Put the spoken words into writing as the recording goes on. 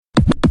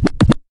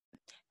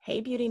Hey,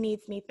 Beauty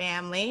Needs Me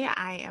family.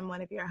 I am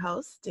one of your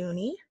hosts,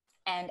 Dooney.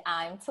 And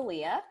I'm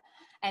Talia.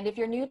 And if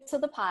you're new to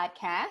the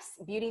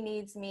podcast, Beauty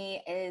Needs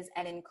Me is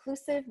an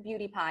inclusive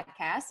beauty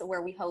podcast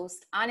where we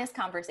host honest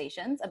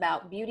conversations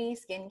about beauty,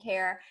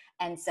 skincare,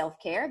 and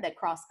self-care that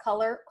cross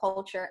color,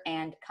 culture,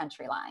 and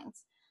country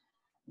lines.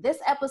 This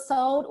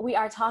episode, we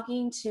are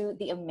talking to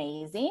the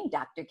amazing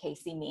Dr.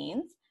 Casey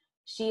Means.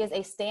 She is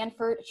a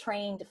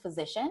Stanford-trained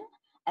physician,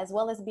 as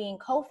well as being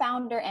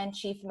co-founder and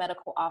chief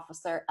medical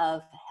officer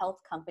of health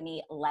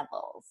company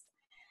Levels.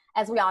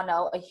 As we all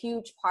know, a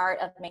huge part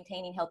of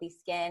maintaining healthy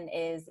skin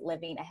is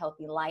living a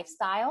healthy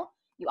lifestyle.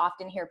 You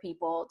often hear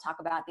people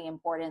talk about the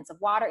importance of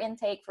water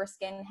intake for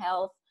skin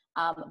health,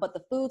 but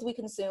the foods we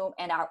consume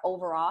and our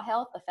overall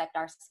health affect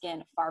our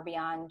skin far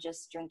beyond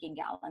just drinking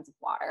gallons of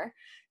water.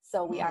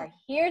 So we are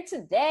here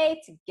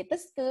today to get the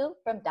scoop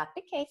from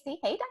Dr. Casey.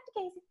 Hey, Dr.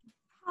 Casey.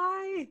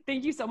 Hi,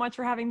 thank you so much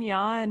for having me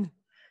on.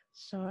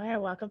 Sure,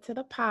 welcome to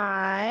the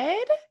pod.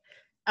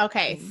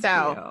 Okay,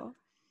 so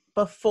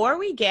before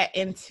we get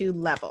into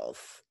Levels,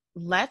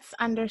 let's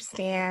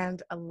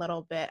understand a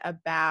little bit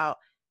about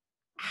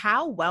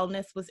how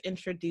wellness was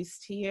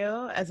introduced to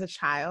you as a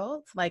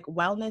child, like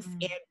wellness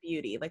and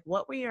beauty. Like,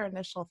 what were your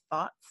initial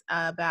thoughts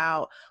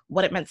about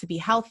what it meant to be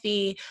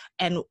healthy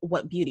and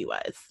what beauty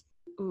was?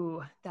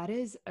 Ooh, that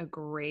is a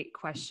great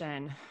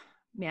question.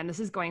 Man, this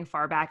is going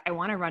far back. I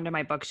want to run to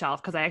my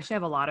bookshelf because I actually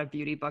have a lot of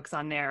beauty books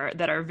on there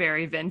that are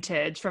very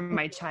vintage from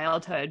my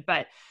childhood.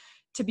 But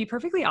to be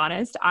perfectly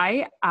honest,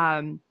 I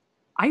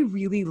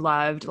really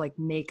loved like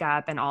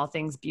makeup and all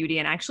things beauty,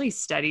 and actually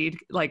studied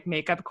like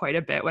makeup quite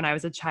a bit when I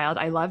was a child.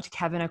 I loved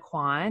Kevyn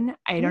Aucoin.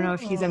 I don't know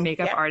if he's a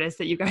makeup artist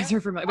that you guys are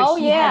familiar with. Oh,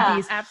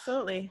 yeah,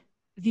 absolutely.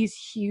 These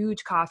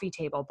huge coffee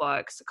table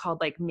books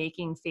called like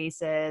Making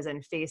Faces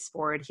and Face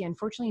Forward. He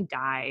unfortunately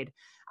died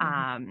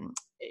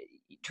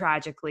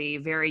tragically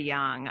very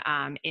young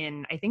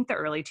in I think the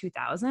early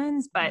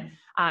 2000s,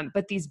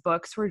 but these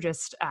books were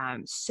just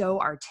so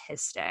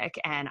artistic,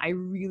 and I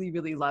really,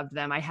 really loved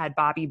them. I had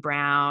Bobbi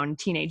Brown,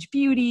 Teenage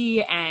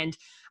Beauty, and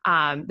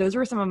those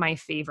were some of my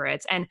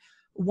favorites. And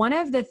one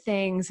of the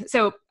things,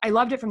 so I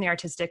loved it from the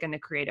artistic and the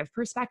creative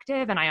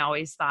perspective, and I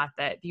always thought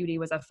that beauty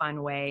was a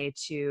fun way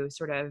to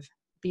sort of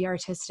be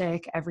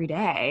artistic every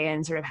day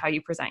and sort of how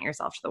you present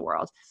yourself to the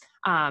world.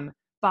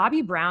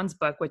 Bobbi Brown's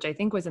book, which I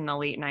think was in the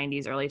late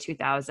 90s, early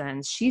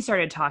 2000s, she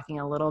started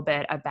talking a little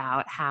bit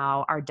about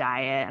how our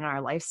diet and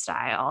our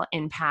lifestyle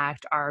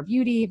impact our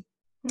beauty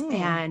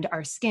and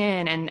our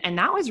skin. And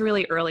that was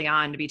really early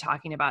on to be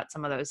talking about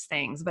some of those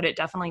things, but it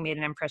definitely made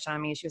an impression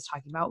on me. She was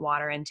talking about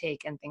water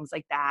intake and things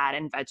like that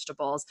and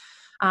vegetables.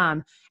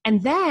 And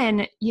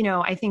then, you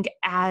know, I think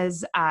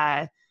as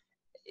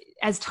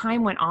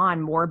time went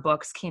on, more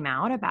books came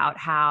out about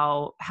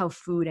how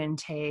food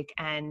intake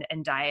and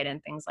diet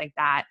and things like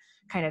that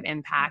kind of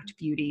impact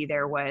beauty.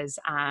 There was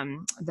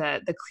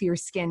the Clear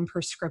Skin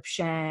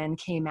prescription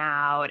came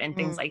out and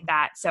things like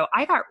that. So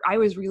I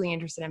was really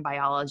interested in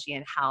biology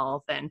and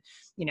health, and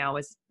you know,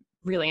 was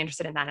really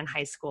interested in that in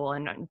high school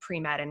and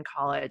pre-med in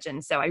college.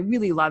 And so I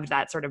really loved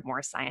that sort of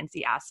more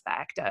sciencey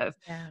aspect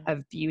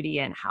of beauty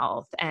and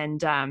health. And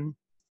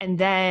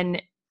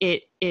then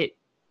it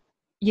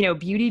you know,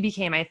 beauty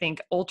became, I think,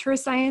 ultra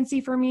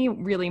sciencey for me,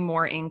 really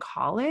more in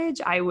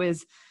college. I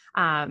was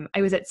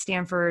at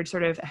Stanford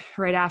sort of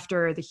right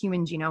after the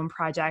Human Genome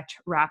Project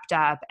wrapped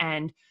up,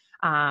 and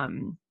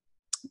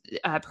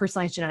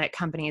personalized genetic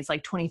companies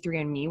like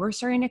 23andMe were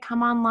starting to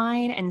come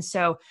online. And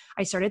so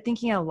I started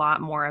thinking a lot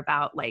more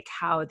about like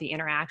how the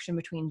interaction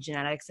between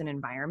genetics and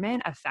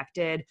environment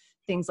affected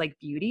things like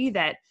beauty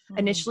that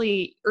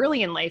initially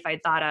early in life I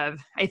thought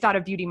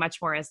of beauty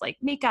much more as like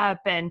makeup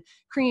and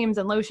creams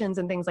and lotions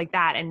and things like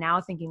that. And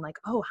now thinking like,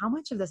 oh, how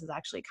much of this is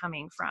actually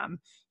coming from,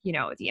 you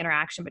know, the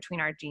interaction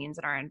between our genes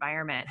and our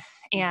environment.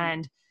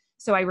 And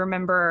so I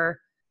remember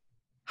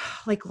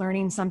like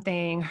learning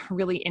something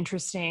really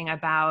interesting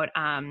about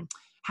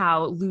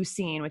how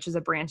leucine, which is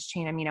a branched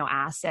chain amino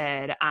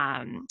acid,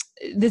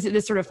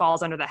 this sort of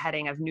falls under the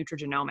heading of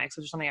nutrigenomics,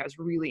 which is something I was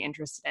really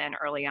interested in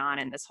early on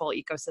in this whole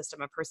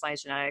ecosystem of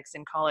personalized genetics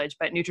in college.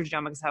 But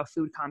nutrigenomics is how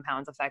food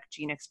compounds affect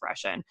gene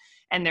expression.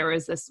 And there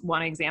was this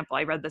one example,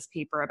 I read this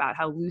paper about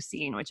how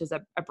leucine, which is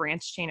a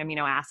branched chain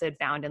amino acid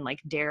found in like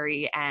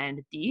dairy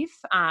and beef,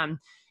 and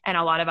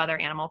a lot of other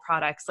animal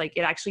products, like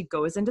it actually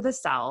goes into the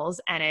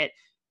cells and it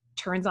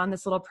turns on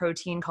this little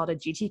protein called a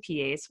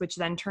GTPase, which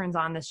then turns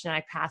on this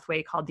genetic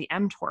pathway called the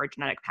mTOR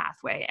genetic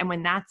pathway. And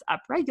when that's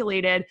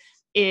upregulated,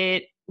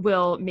 it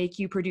will make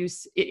you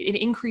produce, it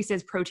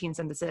increases protein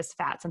synthesis,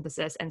 fat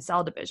synthesis, and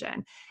cell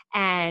division.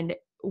 And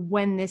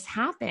when this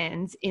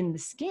happens in the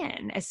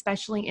skin,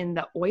 especially in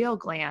the oil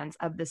glands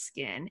of the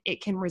skin,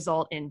 it can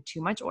result in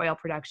too much oil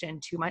production,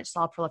 too much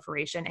cell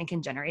proliferation, and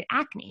can generate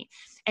acne.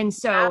 And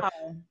so,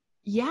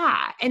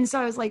 yeah. And so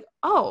I was like,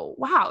 oh,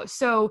 wow.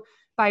 So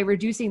by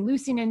reducing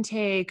leucine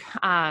intake,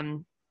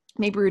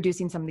 maybe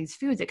reducing some of these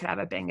foods, it could have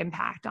a big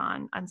impact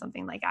on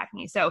something like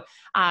acne. So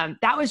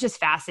that was just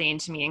fascinating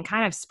to me and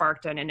kind of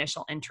sparked an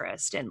initial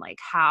interest in like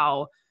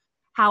how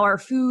how our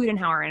food and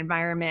how our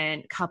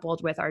environment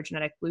coupled with our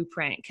genetic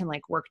blueprint can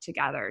like work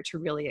together to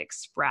really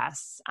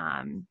express,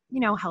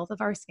 health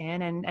of our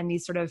skin and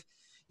these sort of,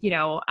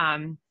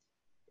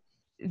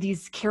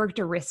 these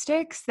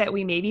characteristics that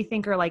we maybe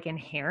think are like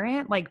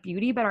inherent, like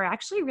beauty, but are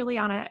actually really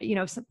on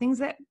some things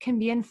that can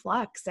be in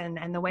flux,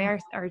 and the way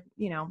our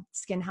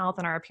skin health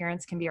and our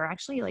appearance can be are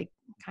actually like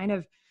kind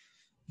of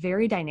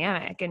very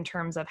dynamic in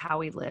terms of how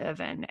we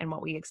live and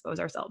what we expose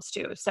ourselves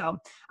to. So,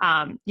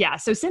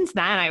 so since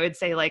then I would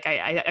say like,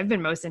 I've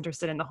been most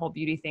interested in the whole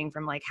beauty thing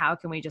from like, how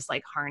can we just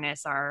like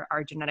harness our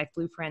genetic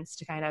blueprints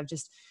to kind of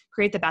just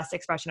create the best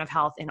expression of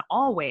health in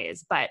all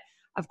ways. But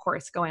of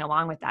course, going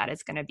along with that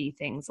is going to be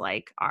things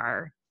like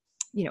our,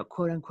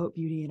 quote unquote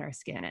beauty in our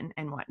skin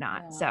and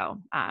whatnot. Yeah.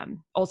 So,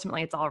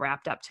 ultimately it's all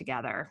wrapped up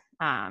together.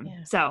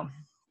 So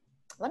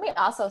let me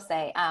also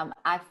say,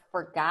 I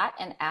forgot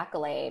an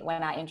accolade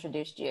when I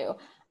introduced you.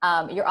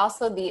 You're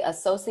also the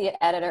associate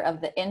editor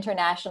of the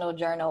International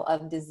Journal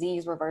of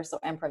Disease Reversal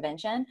and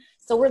Prevention.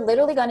 So we're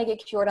literally going to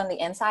get cured on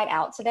the inside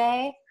out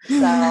today.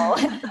 So,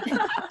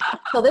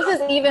 so this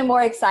is even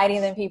more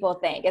exciting than people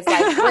think. It's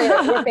like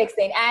we're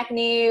fixing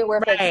acne,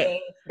 we're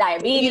fixing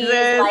diabetes.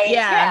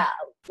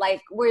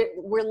 Like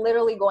we're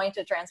literally going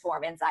to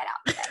transform inside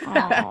out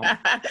today.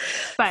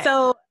 But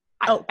so.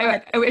 I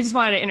just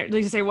wanted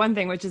to say one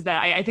thing, which is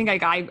that I think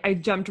I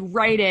jumped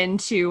right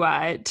into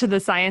to the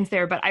science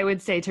there, but I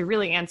would say to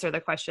really answer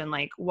the question,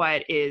 like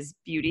what is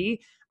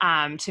beauty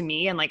to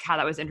me and like how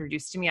that was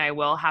introduced to me, I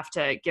will have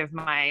to give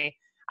my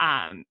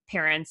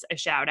parents a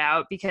shout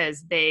out,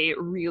 because they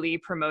really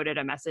promoted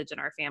a message in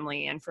our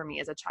family and for me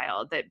as a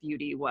child that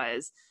beauty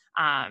was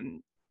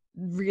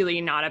really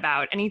not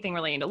about anything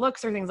relating to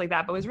looks or things like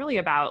that, but was really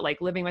about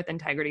like living with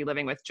integrity,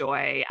 living with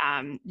joy,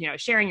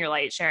 sharing your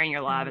light, sharing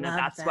your love. And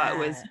that's what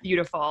was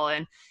beautiful.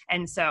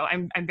 And so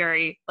I'm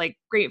very like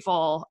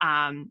grateful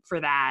for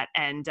that.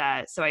 And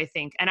so I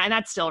think, and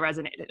that still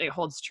resonates, it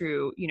holds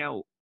true,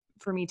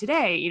 for me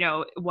today,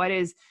 what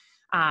is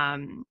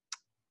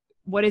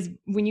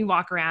when you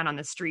walk around on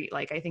the street,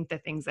 like I think the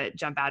things that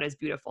jump out as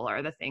beautiful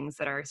are the things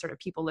that are sort of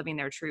people living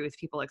their truth,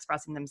 people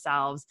expressing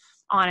themselves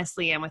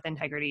honestly and with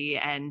integrity,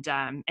 and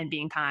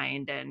being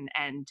kind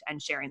and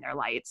sharing their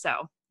light.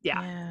 So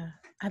yeah,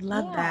 I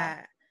love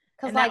that.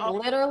 Because like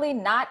literally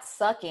not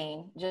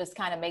sucking just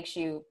kind of makes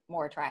you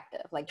more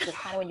attractive. Like just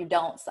kind of when you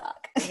don't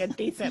suck. Like a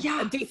decent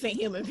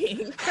human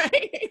being,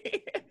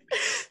 right?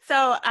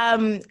 So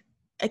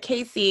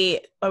Casey,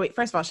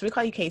 first of all, should we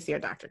call you Casey or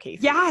Dr.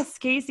 Casey? Yes,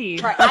 Casey.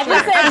 Right. I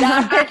just said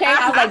Dr. Casey.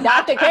 I was like,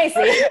 Dr.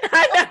 Casey.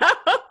 I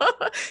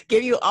know.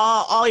 Give you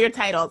all your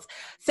titles.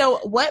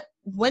 So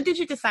when did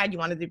you decide you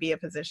wanted to be a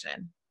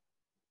physician?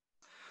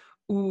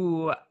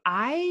 Ooh,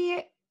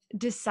 I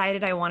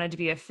decided I wanted to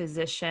be a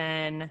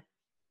physician.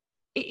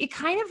 It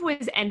kind of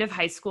was end of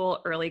high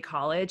school, early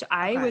college.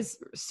 I was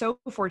so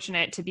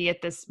fortunate to be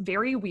at this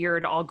very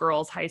weird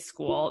all-girls high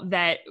school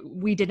that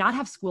we did not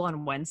have school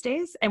on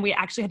Wednesdays, and we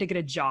actually had to get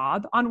a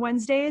job on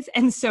Wednesdays.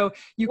 And so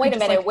wait a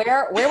minute,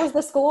 where was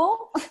the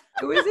school?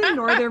 It was in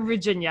Northern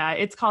Virginia.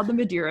 It's called the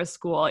Madeira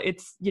School.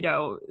 It's,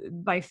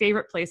 my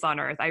favorite place on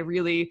earth. I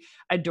really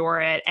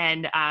adore it.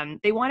 And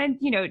they wanted,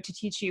 to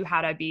teach you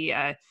how to be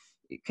a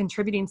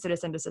contributing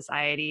citizen to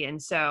society.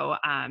 And so,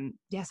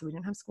 so we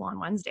didn't have school on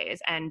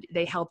Wednesdays, and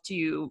they helped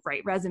you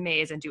write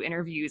resumes and do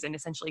interviews and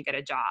essentially get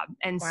a job.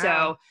 And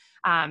so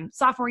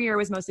sophomore year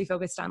was mostly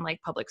focused on like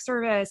public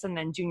service. And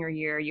then junior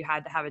year, you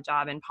had to have a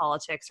job in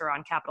politics or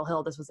on Capitol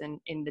Hill. This was in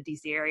the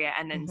DC area.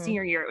 And then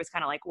senior year, it was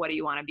kind of like, what do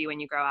you want to be when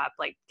you grow up?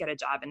 Like get a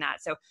job in that.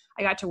 So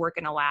I got to work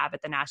in a lab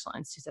at the National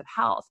Institutes of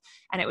Health,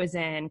 and it was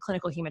in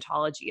clinical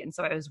hematology. And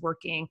so I was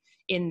working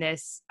in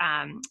this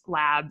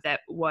lab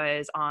that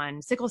was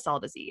on sickle cell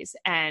disease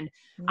and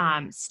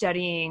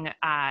studying. So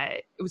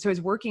I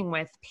was working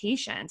with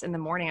patients in the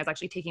morning. I was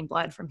actually taking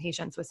blood from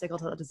patients with sickle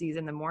cell disease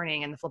in the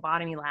morning in the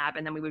phlebotomy lab.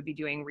 And then we would be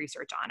doing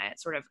research on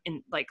it sort of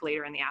in like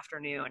later in the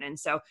afternoon. And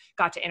so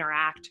got to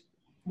interact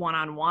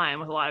one-on-one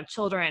with a lot of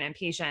children and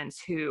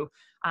patients who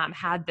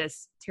had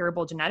this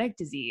terrible genetic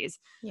disease.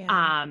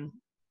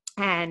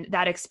 And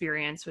that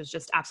experience was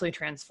just absolutely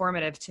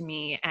transformative to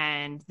me,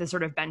 and the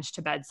sort of bench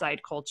to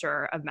bedside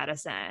culture of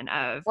medicine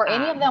were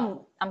any of them,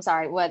 I'm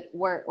sorry,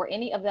 were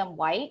any of them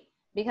white?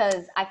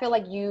 Because I feel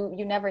like you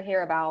never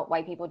hear about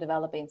white people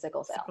developing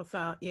sickle cell. Sickle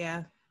cell,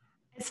 yeah.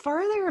 As far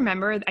as I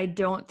remember, I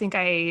don't think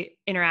I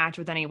interacted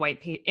with any white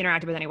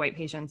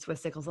patients with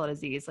sickle cell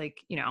disease.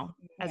 Like,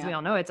 as we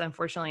all know, it's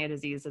unfortunately a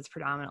disease that's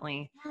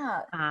predominantly.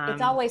 Yeah.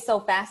 It's always so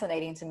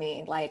fascinating to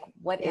me. Like,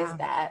 what is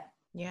that?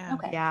 Yeah.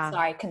 Okay. Yeah.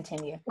 Sorry.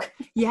 Continue.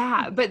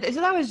 Yeah. But so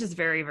that was just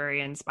very,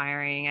 very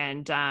inspiring,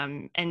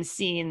 and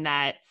seeing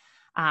that,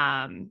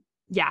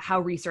 how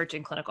research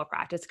and clinical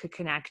practice could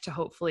connect to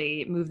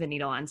hopefully move the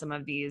needle on some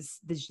of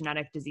these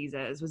genetic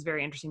diseases was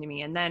very interesting to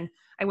me. And then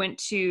I went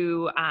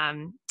to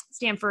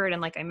Stanford,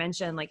 and like I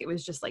mentioned, like it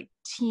was just like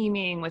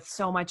teeming with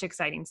so much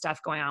exciting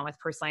stuff going on with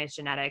personalized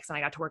genetics. And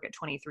I got to work at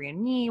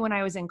 23andMe when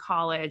I was in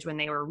college, when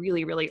they were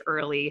really, really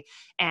early.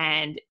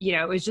 And,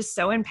 it was just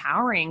so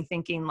empowering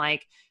thinking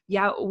like,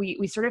 yeah,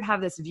 we sort of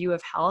have this view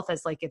of health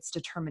as like it's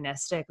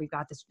deterministic. We've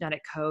got this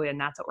genetic code and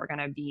that's what we're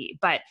going to be.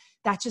 But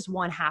that's just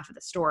one half of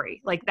the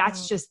story. Like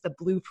that's just the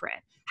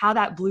blueprint. How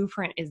that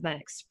blueprint is then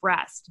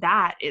expressed,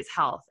 that is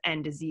health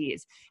and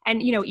disease.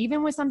 And, you know,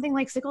 even with something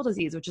like sickle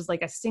disease, which is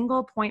like a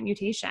single point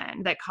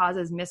mutation that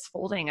causes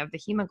misfolding of the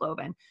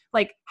hemoglobin,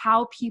 like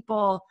how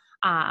people,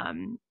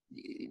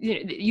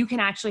 you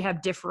can actually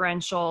have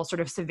differential sort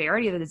of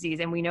severity of the disease.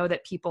 And we know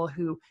that people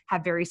who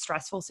have very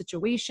stressful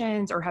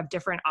situations or have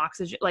different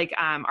oxygen, like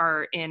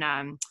are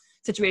in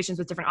situations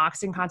with different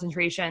oxygen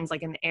concentrations,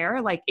 like in the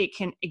air, like it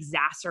can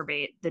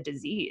exacerbate the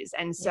disease.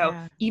 And so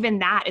even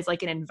that is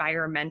like an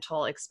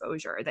environmental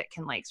exposure that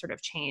can like sort of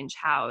change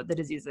how the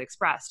disease is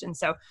expressed. And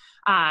so,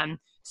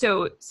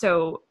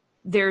 so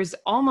there's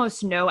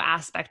almost no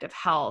aspect of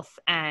health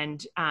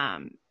and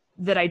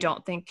that I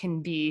don't think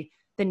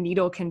the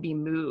needle can be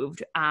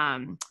moved.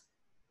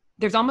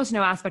 There's almost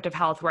no aspect of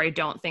health where I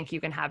don't think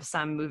you can have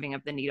some moving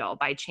of the needle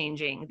by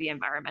changing the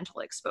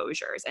environmental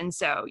exposures. And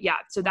so,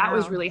 so that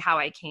was really how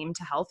I came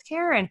to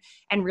healthcare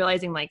and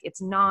realizing like,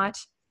 it's not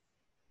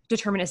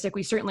deterministic.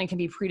 We certainly can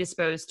be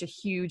predisposed to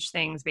huge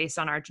things based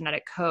on our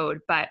genetic code,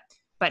 but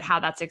how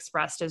that's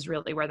expressed is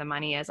really where the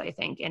money is, I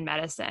think, in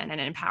medicine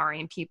and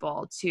empowering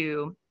people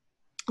to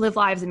live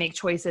lives and make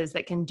choices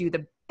that can do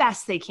the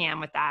best they can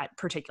with that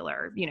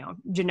particular, you know,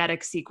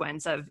 genetic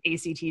sequence of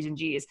ACTs and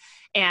Gs.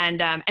 And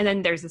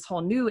then there's this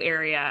whole new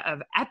area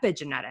of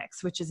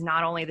epigenetics, which is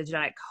not only the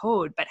genetic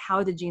code, but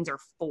how the genes are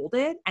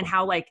folded and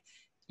how like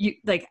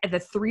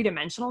the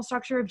three-dimensional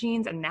structure of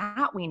genes. And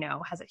that we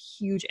know has a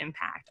huge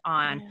impact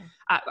on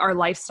our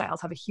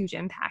lifestyles have a huge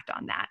impact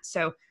on that.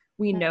 So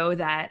we know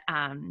that,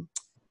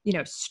 you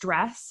know,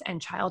 stress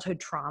and childhood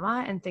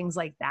trauma and things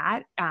like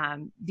that,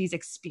 these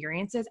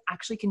experiences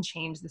actually can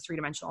change the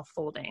three-dimensional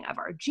folding of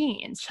our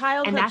genes.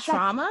 Childhood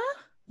trauma?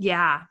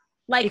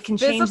 Like it can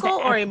physical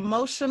or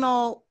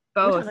emotional?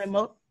 Both.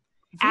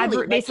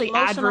 Really? Basically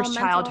adverse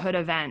childhood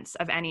events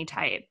of any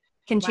type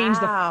can change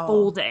the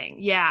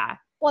folding. Yeah.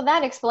 Well,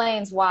 that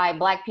explains why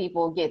Black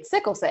people get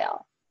sickle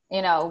cell.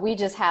 You know, we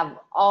just have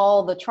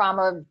all the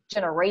trauma,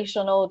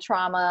 generational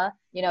trauma,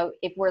 you know,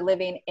 if we're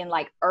living in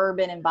like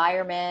urban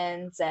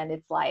environments and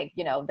it's like,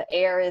 you know, the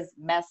air is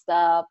messed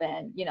up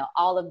and, you know,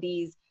 all of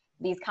these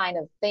kind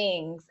of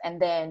things.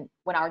 And then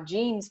when our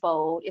genes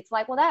fold, it's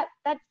like, well,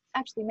 that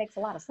actually makes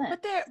a lot of sense.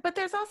 But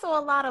there's also a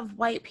lot of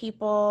white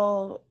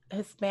people,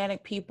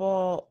 Hispanic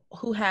people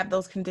who have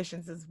those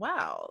conditions as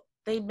well.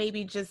 They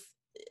maybe just,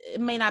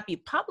 it may not be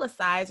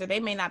publicized or they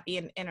may not be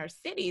in inner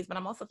cities, but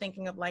I'm also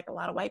thinking of like a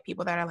lot of white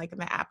people that are like in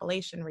the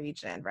Appalachian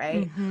region,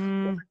 right?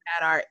 Or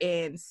that are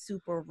in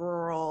super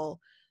rural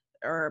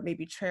or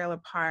maybe trailer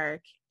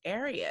park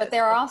areas. But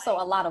there are also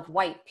a lot of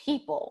white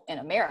people in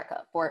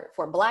America. For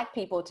Black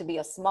people to be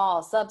a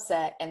small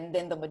subset and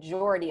then the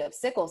majority of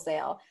sickle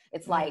cell,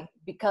 it's like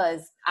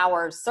because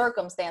our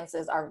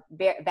circumstances are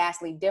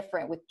vastly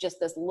different with just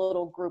this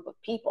little group of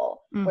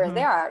people, whereas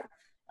there are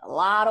a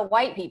lot of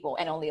white people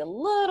and only a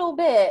little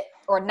bit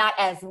or not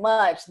as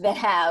much that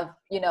have,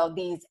 you know,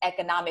 these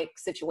economic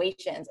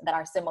situations that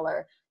are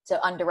similar to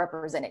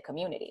underrepresented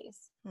communities.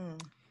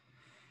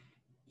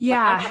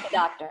 Yeah. I'm not a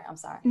doctor. I'm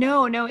sorry.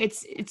 No,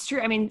 it's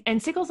true. I mean,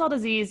 and sickle cell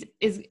disease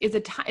is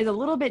a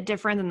little bit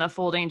different than the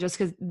folding, just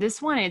because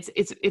this one, it's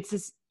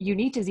this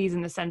unique disease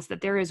in the sense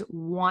that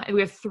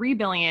we have 3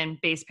 billion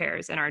base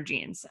pairs in our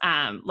genes,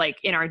 like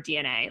in our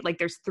DNA, like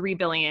there's 3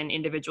 billion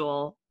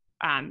individual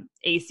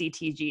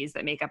ACTGs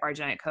that make up our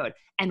genetic code.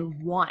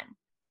 And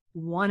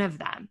one of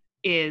them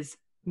is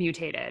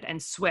mutated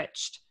and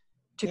switched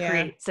to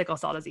create sickle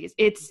cell disease.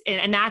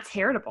 And that's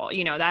heritable,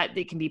 you know, that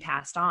it can be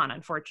passed on,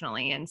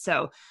 unfortunately. And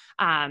so,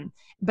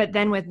 but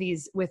then with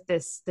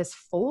this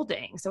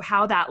folding, so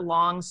how that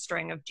long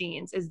string of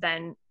genes is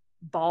then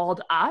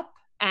balled up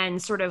and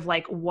sort of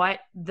like what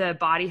the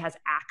body has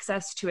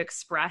access to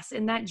express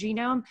in that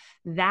genome,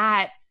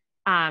 that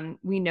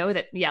we know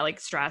that, like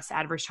stress,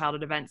 adverse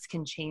childhood events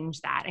can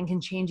change that and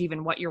can change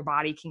even what your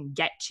body can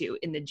get to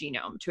in the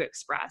genome to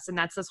express. And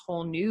that's this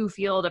whole new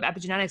field of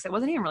epigenetics that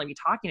wasn't even really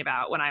talking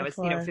about when I was,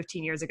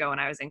 15 years ago when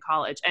I was in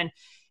college.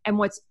 And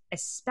what's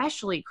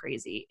especially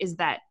crazy is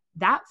that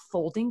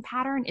folding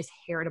pattern is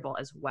heritable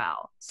as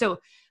well. So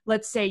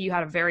let's say you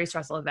had a very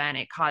stressful event.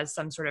 It caused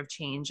some sort of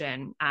change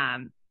in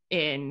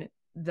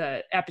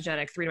the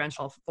epigenetic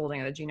three-dimensional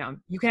folding of the genome.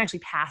 You can actually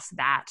pass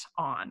that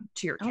on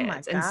to your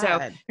kids. And so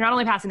you're not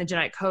only passing the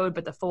genetic code,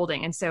 but the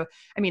folding. And so,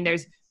 I mean,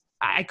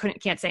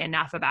 can't say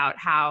enough about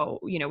how,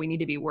 you know, we need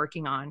to be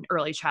working on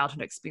early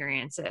childhood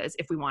experiences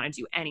if we want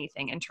to do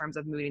anything in terms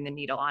of moving the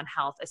needle on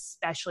health,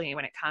 especially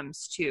when it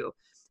comes to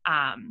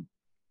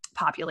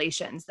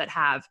populations that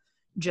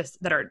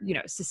are, you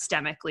know,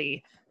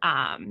 systemically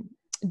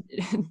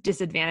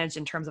disadvantaged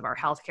in terms of our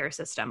healthcare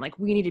system. Like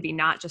we need to be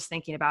not just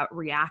thinking about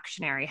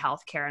reactionary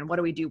healthcare and what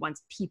do we do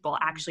once people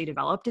actually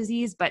develop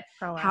disease, but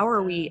how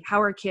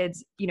are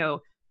kids, you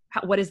know,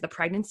 what is the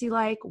pregnancy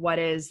like? What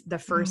is the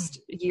first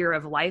year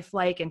of life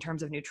like in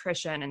terms of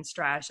nutrition and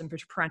stress and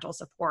parental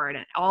support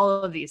and all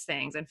of these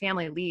things and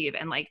family leave?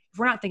 And like, if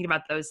we're not thinking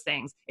about those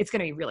things, it's going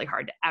to be really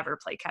hard to ever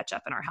play catch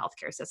up in our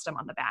healthcare system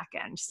on the back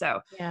end. So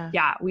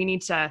yeah, we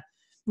need to,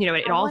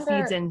 it all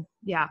feeds in.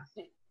 Yeah.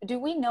 Do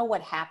we know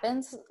what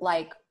happens?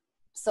 Like,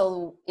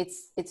 so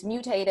it's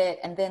mutated,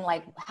 and then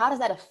like, how does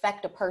that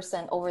affect a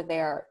person over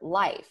their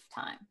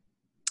lifetime?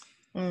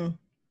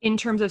 In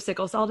terms of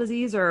sickle cell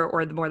disease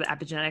or the more the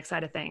epigenetic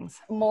side of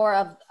things? More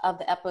of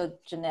the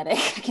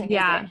epigenetic.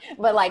 Yeah.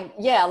 But like,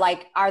 yeah,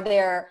 like,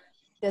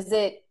 does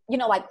it,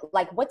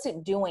 like what's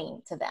it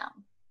doing to them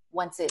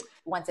once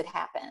it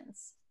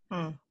happens?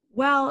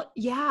 Well,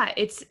 yeah,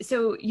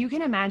 so you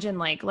can imagine,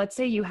 like, let's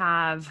say you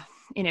have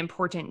an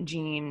important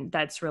gene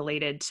that's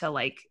related to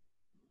like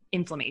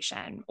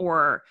inflammation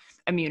or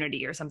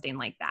immunity or something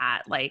like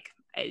that. Like,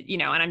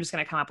 and I'm just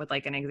going to come up with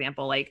like an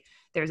example. Like,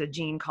 there's a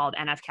gene called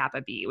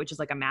NF-kappa B, which is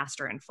like a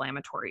master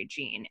inflammatory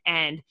gene.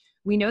 And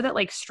we know that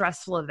like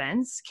stressful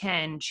events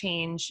can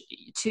change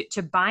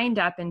to bind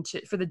up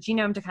for the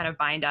genome to kind of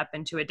bind up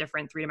into a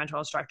different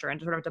three-dimensional structure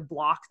and to sort of to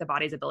block the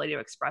body's ability to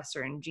express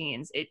certain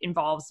genes. It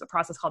involves a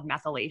process called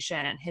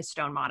methylation and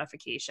histone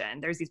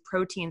modification. There's these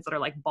proteins that are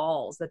like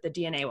balls that the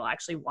DNA will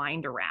actually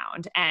wind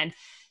around. And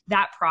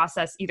that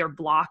process either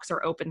blocks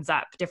or opens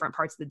up different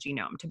parts of the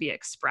genome to be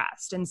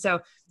expressed. And so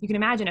you can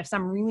imagine if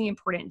some really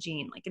important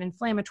gene, like an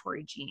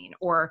inflammatory gene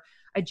or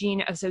a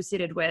gene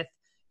associated with,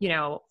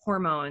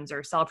 hormones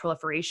or cell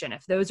proliferation,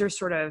 if those are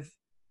sort of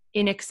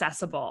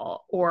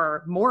inaccessible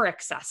or more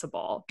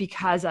accessible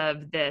because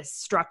of this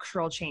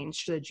structural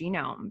change to the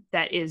genome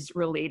that is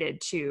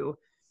related to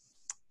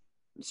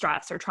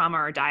stress or trauma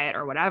or diet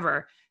or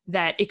whatever,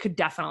 that it could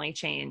definitely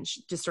change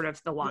just sort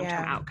of the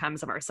long-term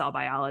outcomes of our cell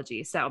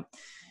biology. So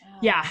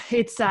yeah,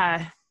 it's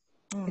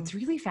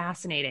really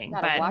fascinating.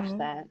 Gotta watch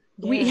that.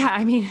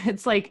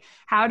 It's like,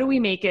 how do we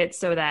make it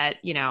so that,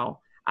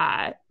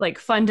 like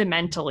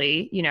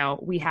fundamentally,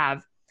 we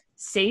have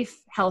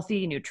safe,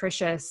 healthy,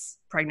 nutritious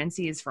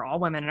pregnancies for all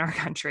women in our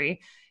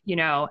country,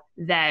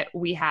 that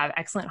we have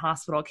excellent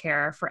hospital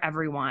care for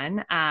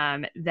everyone,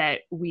 that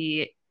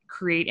we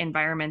create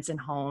environments and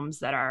homes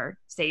that are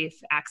safe,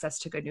 access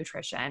to good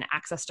nutrition,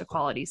 access to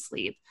quality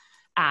sleep.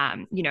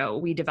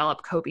 We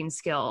develop coping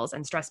skills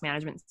and stress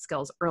management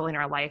skills early in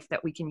our life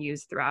that we can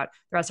use throughout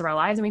the rest of our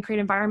lives. And we create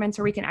environments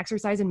where we can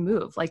exercise and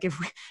move. Like,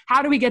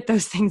 how do we get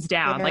those things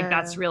down? Yeah. Like,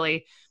 that's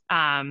really,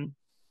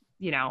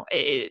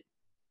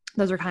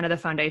 those are kind of the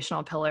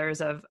foundational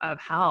pillars of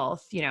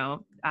health,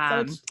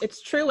 So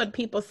it's true when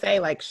people say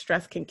like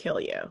stress can kill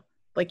you.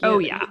 Like,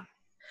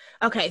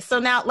 Okay. So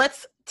now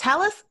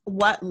tell us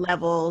what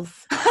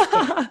levels,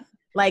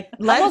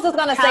 Levels is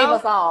going to save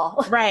us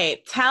all.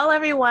 Right. Tell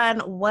everyone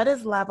what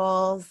is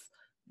Levels,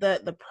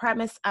 the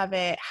premise of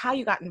it, how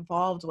you got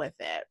involved with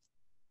it.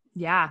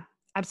 Yeah,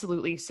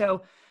 absolutely.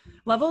 So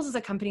Levels is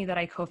a company that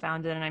I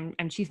co-founded, and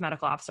I'm chief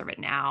medical officer of it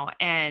now.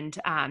 And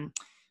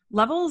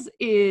Levels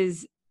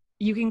is,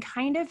 you can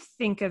kind of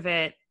think of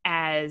it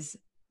as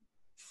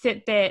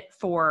Fitbit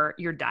for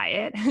your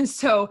diet.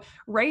 So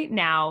right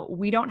now,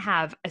 we don't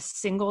have a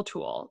single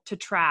tool to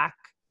track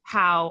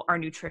how our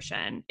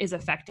nutrition is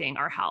affecting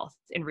our health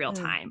in real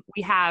time.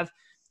 We have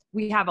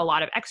a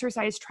lot of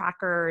exercise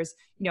trackers.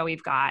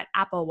 We've got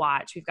Apple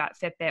Watch, we've got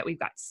Fitbit, we've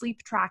got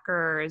sleep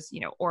trackers,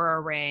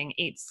 Oura Ring,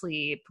 8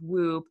 Sleep,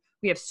 Whoop.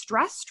 We have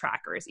stress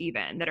trackers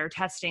even that are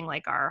testing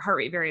like our heart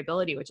rate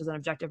variability, which is an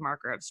objective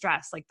marker of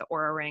stress, like the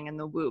Oura Ring and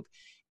the Whoop.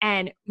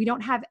 And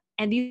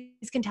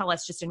these can tell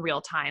us just in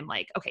real time,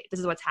 like, okay, this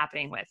is what's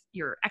happening with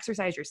your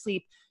exercise, your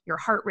sleep, your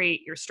heart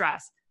rate, your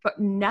stress, but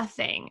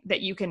nothing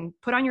that you can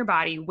put on your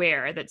body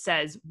that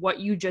says what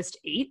you just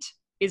ate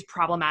is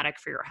problematic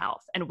for your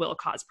health and will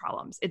cause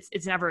problems.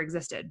 It's never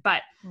existed,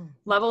 but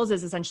Levels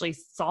is essentially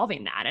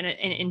solving that. And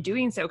in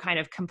doing so, kind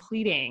of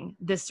completing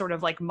this sort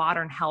of like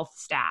modern health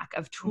stack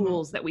of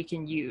tools that we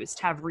can use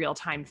to have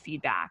real-time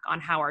feedback on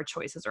how our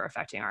choices are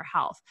affecting our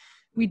health.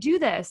 We do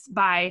this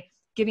by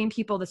giving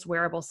people this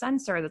wearable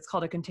sensor that's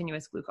called a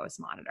continuous glucose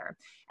monitor.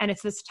 And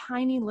it's this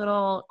tiny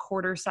little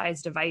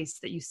quarter-sized device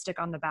that you stick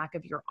on the back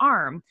of your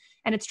arm.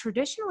 And it's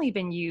traditionally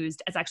been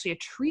used as actually a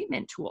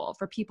treatment tool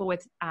for people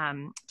with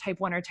type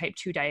 1 or type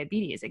 2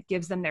 diabetes. It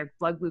gives them their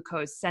blood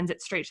glucose, sends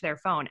it straight to their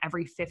phone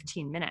every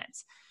 15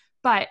 minutes.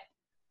 But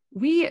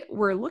we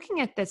were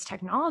looking at this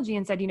technology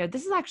and said,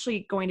 this is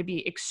actually going to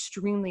be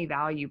extremely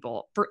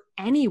valuable for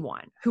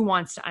anyone who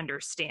wants to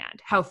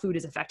understand how food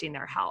is affecting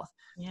their health.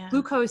 Yeah.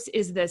 Glucose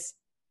is this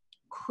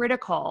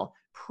critical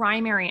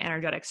primary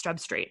energetic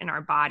substrate in our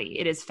body.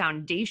 It is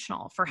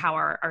foundational for how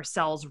our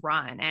cells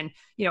run. And,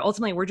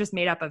 ultimately we're just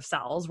made up of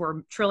cells.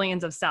 We're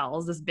trillions of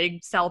cells, this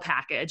big cell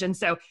package. And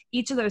so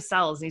each of those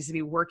cells needs to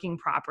be working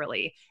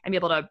properly and be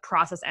able to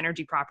process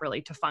energy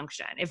properly to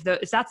function. If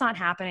that's not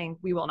happening,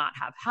 we will not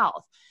have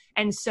health.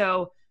 And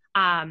so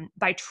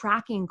by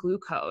tracking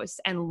glucose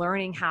and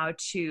learning how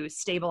to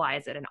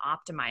stabilize it and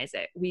optimize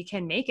it, we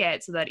can make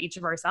it so that each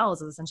of our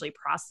cells is essentially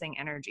processing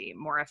energy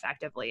more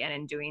effectively. And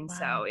in doing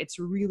so, it's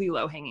really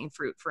low-hanging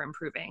fruit for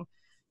improving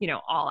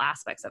all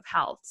aspects of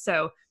health.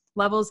 So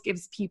Levels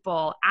gives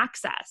people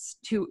access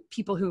to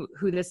people who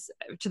this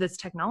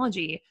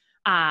technology,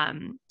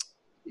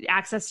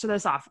 access to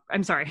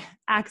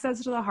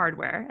the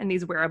hardware and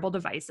these wearable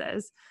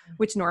devices,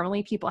 which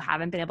normally people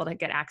haven't been able to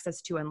get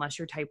access to unless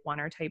you're type 1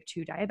 or type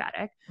 2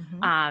 diabetic.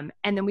 And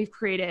then we've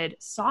created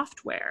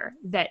software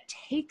that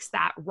takes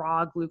that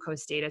raw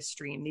glucose data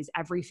stream, these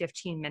every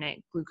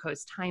 15-minute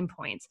glucose time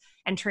points,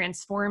 and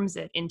transforms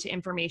it into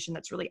information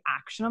that's really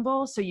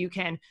actionable, so you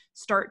can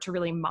start to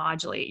really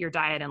modulate your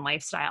diet and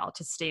lifestyle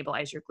to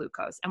stabilize your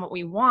glucose. And what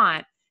we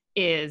want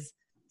is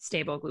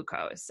stable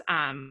glucose.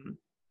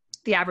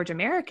 The average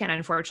American,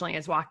 unfortunately,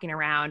 is walking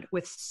around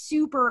with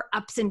super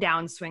ups and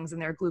down swings in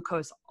their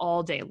glucose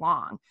all day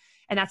long.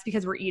 And that's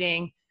because we're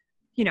eating,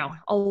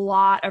 a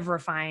lot of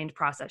refined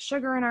processed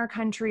sugar in our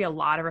country, a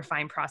lot of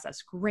refined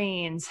processed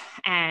grains,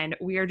 and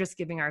we are just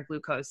giving our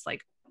glucose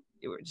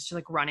just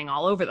running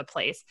all over the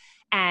place.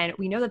 And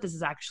we know that this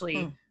is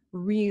actually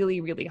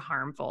really, really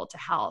harmful to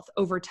health.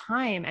 Over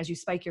time, as you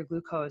spike your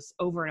glucose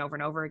over and over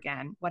and over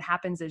again, what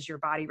happens is your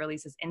body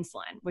releases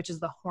insulin, which is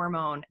the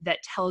hormone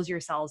that tells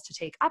your cells to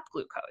take up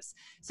glucose.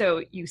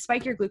 So you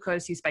spike your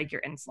glucose, you spike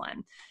your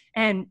insulin.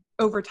 And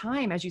over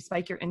time, as you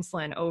spike your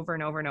insulin over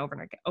and over and over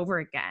and over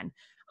again,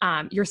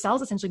 your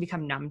cells essentially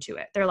become numb to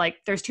it. They're like,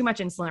 there's too much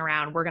insulin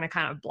around, we're going to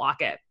kind of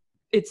block it.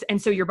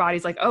 And so your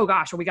body's like, oh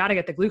gosh, well, we got to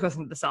get the glucose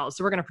into the cells,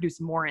 so we're going to produce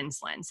more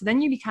insulin. So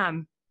then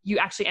you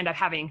actually end up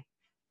having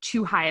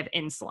too high of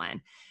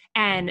insulin.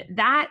 And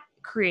that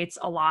creates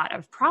a lot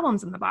of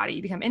problems in the body.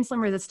 You become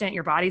insulin resistant,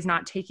 your body's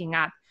not taking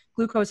up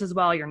glucose as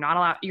well, you're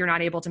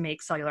not able to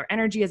make cellular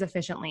energy as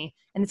efficiently,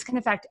 and this can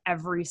affect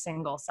every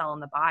single cell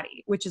in the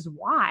body, which is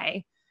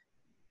why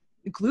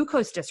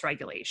glucose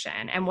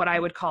dysregulation and what I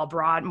would call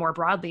more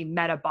broadly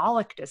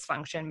metabolic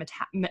dysfunction,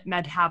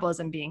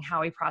 metabolism being how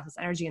we process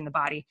energy in the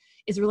body,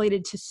 is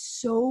related to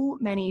so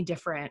many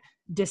different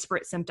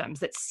disparate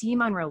symptoms that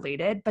seem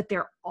unrelated, but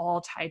they're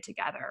all tied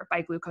together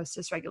by glucose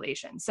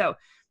dysregulation. So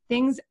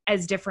things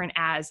as different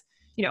as,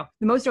 the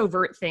most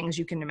overt things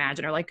you can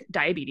imagine are like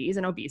diabetes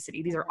and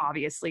obesity. These are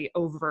obviously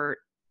overt,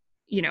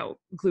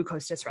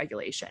 glucose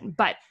dysregulation,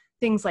 but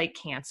things like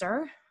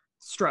cancer,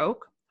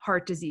 stroke,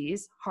 heart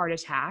disease, heart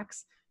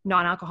attacks,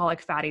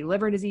 non-alcoholic fatty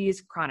liver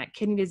disease, chronic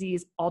kidney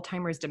disease,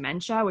 Alzheimer's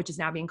dementia, which is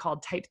now being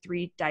called type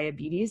 3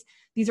 diabetes.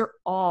 These are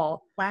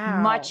all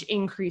much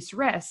increased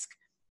risk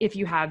if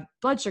you have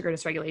blood sugar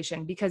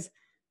dysregulation, because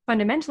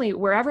fundamentally,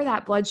 wherever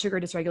that blood sugar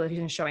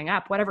dysregulation is showing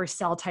up, whatever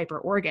cell type or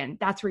organ,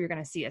 that's where you're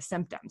going to see a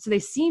symptom. So they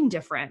seem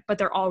different, but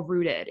they're all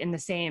rooted in the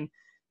same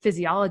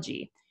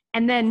physiology.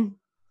 And then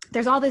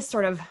there's all this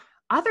sort of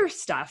other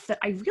stuff that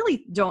I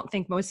really don't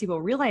think most people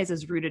realize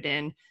is rooted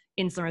in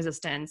insulin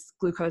resistance,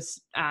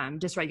 glucose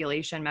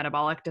dysregulation,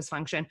 metabolic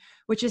dysfunction,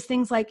 which is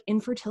things like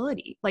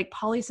infertility, like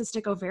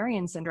polycystic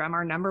ovarian syndrome.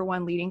 Our number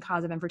one leading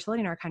cause of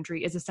infertility in our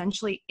country is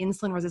essentially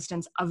insulin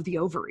resistance of the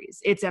ovaries.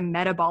 It's a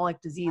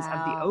metabolic disease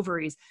of the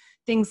ovaries.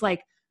 Things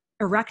like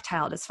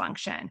erectile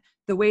dysfunction,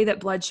 the way that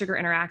blood sugar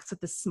interacts with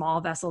the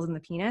small vessels in the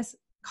penis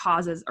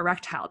causes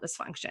erectile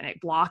dysfunction. It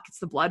blocks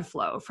the blood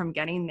flow from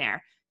getting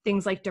there.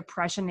 Things like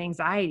depression and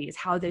anxiety is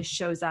how this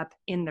shows up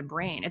in the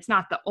brain. It's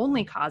not the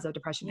only cause of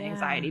depression and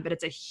anxiety, but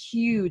it's a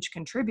huge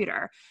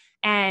contributor.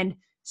 And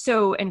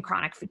so, in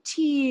chronic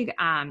fatigue,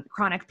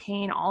 chronic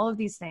pain, all of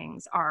these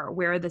things are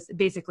where this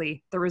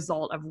basically the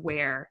result of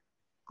where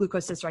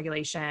glucose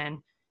dysregulation,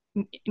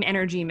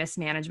 energy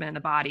mismanagement in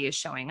the body is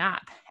showing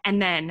up. And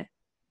then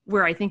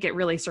where I think it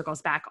really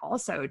circles back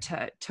also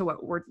to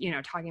what we're,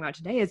 talking about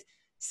today is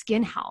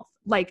skin health.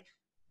 Like,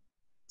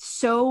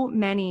 so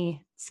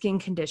many skin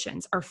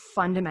conditions are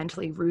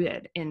fundamentally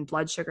rooted in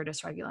blood sugar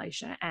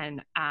dysregulation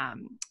and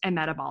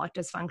metabolic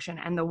dysfunction.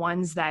 And the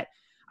ones that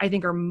I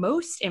think are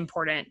most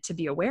important to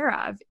be aware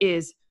of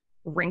is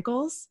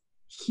wrinkles,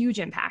 huge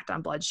impact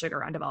on blood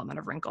sugar, on development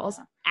of wrinkles,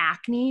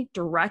 acne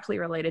directly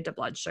related to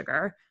blood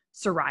sugar,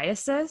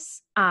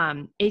 psoriasis,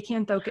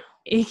 acanthosis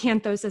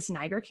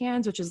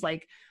nigricans, which is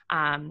like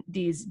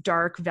these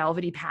dark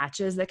velvety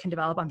patches that can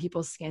develop on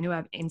people's skin who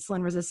have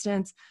insulin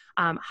resistance,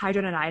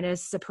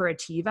 hidradenitis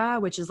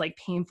suppurativa, which is like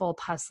painful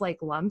pus-like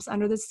lumps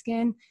under the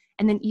skin,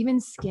 and then even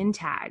skin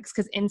tags,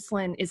 because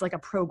insulin is like a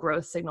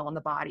pro-growth signal in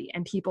the body,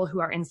 and people who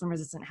are insulin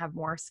resistant have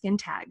more skin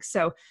tags.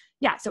 So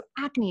so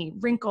acne,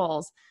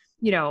 wrinkles,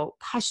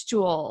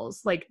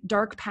 pustules, like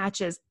dark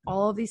patches,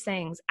 all of these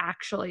things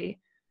actually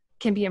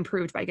can be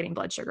improved by getting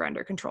blood sugar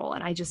under control.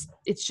 And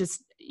it's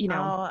just,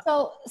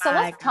 So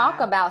let's talk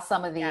about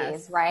some of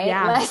these, right?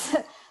 Yeah.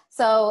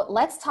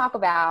 Let's talk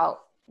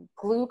about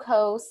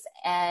glucose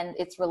and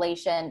its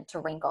relation to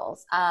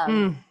wrinkles.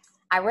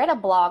 I read a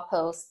blog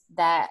post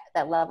that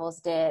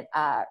Levels did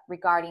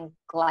regarding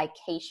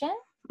glycation.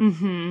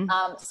 Mm-hmm.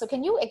 So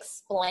can you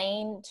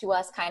explain to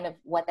us kind of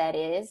what that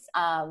is,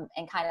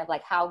 and kind of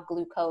like how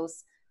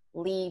glucose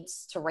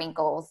leads to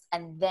wrinkles?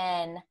 And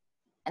then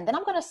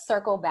I'm going to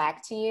circle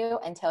back to you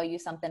and tell you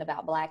something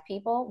about Black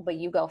people, but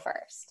you go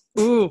first.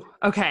 Ooh,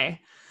 okay.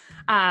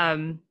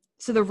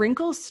 So the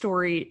wrinkle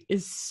story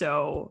is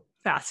so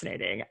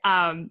fascinating.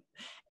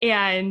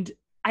 And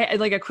I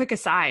like a quick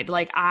aside,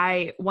 like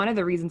one of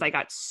the reasons I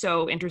got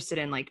so interested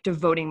in like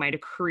devoting my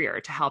career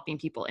to helping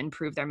people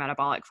improve their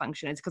metabolic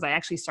function is because I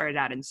actually started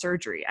out in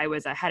surgery. I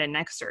was a head and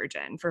neck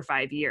surgeon for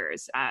 5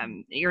 years,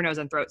 ear, nose,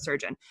 and throat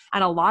surgeon.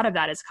 And a lot of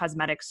that is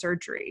cosmetic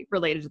surgery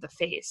related to the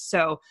face.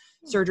 So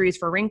surgeries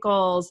for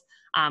wrinkles,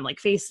 like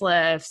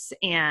facelifts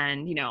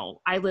and, you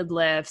know, eyelid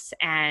lifts,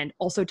 and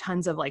also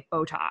tons of like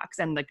Botox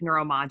and like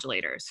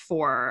neuromodulators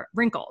for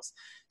wrinkles.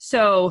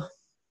 So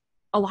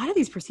a lot of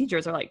these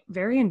procedures are like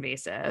very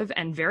invasive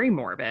and very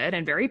morbid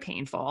and very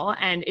painful.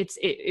 And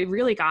it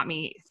really got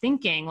me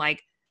thinking,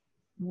 like,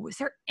 is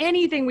there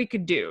anything we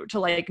could do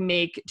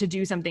to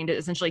do something to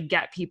essentially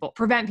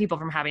prevent people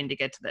from having to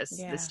get to this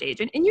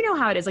stage? And you know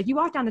how it is. Like, you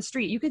walk down the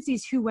street, you could see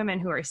 2 women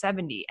who are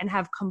 70 and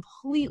have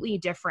completely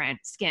different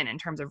skin in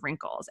terms of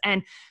wrinkles.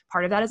 And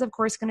part of that is, of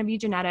course, going to be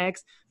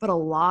genetics, but a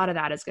lot of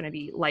that is going to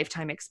be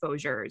lifetime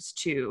exposures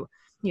to,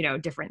 you know,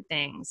 different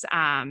things.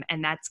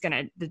 And that's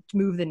going to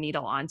move the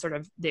needle on sort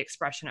of the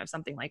expression of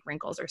something like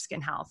wrinkles or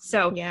skin health.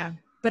 So,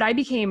 but I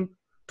became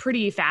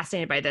pretty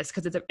fascinated by this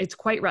because it's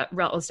quite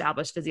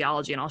well-established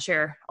physiology, and I'll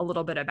share a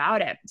little bit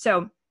about it.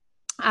 So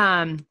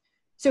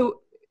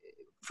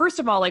first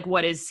of all, like,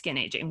 what is skin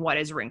aging? What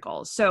is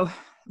wrinkles? So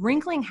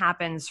wrinkling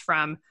happens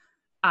from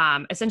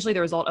essentially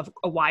the result of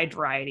a wide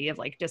variety of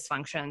like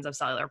dysfunctions of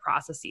cellular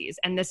processes.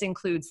 And this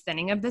includes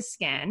thinning of the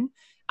skin,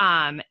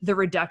 the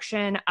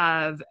reduction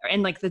of,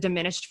 and like the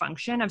diminished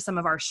function of some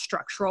of our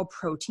structural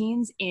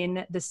proteins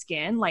in the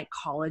skin, like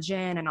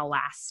collagen and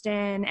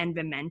elastin and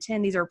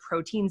vimentin. These are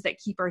proteins that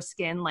keep our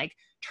skin like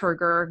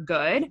turgor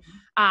good.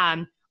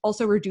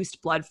 Also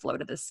reduced blood flow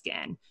to the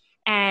skin.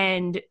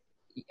 And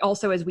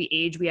also, as we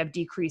age, we have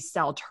decreased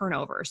cell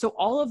turnover. So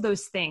all of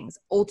those things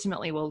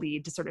ultimately will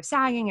lead to sort of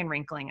sagging and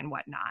wrinkling and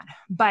whatnot.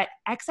 But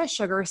excess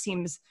sugar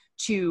seems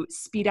to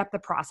speed up the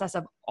process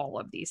of all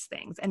of these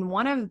things. And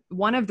one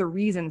of the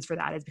reasons for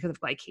that is because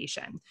of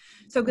glycation.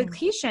 So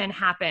glycation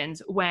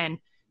happens when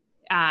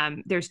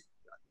there's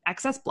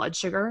excess blood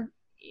sugar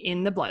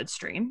in the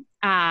bloodstream,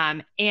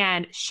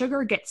 and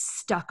sugar gets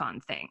stuck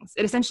on things.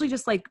 It essentially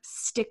just like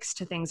sticks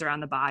to things around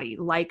the body,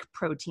 like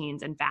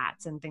proteins and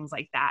fats and things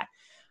like that.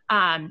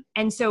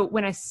 And so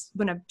when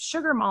a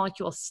sugar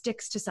molecule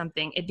sticks to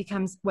something, it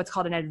becomes what's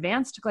called an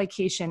advanced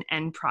glycation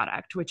end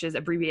product, which is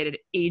abbreviated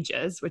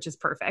AGEs, which is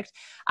perfect.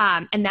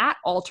 And that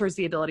alters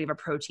the ability of a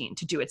protein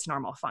to do its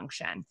normal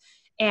function.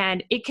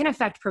 And it can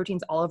affect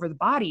proteins all over the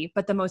body,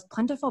 but the most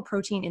plentiful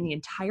protein in the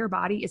entire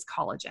body is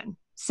collagen.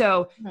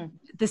 So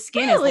the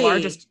skin is the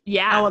largest.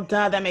 Yeah. Oh, well,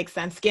 duh, that makes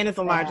sense. Skin is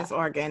the largest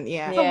organ.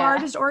 Yeah. The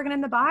largest organ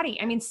in the body.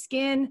 I mean,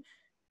 skin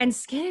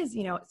is,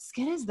 you know,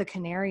 skin is the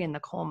canary in the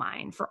coal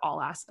mine for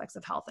all aspects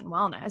of health and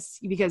wellness,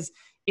 because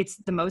it's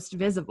the most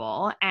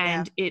visible,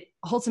 and it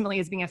ultimately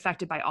is being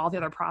affected by all the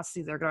other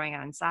processes that are going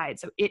on inside.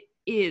 So it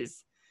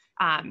is,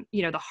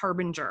 you know, the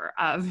harbinger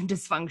of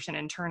dysfunction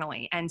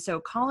internally. And so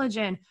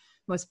collagen,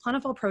 most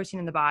plentiful protein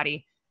in the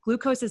body,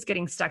 glucose is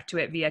getting stuck to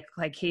it via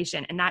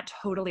glycation, and that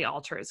totally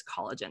alters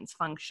collagen's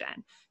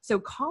function. So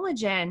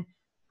collagen,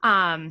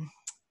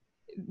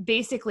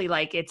 basically,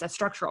 like, it's a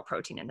structural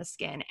protein in the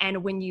skin.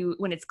 And when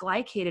it's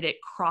glycated, it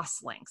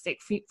cross-links. It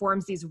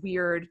forms these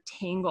weird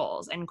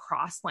tangles and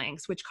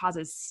cross-links, which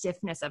causes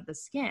stiffness of the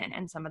skin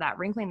and some of that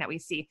wrinkling that we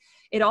see.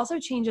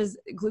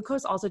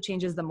 Glucose also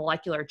changes the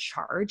molecular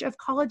charge of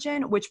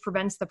collagen, which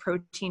prevents the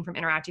protein from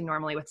interacting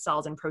normally with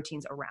cells and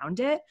proteins around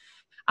it.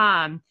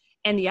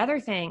 And the other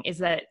thing is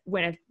that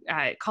when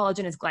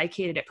collagen is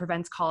glycated, it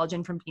prevents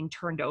collagen from being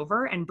turned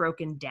over and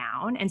broken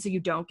down. And so you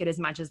don't get as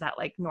much as that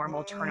like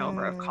normal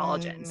turnover of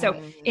collagen. So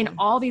in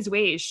all these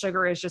ways,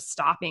 sugar is just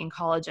stopping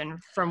collagen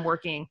from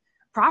working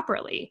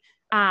properly.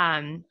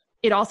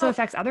 It also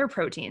affects other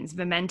proteins,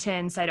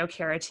 vimentin,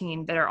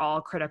 cytokeratin, that are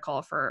all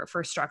critical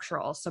for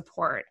structural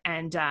support.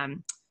 And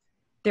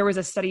there was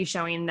a study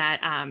showing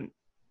that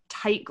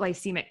tight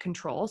glycemic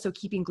control, so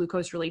keeping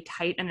glucose really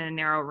tight and in a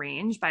narrow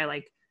range by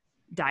like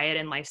diet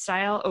and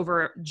lifestyle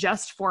over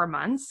just 4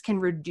 months, can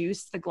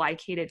reduce the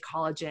glycated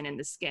collagen in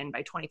the skin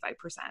by 25%.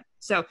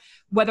 So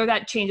whether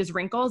that changes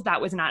wrinkles,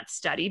 that was not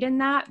studied in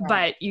that,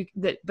 but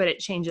it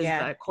changes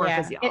the core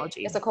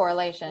physiology. It's a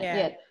correlation.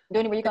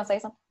 Dooney, were you going to say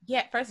something?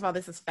 Yeah, first of all,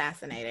 this is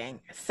fascinating.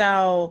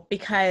 So,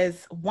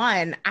 because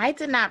one, I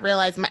did not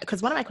realize,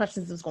 because one of my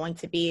questions was going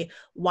to be,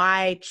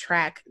 why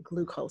track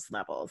glucose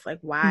levels? Like,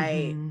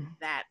 why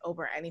that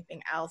over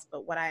anything else?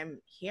 But what I'm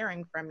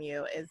hearing from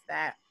you is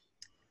that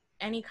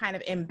any kind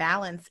of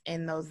imbalance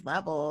in those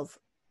levels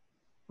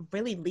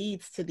really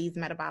leads to these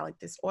metabolic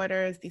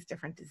disorders, these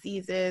different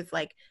diseases.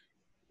 Like,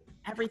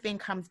 everything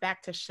comes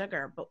back to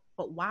sugar,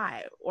 but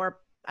why? Or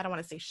I don't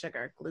want to say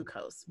sugar,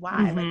 glucose.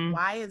 Why? Like,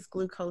 why is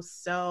glucose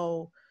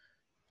so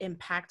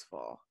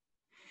impactful?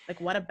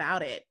 Like, what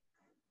about it?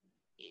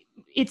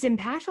 It's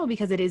impactful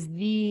because it is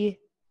the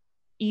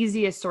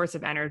easiest source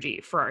of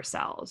energy for our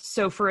cells.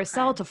 So for a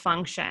cell to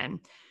function,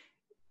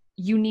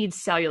 you need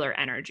cellular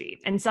energy,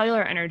 and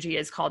cellular energy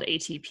is called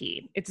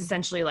ATP. It's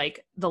essentially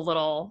like the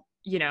little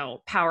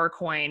power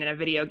coin in a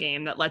video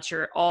game that lets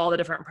all the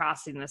different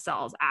processing in the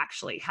cells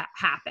actually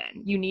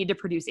happen. You need to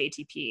produce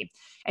ATP,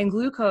 and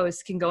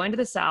glucose can go into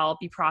the cell,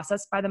 be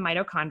processed by the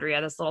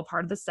mitochondria, this little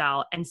part of the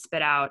cell, and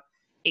spit out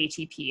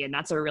ATP. And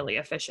that's a really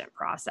efficient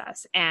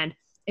process. And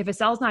if a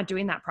cell's not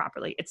doing that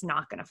properly, it's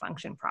not going to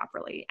function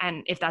properly.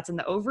 And if that's in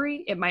the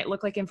ovary, it might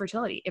look like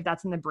infertility. If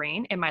that's in the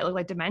brain, it might look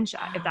like dementia.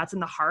 If that's in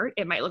the heart,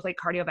 it might look like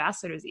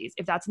cardiovascular disease.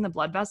 If that's in the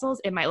blood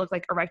vessels, it might look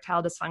like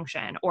erectile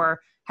dysfunction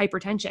or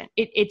hypertension.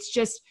 It's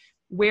just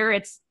where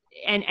it's,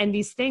 and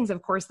these things,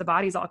 of course, the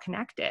body's all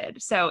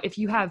connected. So if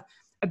you have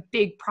a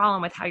big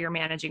problem with how you're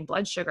managing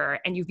blood sugar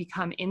and you've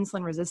become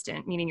insulin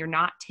resistant, meaning you're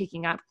not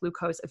taking up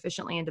glucose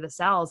efficiently into the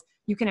cells,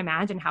 you can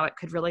imagine how it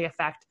could really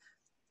affect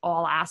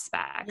all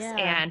aspects. Yeah.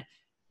 And,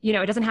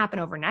 it doesn't happen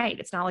overnight.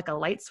 It's not like a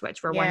light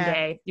switch where one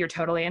day you're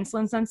totally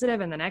insulin sensitive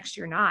and the next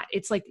you're not.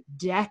 It's like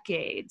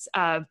decades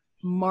of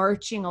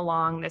marching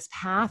along this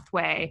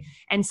pathway.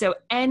 And so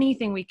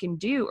anything we can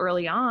do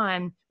early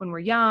on when we're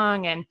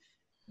young and,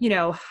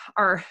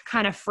 are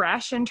kind of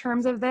fresh in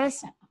terms of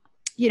this,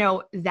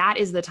 that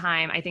is the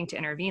time, I think, to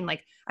intervene.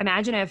 Like,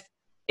 imagine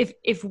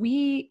if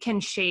we can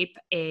shape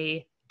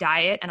a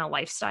diet and a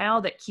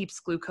lifestyle that keeps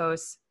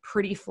glucose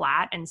pretty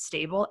flat and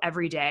stable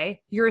every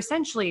day,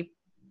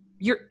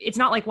 it's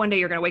not like one day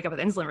you're going to wake up with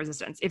insulin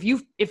resistance. If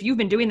you've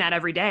been doing that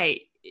every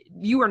day,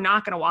 you are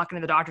not going to walk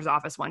into the doctor's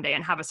office one day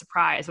and have a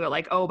surprise where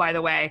like, oh, by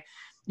the way,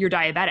 you're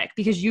diabetic,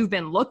 because you've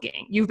been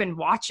looking, you've been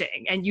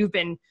watching, and you've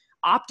been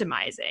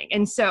optimizing.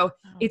 And so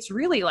it's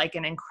really like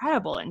an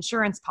incredible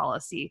insurance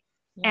policy.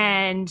 Yeah.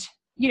 And,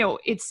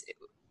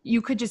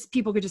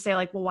 people could just say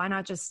like, well, why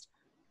not just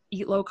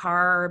eat low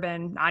carb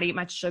and not eat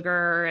much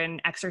sugar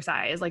and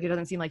exercise? Like, it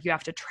doesn't seem like you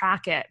have to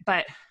track it.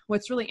 But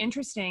what's really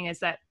interesting is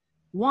that,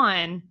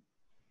 one,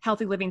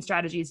 healthy living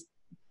strategies,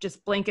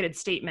 just blanketed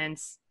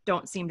statements,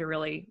 don't seem to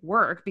really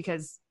work,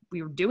 because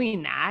we were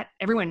doing that.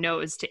 Everyone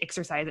knows to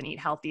exercise and eat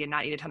healthy and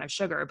not eat a ton of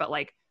sugar, but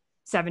like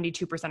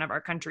 72% of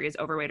our country is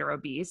overweight or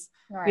obese.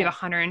 Right. We have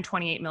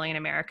 128 million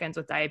Americans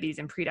with diabetes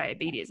and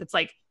prediabetes. It's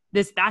like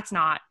that's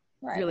not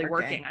really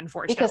working,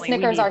 unfortunately. Because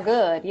Snickers are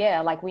good.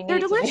 Yeah. Like we need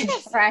to be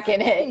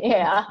tracking it.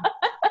 Yeah.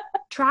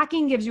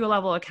 Tracking gives you a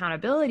level of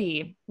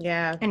accountability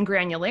and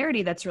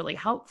granularity that's really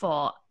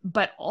helpful.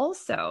 But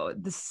also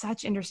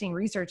such interesting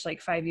research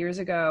like 5 years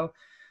ago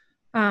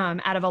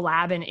out of a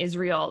lab in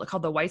Israel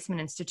called the Weizmann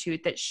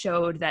Institute that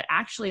showed that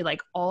actually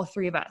like all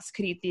three of us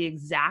could eat the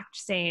exact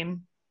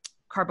same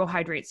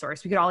carbohydrate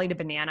source. We could all eat a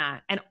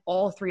banana, and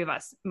all three of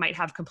us might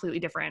have completely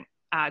different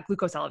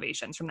glucose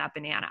elevations from that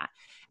banana.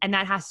 And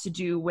that has to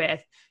do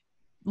with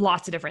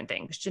lots of different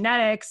things.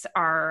 Genetics,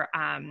 our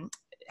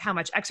how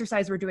much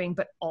exercise we're doing,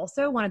 but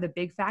also one of the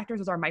big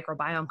factors is our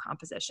microbiome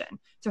composition.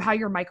 So how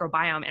your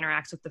microbiome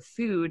interacts with the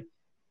food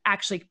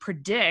actually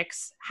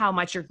predicts how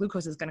much your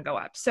glucose is going to go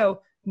up.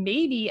 So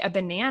maybe a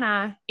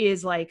banana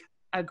is like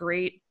a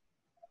great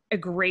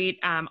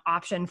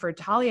option for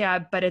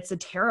Talia, but it's a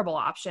terrible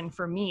option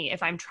for me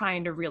if I'm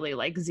trying to really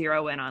like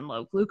zero in on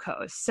low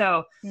glucose.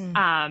 So,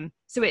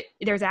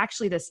 there's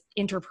actually this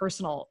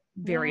interpersonal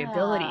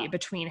variability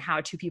between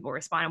how two people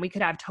respond. And we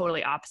could have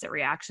totally opposite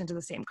reaction to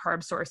the same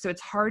carb source. So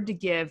it's hard to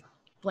give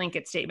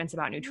blanket statements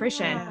about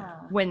nutrition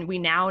when we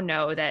now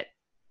know that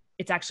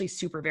it's actually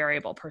super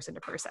variable person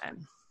to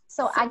person.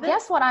 So I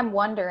guess what I'm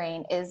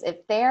wondering is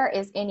if there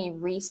is any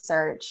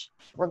research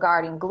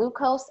regarding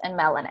glucose and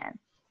melanin.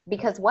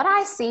 Because what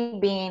I see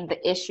being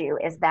the issue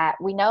is that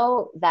we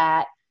know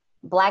that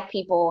Black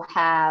people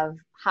have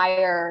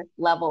higher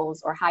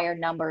levels or higher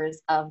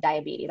numbers of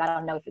diabetes. I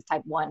don't know if it's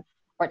type 1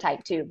 or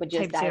type 2, but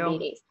just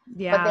diabetes.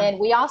 Yeah. But then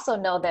we also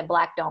know that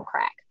Black don't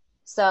crack.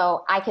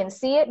 So I can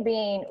see it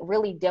being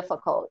really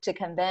difficult to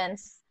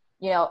convince,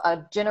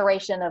 a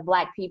generation of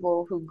Black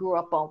people who grew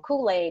up on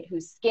Kool-Aid,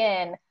 whose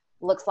skin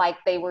looks like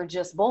they were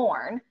just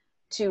born,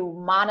 to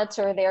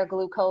monitor their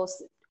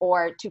glucose,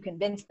 or to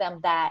convince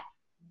them that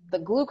the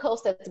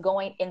glucose that's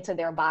going into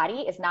their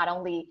body is not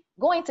only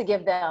going to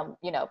give them,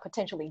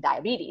 potentially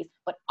diabetes,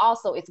 but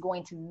also it's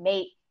going to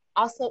make,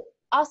 also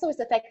it's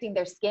affecting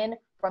their skin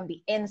from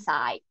the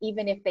inside,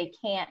 even if they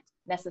can't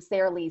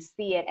necessarily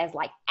see it as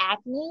like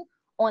acne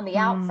on the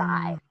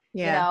outside,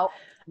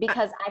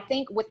 because I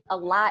think with a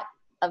lot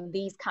of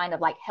these kind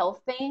of like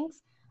health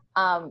things,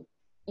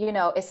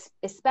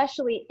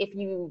 especially if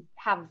you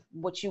have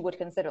what you would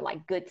consider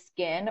like good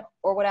skin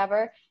or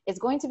whatever, it's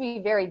going to be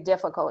very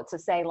difficult to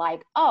say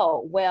like,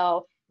 oh,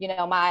 well,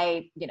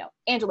 my,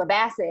 Angela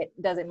Bassett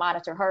doesn't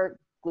monitor her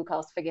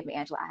glucose. Forgive me,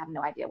 Angela, I have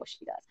no idea what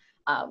she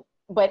does.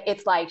 But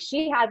it's like,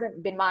 she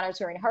hasn't been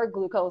monitoring her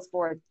glucose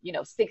for,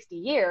 60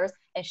 years,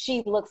 and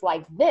she looks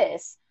like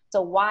this.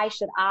 So why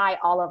should I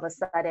all of a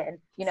sudden,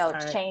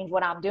 change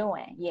what I'm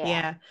doing?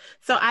 Yeah.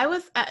 So I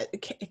was,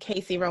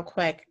 Casey, real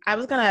quick, I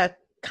was going to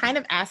kind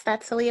of ask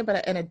that to Leah,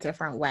 but in a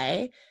different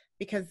way,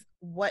 because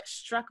what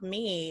struck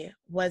me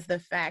was the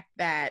fact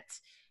that,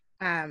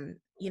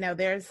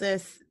 there's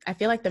this, I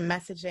feel like the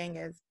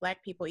messaging is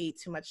Black people eat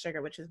too much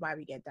sugar, which is why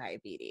we get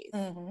diabetes,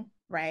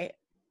 right?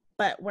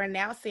 but we're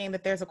now seeing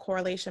that there's a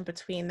correlation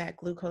between that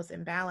glucose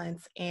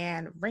imbalance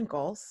and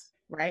wrinkles,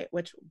 right?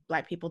 Which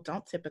Black people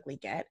don't typically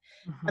get.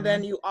 But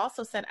then you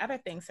also said other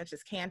things such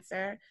as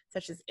cancer,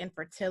 such as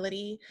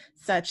infertility,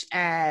 such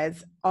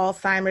as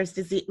Alzheimer's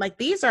disease. Like,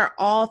 these are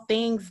all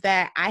things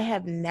that I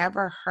have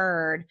never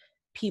heard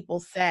people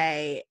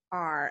say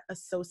are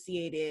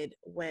associated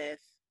with,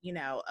 you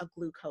know, a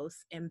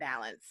glucose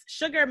imbalance.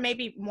 Sugar,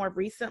 maybe more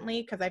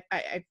recently, because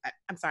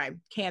I'm sorry,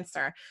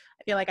 cancer.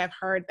 I feel like I've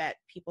heard that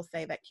people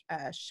say that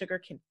sugar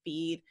can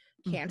feed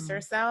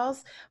cancer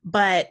cells.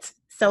 But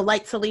so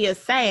like Talia is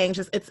saying,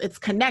 just it's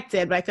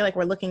connected, but I feel like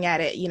we're looking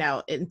at it, you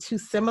know, in two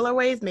similar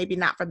ways, maybe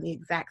not from the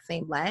exact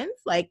same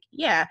lens. Like,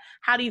 yeah,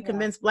 how do you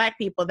convince Black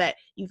people that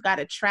you've got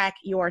to track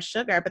your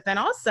sugar? But then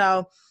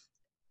also,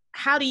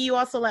 how do you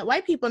also let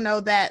white people know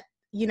that,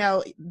 you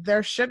know,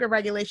 their sugar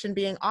regulation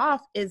being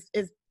off is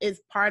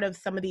part of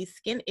some of these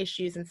skin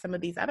issues and some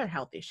of these other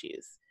health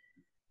issues?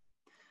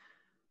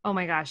 Oh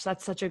my gosh,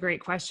 that's such a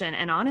great question.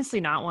 And honestly,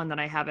 not one that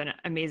I have an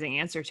amazing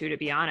answer to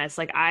be honest.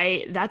 Like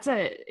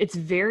it's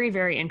very,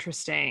 very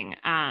interesting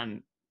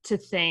to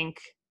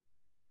think,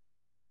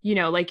 you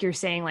know, like you're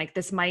saying, like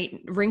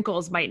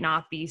wrinkles might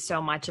not be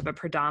so much of a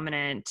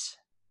predominant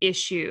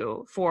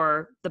issue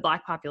for the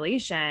Black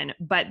population,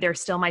 but there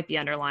still might be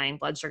underlying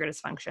blood sugar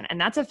dysfunction.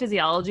 And that's a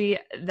physiology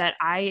that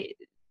I'm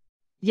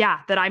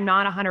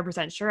not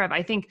 100% sure of.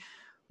 I think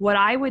what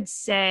I would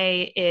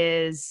say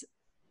is,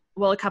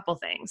 well, a couple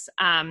things.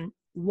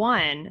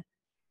 One,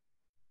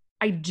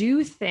 I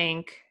do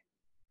think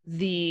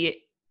the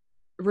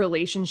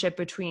relationship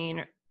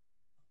between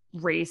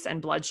race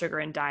and blood sugar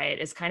and diet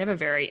is kind of a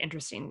very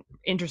interesting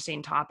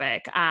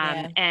topic.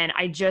 And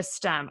I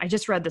just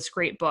read this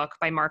great book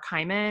by Mark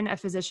Hyman, a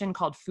physician,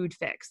 called Food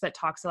Fix, that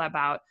talks a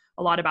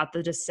lot about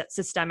the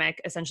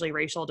systemic, essentially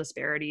racial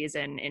disparities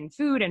in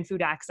food and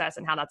food access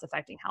and how that's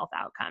affecting health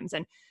outcomes.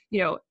 And,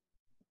 you know,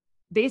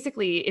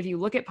 basically, if you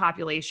look at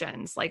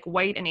populations, like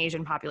white and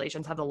Asian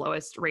populations have the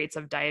lowest rates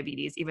of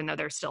diabetes, even though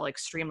they're still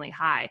extremely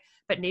high.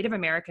 But Native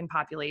American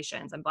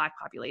populations and Black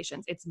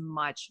populations, it's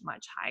much,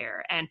 much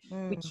higher. And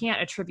we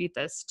can't attribute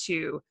this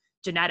to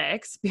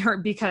genetics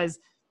because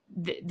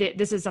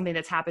this is something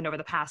that's happened over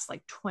the past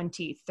like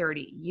 20,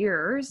 30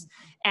 years.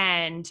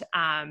 And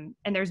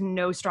there's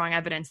no strong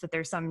evidence that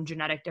there's some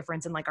genetic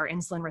difference in like our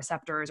insulin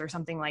receptors or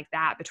something like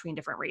that between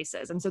different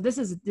races. And so this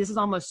is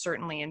almost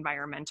certainly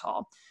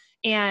environmental.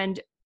 And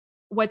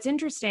what's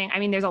interesting, I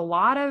mean, there's a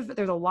lot of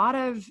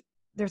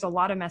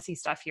messy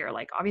stuff here.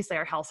 Like, obviously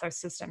our health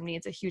system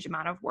needs a huge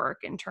amount of work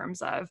in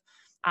terms of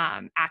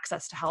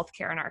access to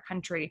healthcare in our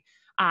country.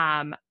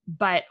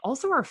 But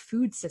also our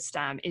food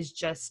system is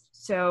just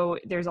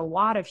there's a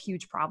lot of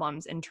huge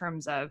problems in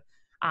terms of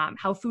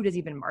how food is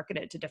even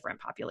marketed to different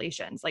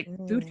populations. Like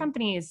food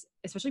companies,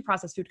 especially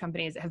processed food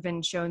companies, have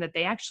been shown that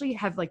they actually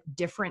have like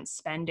different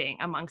spending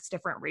amongst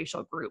different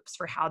racial groups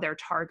for how they're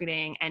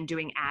targeting and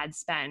doing ad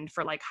spend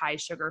for like high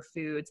sugar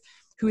foods,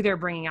 who they're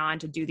bringing on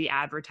to do the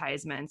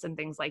advertisements and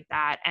things like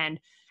that. And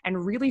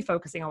really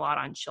focusing a lot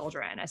on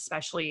children,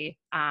 especially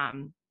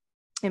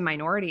in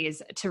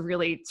minorities, to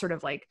really sort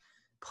of like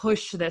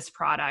push this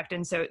product.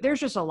 And so there's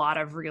just a lot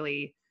of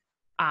really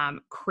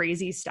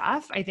crazy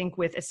stuff, I think,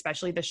 with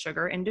especially the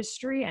sugar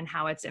industry and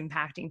how it's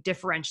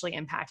differentially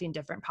impacting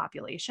different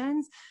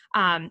populations.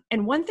 And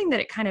one thing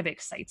that it kind of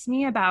excites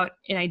me about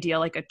an idea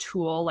like a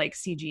tool like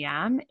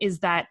CGM is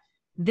that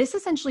this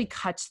essentially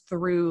cuts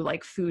through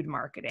like food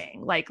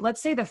marketing. Like,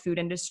 let's say the food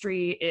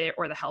industry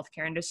or the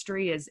healthcare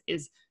industry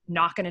is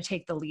not going to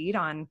take the lead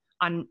on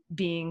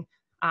being,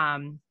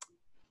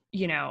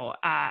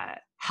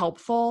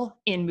 helpful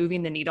in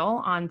moving the needle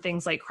on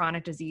things like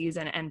chronic disease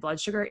and blood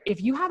sugar.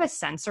 If you have a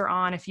sensor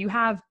on, if you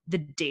have the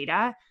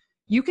data,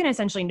 you can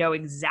essentially know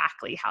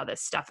exactly how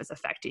this stuff is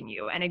affecting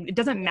you. And it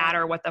doesn't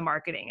matter what the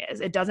marketing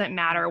is. It doesn't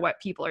matter what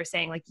people are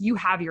saying. Like, you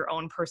have your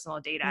own personal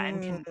data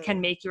and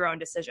can make your own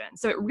decisions.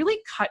 So it really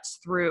cuts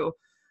through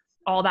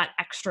all that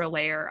extra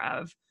layer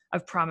of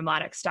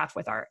problematic stuff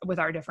with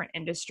our different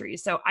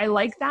industries. So I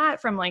like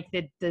that from like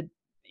the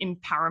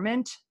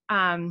empowerment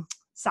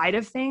side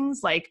of things.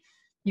 Like,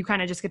 you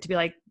kind of just get to be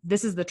like,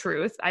 this is the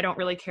truth. I don't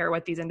really care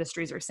what these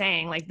industries are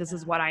saying. Like, this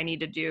is what I need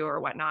to do or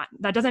whatnot.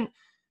 That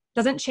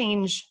doesn't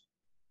change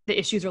the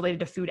issues related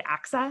to food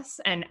access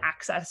and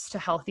access to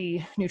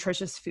healthy,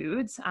 nutritious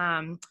foods,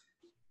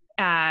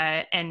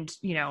 and,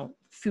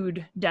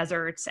 food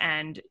deserts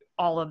and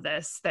all of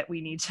this that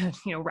we need to,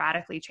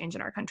 radically change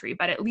in our country.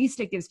 But at least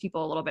it gives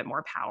people a little bit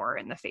more power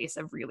in the face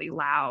of really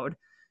loud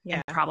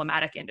and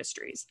problematic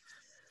industries.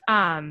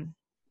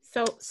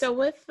 So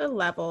with the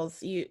levels,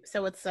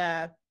 it's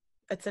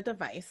a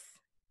device.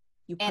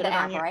 You put and it an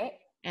on app, right?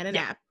 And an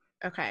app.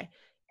 Okay.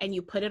 And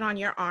you put it on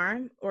your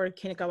arm, or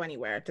can it go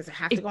anywhere? Does it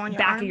have to go on your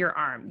back arm? of your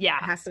arm? Yeah.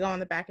 It has to go on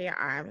the back of your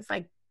arm. It's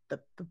like the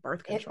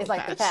birth control. It's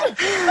like patch.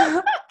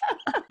 the patch.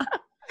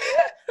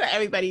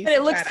 Everybody. But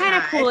it looks kind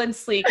of cool and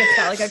sleek. It's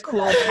got like a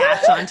cool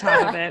patch on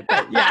top of it.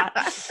 But yeah.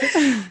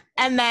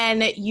 And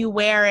then you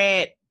wear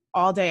it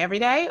all day, every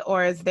day?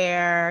 Or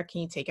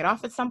can you take it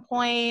off at some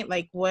point?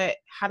 Like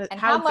how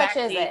much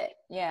is it?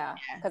 Yeah.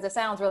 Because it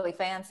sounds really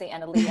fancy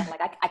and elite. I'm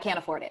like, I can't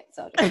afford it.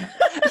 So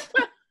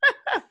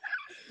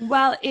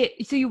Well,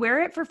 so you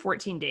wear it for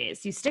 14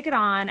 days. You stick it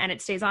on and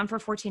it stays on for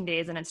 14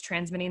 days and it's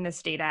transmitting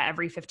this data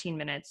every 15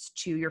 minutes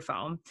to your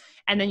phone.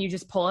 And then you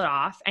just pull it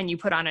off and you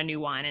put on a new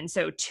one. And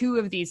so 2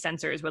 of these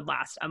sensors would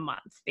last a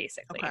month,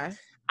 basically. Okay.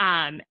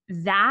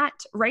 That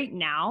right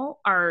now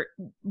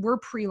we're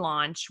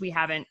pre-launch. We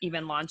haven't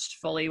even launched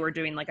fully. We're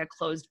doing like a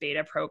closed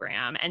beta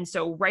program. And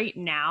so right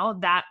now,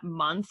 that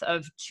month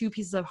of 2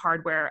 pieces of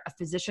hardware, a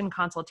physician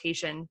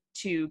consultation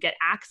to get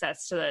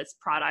access to this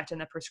product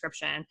and the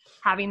prescription,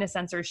 having the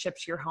sensors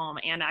shipped to your home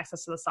and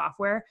access to the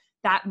software,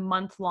 that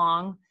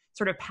month-long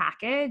sort of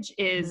package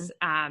is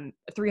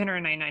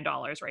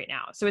 $399 right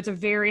now. So it's a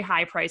very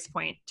high price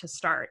point to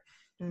start.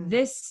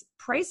 This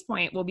price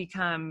point will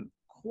become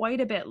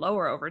quite a bit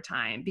lower over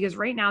time because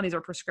right now these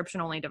are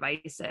prescription only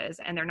devices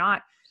and they're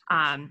not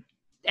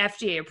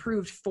FDA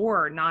approved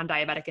for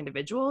non-diabetic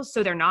individuals.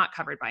 So they're not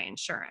covered by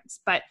insurance.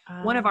 But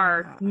one of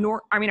our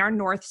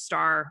North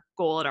Star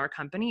goal at our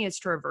company is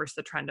to reverse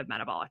the trend of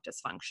metabolic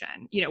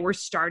dysfunction. You know, we're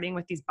starting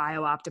with these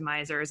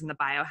biooptimizers and the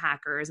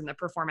biohackers and the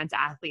performance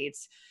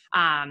athletes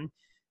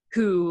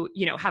who,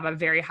 you know, have a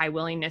very high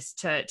willingness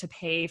to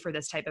pay for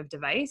this type of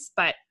device.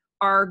 But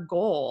our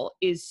goal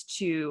is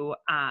to,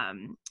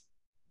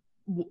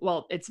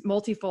 it's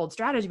multifold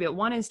strategy, but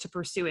one is to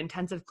pursue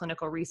intensive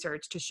clinical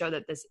research to show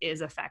that this is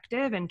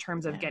effective in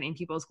terms of getting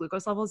people's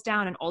glucose levels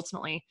down. And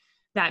ultimately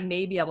that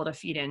may be able to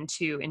feed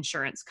into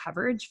insurance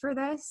coverage for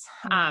this,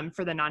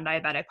 for the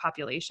non-diabetic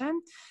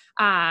population.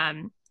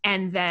 And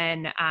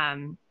then,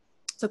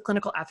 so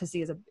clinical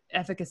efficacy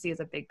is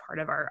a big part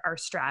of our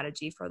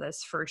strategy for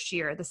this first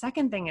year. The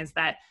second thing is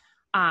that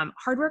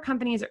hardware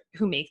companies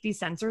who make these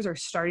sensors are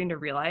starting to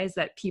realize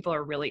that people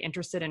are really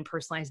interested in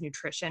personalized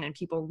nutrition and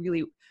people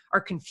really are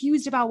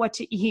confused about what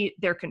to eat.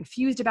 They're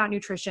confused about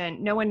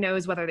nutrition. No one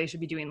knows whether they should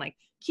be doing like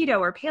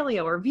keto or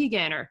paleo or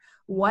vegan or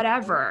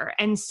whatever.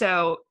 And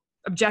so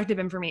objective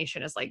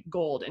information is like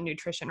gold in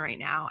nutrition right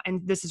now.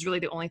 And this is really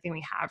the only thing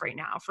we have right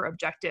now for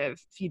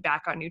objective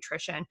feedback on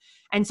nutrition.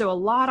 And so a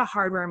lot of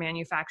hardware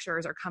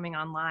manufacturers are coming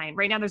online.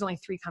 Right now, there's only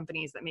 3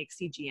 companies that make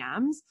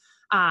CGMs.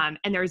 And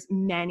there's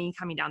many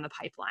coming down the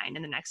pipeline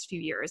in the next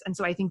few years. And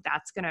so I think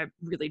that's going to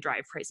really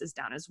drive prices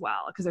down as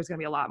well, because there's going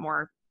to be a lot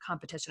more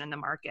competition in the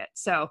market.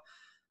 So,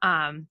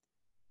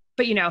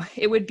 but you know,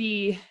 it would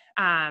be,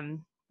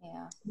 an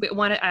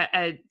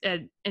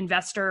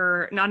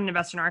investor, not an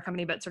investor in our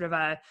company, but sort of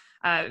a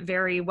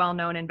very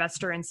well-known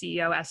investor and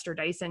CEO, Esther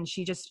Dyson.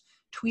 She just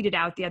tweeted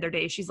out the other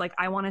day, she's like,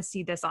 I want to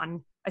see this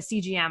on a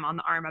CGM on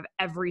the arm of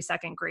every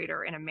second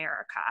grader in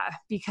America,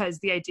 because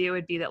the idea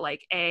would be that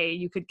like,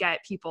 you could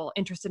get people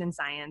interested in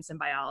science and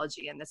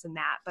biology and this and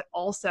that, but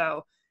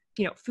also,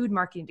 you know, food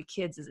marketing to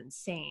kids is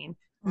insane.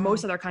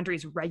 Most other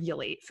countries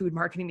regulate food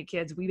marketing to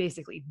kids. We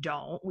basically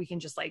don't. We can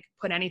just like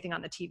put anything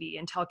on the TV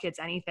and tell kids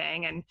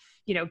anything and,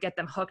 you know, get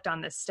them hooked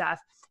on this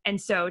stuff.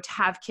 And so to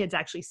have kids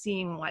actually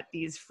seeing what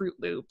these Fruit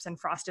Loops and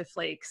Frosted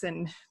Flakes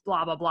and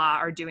blah, blah, blah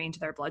are doing to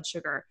their blood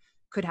sugar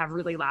could have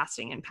really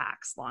lasting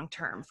impacts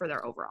long-term for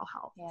their overall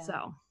health. Yeah.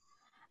 So,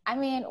 I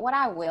mean, what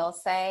I will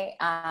say,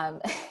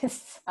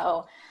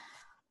 so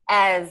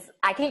as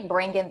I keep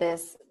bringing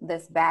this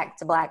back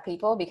to Black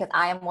people, because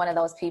I am one of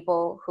those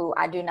people who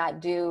I do not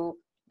do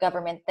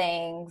government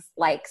things.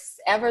 Like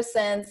ever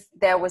since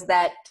there was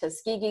that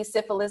Tuskegee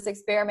syphilis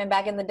experiment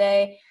back in the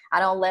day, I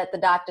don't let the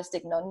doctor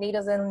stick no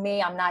needles in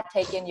me. I'm not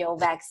taking your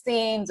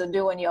vaccines or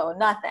doing your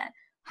nothing.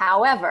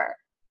 However,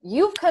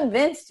 you've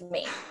convinced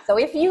me. So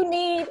if you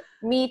need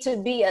me to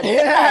be a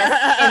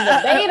test in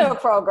the beta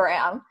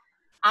program,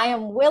 I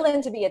am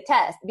willing to be a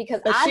test,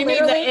 because she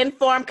needs an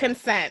informed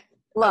consent.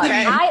 Look,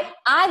 okay.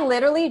 I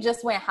literally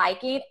just went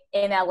hiking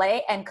in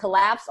LA and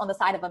collapsed on the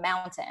side of a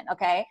mountain.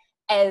 Okay.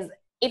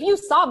 If you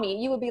saw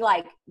me, you would be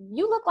like,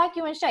 you look like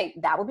you're in shape.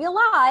 That would be a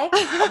lie.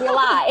 That would be a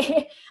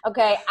lie.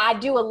 Okay. I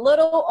do a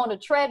little on a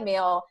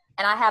treadmill,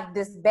 and I have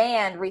this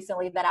band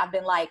recently that I've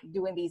been like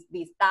doing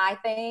these thigh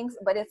things,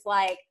 but it's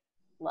like,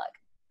 look,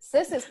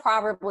 sis is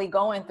probably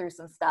going through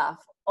some stuff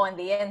on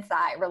the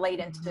inside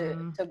relating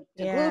to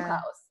glucose,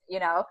 you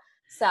know?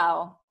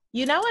 So,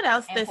 you know what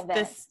else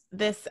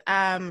this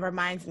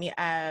reminds me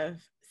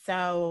of?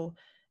 So,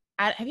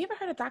 have you ever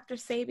heard of Dr.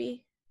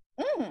 Sebi?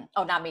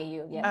 Oh, not me,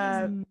 you.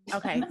 Yeah.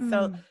 Okay,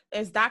 so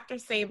there's Dr.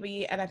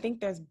 Sebi, and I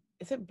think is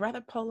it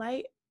Brother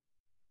Polite?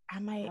 I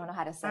don't know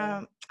how to say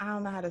it. I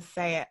don't know how to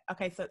say it.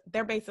 Okay, so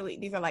they're basically,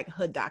 these are like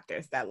hood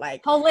doctors that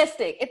like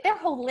holistic. If they're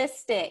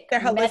holistic,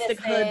 holistic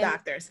hood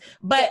doctors.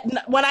 But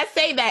when I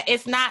say that,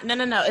 it's not. No.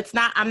 It's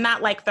not. I'm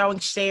not like throwing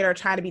shade or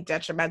trying to be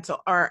detrimental,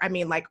 or I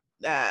mean like.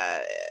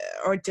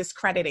 Or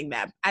discrediting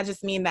them. I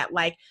just mean that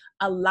like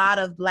a lot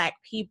of Black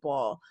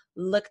people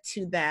look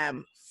to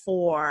them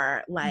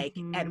for like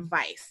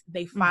advice.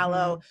 They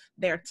follow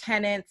their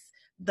tenets,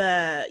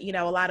 a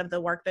lot of the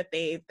work that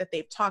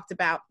they've talked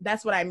about.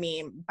 That's what I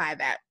mean by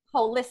that.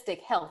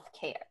 Holistic health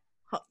care.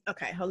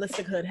 Okay,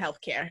 holistic hood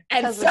healthcare.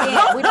 And because so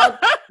again,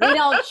 we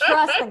don't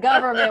trust the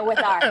government with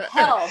our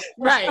health.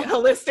 Right,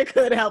 holistic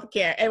hood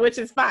healthcare, and which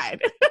is fine.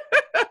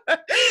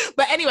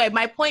 But anyway,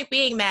 my point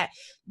being that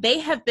they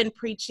have been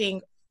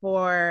preaching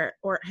or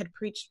had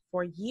preached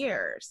for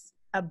years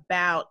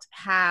about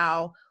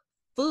how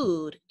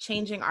food,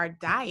 changing our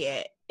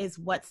diet, is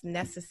what's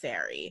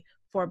necessary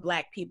for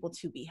Black people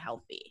to be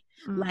healthy.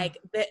 Like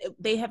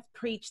they have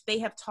preached, they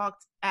have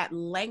talked at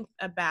length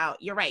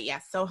about, you're right,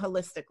 yes, so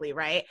holistically,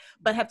 right?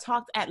 But have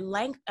talked at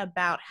length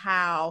about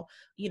how,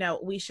 you know,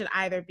 we should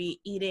either be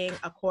eating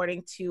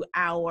according to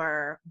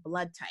our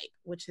blood type,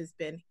 which has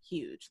been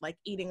huge, like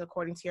eating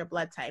according to your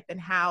blood type,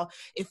 and how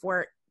if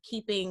we're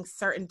keeping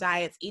certain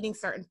diets, eating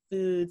certain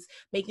foods,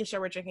 making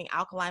sure we're drinking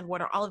alkaline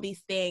water, all of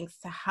these things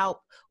to help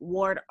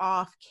ward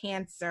off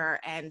cancer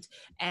and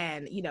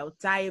you know,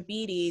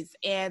 diabetes.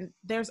 And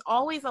there's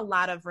always a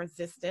lot of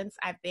resistance,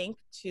 I think,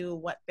 to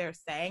what they're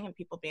saying, and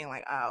people being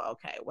like, oh,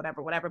 okay,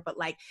 whatever. But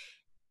like,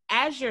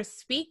 as you're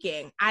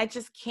speaking, I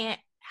just can't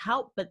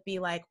help but be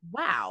like,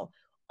 wow,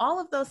 all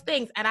of those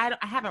things. And I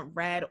haven't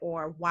read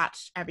or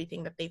watched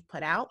everything that they've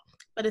put out,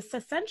 but it's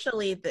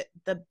essentially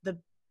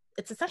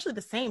it's essentially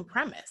the same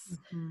premise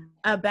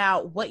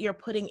about what you're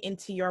putting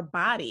into your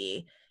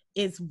body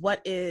is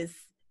what is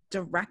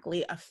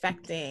directly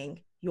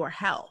affecting your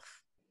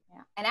health.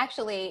 Yeah. And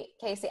actually,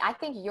 Casey, I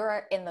think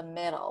you're in the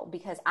middle,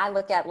 because I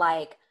look at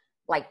like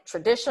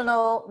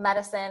traditional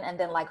medicine and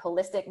then like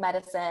holistic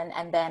medicine.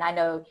 And then I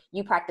know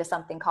you practice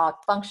something called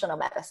functional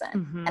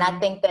medicine. And I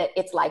think that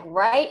it's like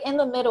right in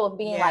the middle of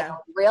being like a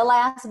real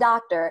ass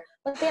doctor,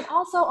 but then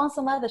also on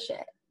some other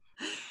shit.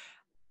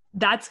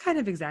 That's kind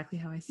of exactly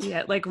how I see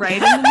it, like right in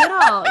the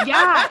middle.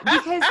 Yeah,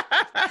 because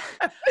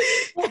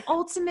well,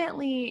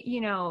 ultimately, you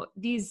know,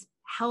 these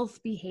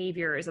health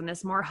behaviors and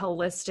this more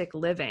holistic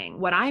living,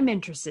 what I'm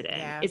interested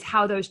in is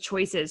how those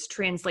choices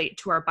translate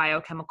to our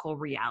biochemical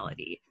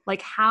reality.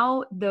 Like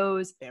how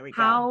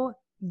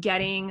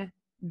getting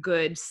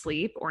good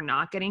sleep or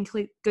not getting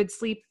good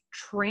sleep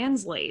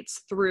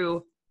translates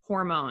through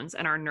hormones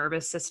and our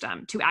nervous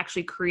system to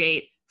actually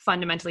create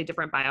fundamentally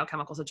different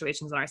biochemical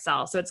situations in our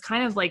cells. So it's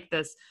kind of like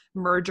this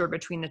merger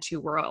between the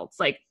two worlds.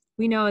 Like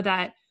we know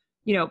that,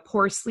 you know,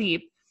 poor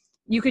sleep,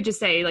 you could just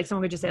say, like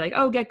someone could just say like,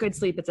 oh, get good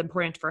sleep, it's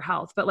important for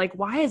health. But like,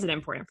 why is it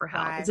important for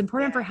health? It's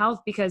important for health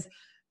because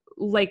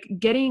like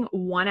getting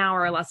 1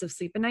 hour or less of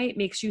sleep a night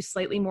makes you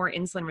slightly more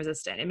insulin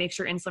resistant. It makes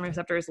your insulin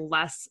receptors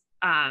less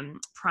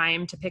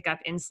primed to pick up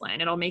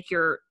insulin. It'll make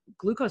your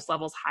glucose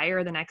levels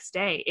higher the next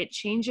day. It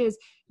changes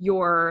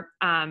your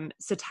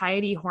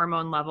satiety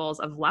hormone levels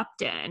of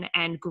leptin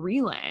and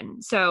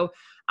ghrelin. So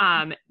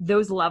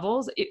those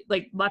levels,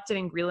 like leptin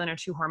and ghrelin are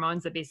two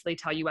hormones that basically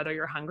tell you whether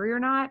you're hungry or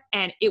not.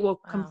 And it will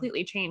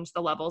completely change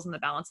the levels and the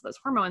balance of those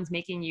hormones,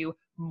 making you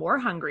more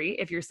hungry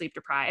if you're sleep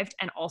deprived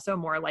and also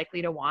more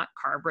likely to want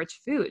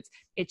carb-rich foods.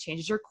 It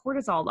changes your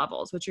cortisol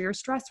levels, which are your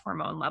stress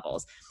hormone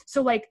levels.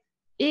 So like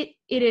it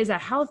is a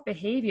health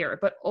behavior,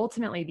 but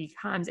ultimately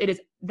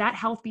that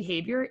health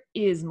behavior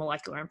is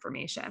molecular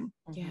information.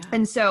 Yeah.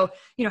 And so,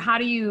 you know, how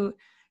do you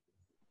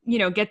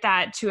get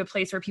that to a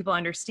place where people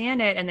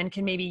understand it and then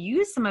can maybe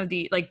use some of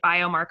the like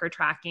biomarker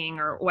tracking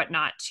or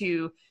whatnot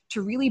to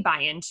really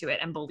buy into it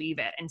and believe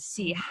it and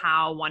see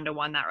how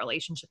one-to-one that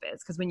relationship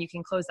is. Because when you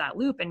can close that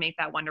loop and make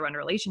that one-to-one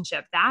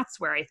relationship, that's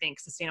where I think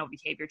sustainable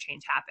behavior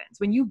change happens.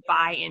 When you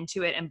buy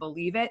into it and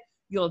believe it,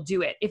 you'll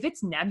do it. If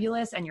it's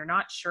nebulous and you're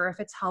not sure if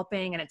it's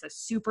helping and it's a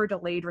super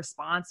delayed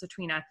response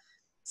between a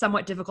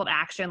somewhat difficult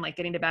action, like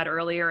getting to bed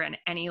earlier and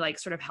any like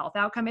sort of health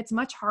outcome, it's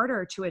much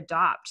harder to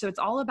adopt. So it's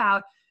all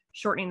about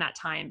shortening that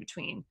time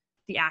between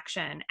the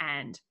action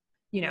and,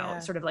 you know,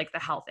 sort of like the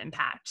health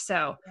impact.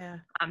 So,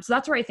 so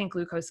that's where I think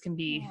glucose can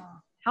be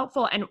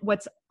helpful. And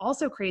what's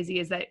also crazy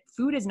is that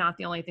food is not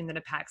the only thing that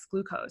impacts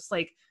glucose.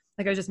 Like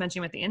I was just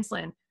mentioning with the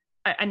insulin,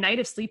 a night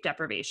of sleep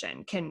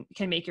deprivation can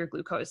make your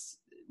glucose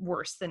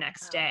worse the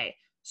next day.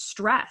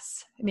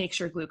 Stress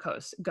makes your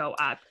glucose go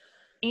up,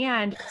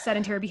 and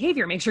sedentary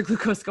behavior makes your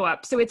glucose go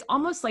up. So it's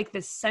almost like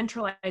this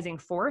centralizing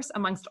force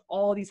amongst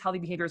all these healthy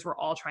behaviors we're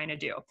all trying to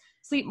do.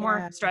 Sleep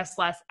more, stress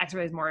less,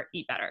 exercise more,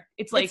 eat better.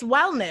 It's like, it's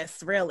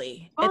wellness,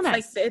 really.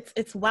 Wellness.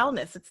 It's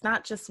wellness. It's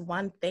not just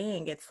one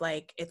thing. It's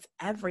like, it's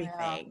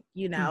everything,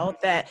 you know,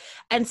 that.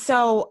 And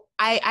so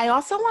I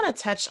also want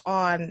to touch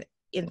on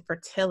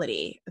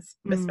infertility,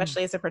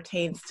 especially as it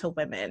pertains to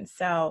women.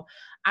 So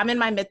I'm in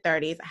my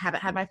mid-30s. I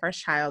haven't had my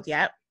first child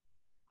yet.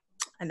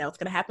 I know it's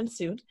going to happen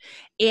soon.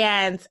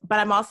 But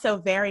I'm also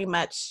very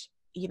much,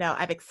 you know,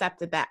 I've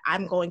accepted that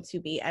I'm going to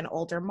be an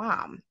older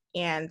mom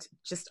and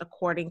just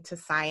according to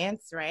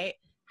science, right,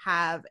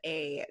 have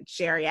a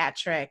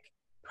geriatric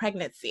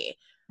pregnancy.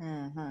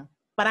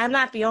 But I'm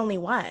not the only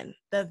one.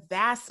 The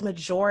vast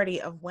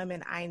majority of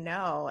women I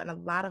know and a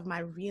lot of my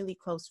really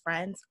close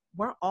friends,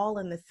 we're all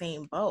in the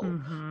same boat.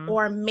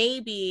 Or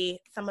maybe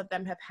some of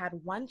them have had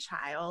one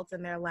child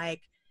and they're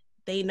like,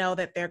 they know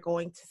that they're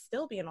going to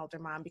still be an older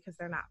mom because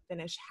they're not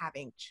finished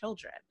having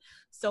children.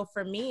 So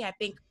for me, I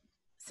think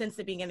since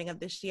the beginning of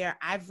this year,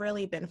 I've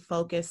really been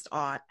focused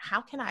on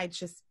how can I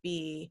just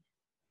be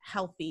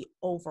healthy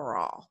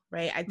overall,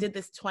 right? I did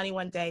this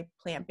 21-day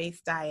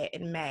plant-based diet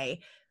in May.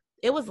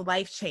 It was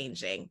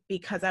life-changing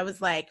because I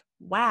was like,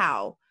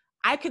 wow,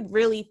 I could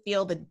really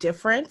feel the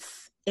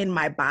difference in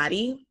my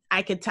body.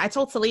 I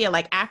told Talia,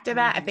 like, after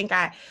that, I think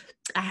I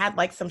had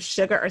like some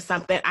sugar or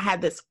something. I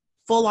had this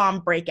full-on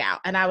breakout,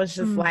 and I was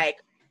just like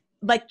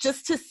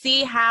just to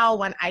see how,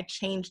 when I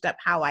changed up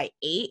how I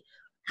ate,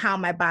 how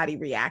my body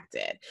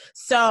reacted.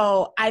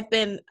 So I've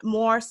been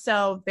more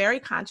so very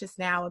conscious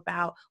now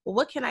about, well,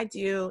 what can I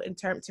do in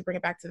terms to bring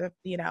it back to the,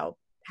 you know,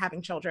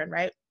 having children,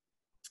 right?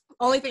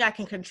 Only thing I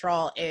can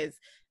control is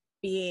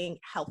being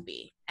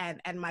healthy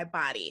and my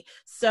body.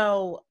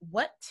 So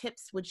what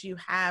tips would you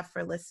have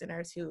for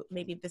listeners who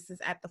maybe this is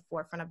at the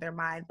forefront of their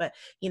mind, but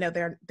you know,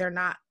 they're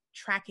not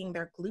tracking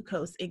their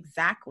glucose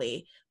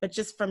exactly, but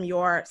just from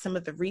some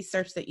of the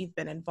research that you've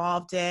been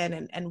involved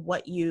in and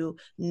what you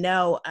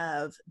know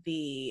of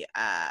the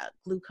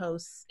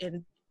glucose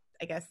in,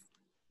 I guess,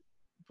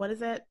 what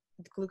is it?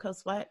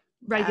 Glucose what?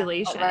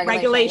 Regulation.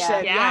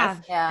 Regulation. Yeah.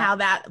 Yes. Yeah. How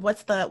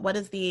what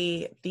is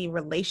the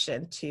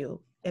relation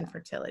to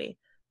infertility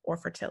or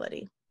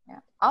fertility? Yeah.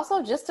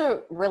 Also, just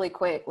to really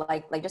quick,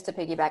 like just to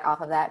piggyback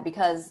off of that,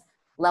 because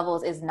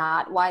Levels is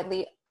not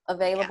widely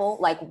available.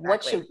 Yes, like exactly.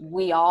 What should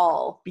we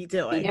all be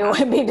doing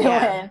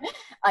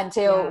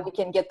until we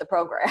can get the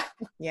program?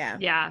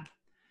 Yeah.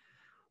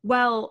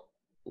 Well,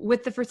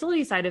 with the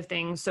fertility side of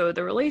things, so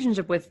the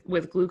relationship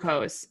with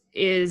glucose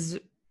is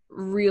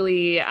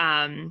really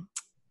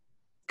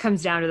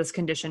comes down to this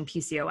condition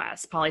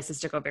PCOS,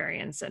 polycystic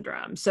ovarian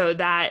syndrome. So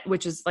that,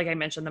 which is, like I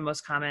mentioned, the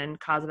most common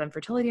cause of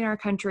infertility in our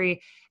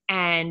country,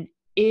 and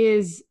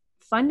is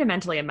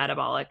fundamentally a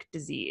metabolic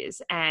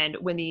disease. And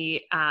when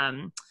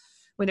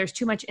there's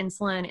too much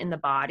insulin in the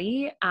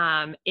body,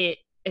 it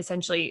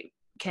essentially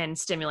can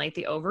stimulate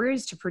the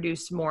ovaries to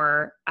produce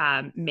more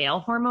male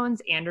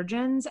hormones,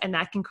 androgens, and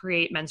that can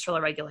create menstrual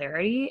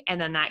irregularity, and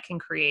then that can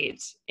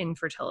create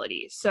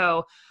infertility.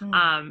 So,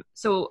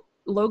 so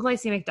low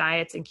glycemic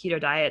diets and keto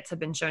diets have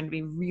been shown to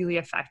be really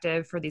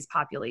effective for these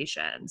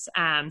populations.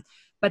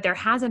 But there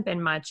hasn't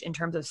been much in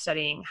terms of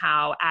studying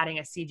how adding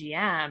a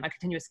CGM, a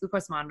continuous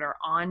glucose monitor,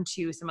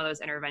 onto some of those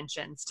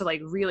interventions to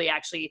like really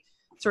actually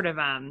sort of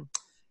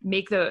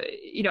make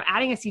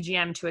adding a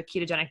CGM to a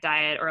ketogenic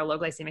diet or a low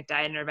glycemic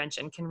diet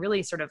intervention can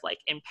really sort of like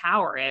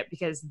empower it,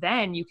 because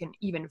then you can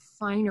even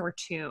finer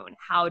tune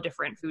how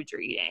different foods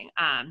you're eating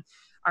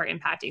are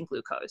impacting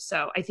glucose.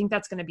 So I think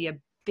that's going to be a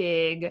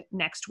big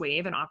next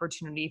wave and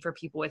opportunity for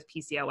people with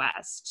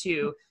PCOS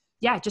to,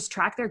 just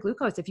track their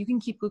glucose. If you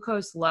can keep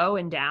glucose low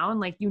and down,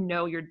 like,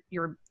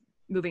 you're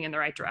moving in the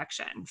right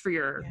direction for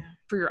your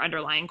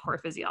underlying core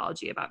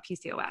physiology about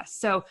PCOS.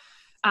 So,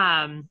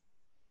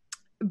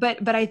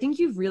 but I think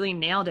you've really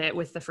nailed it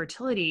with the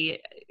fertility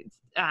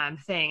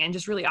thing, and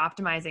just really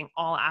optimizing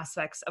all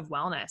aspects of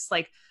wellness.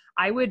 Like,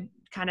 I would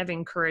kind of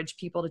encourage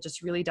people to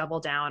just really double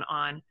down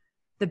on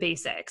the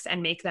basics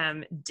and make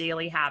them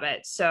daily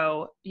habits.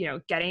 So,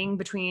 getting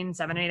between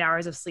 7 and 8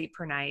 hours of sleep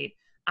per night,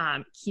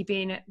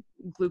 keeping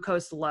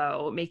glucose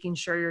low, making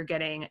sure you're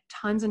getting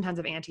tons and tons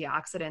of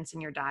antioxidants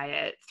in your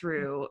diet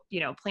through,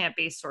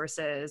 plant-based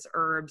sources,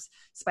 herbs,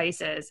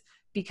 spices,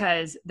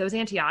 because those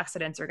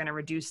antioxidants are going to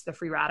reduce the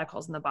free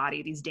radicals in the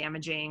body, these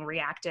damaging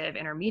reactive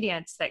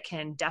intermediates that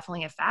can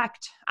definitely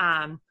affect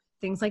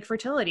things like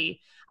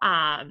fertility.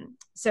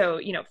 So,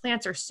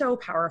 plants are so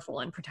powerful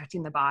in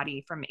protecting the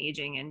body from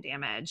aging and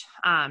damage.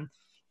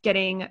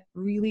 Getting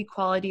really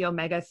quality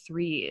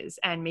omega-3s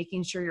and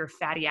making sure your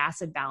fatty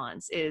acid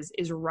balance is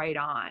right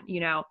on.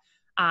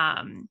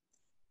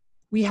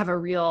 We have a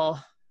real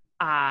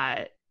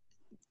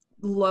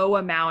low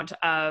amount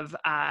of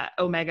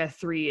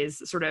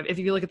omega-3s. Sort of, if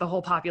you look at the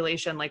whole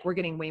population, like, we're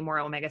getting way more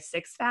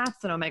omega-6 fats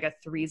than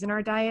omega-3s in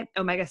our diet.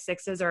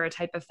 Omega-6s are a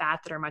type of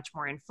fat that are much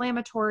more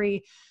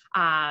inflammatory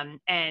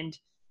and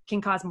can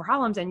cause more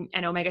problems, and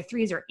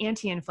omega-3s are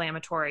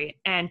anti-inflammatory.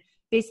 And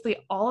basically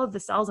all of the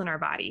cells in our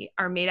body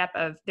are made up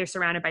of, they're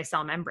surrounded by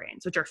cell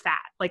membranes, which are fat.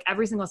 Like,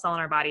 every single cell in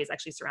our body is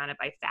actually surrounded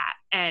by fat.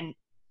 And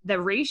the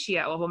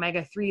ratio of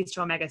omega-3s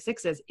to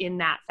omega-6s in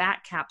that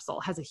fat capsule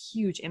has a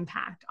huge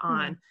impact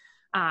on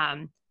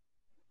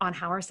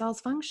how our cells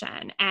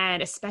function,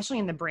 and especially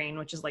in the brain,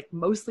 which is like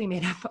mostly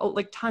made up of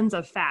like tons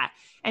of fat.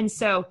 And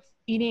so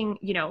eating,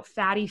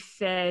 fatty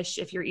fish,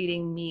 if you're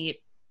eating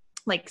meat,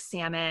 like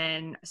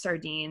salmon,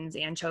 sardines,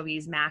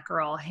 anchovies,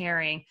 mackerel,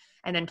 herring,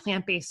 and then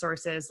plant-based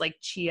sources like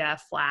chia,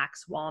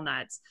 flax,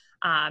 walnuts,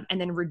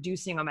 and then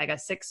reducing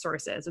omega-6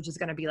 sources, which is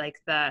going to be like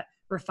the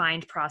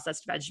refined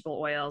processed vegetable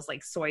oils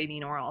like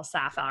soybean oil,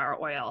 safflower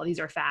oil. These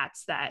are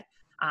fats that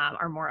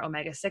are more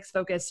omega-6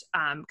 focused,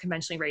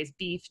 conventionally raised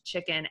beef,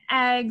 chicken,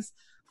 eggs.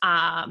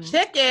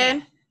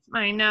 Chicken?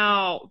 I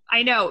know.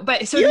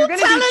 But so you're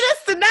telling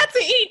us not to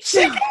eat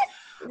chicken?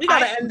 We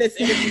gotta end this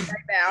interview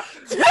right now.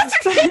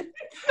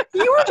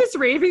 You were just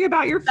raving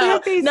about your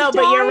plant-based diet.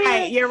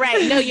 But you're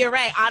right. No, you're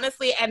right.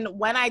 Honestly, and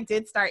when I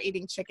did start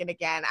eating chicken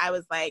again, I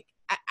was like,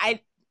 I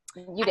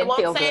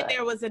won't say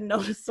there was a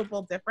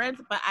noticeable difference,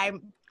 but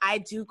I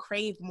do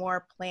crave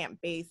more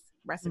plant-based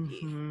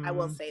recipes. I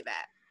will say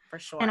that. for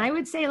sure. And I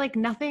would say like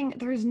nothing,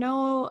 there's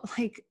no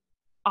like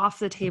off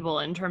the table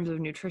in terms of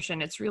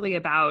nutrition. It's really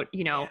about,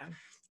 you know,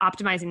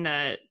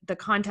 optimizing the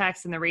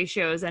context and the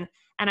ratios. And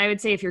I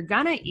would say if you're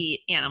gonna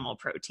eat animal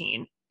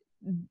protein,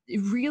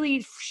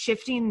 really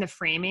shifting the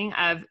framing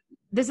of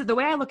this is the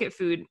way I look at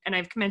food. And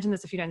I've mentioned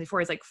this a few times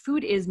before, is like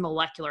food is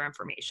molecular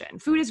information.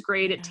 Food is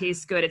great. It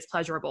tastes good. It's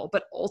pleasurable,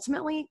 but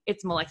ultimately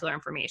it's molecular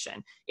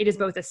information. It is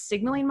both a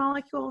signaling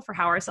molecule for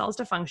how our cells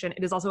to function.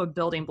 It is also a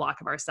building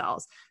block of our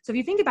cells. So if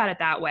you think about it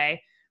that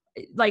way,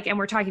 like, and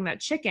we're talking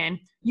about chicken,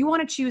 you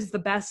want to choose the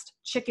best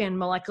chicken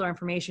molecular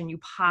information you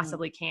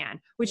possibly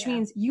can, which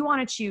means you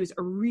want to choose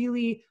a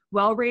really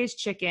well-raised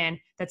chicken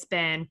that's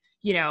been,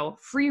 you know,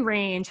 free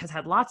range, has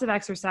had lots of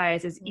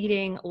exercise, is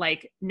eating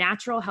like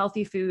natural,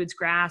 healthy foods,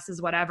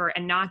 grasses, whatever,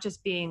 and not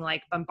just being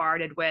like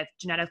bombarded with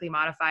genetically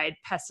modified,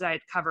 pesticide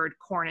covered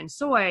corn and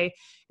soy.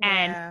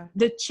 And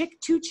the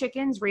two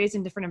chickens raised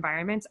in different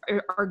environments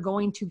are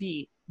going to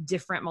be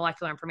different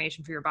molecular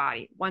information for your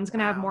body. One's going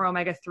to have more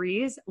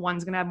omega-3s.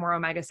 One's going to have more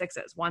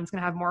omega-6s. One's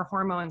going to have more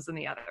hormones than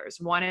the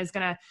others. One is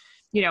going to,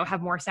 you know,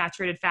 have more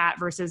saturated fat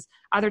versus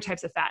other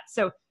types of fat.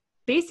 So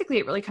basically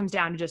it really comes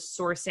down to just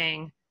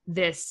sourcing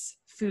this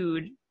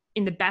food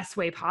in the best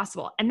way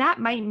possible. And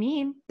that might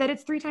mean that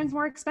it's 3 times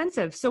more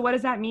expensive. So what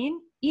does that mean?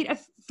 Eat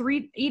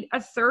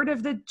a third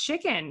of the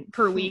chicken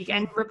per week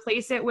and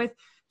replace it with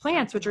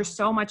plants, which are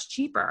so much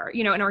cheaper.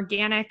 You know, an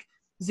organic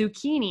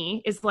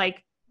zucchini is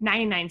like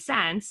 99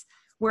 cents,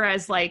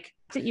 whereas like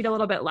to eat a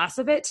little bit less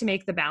of it to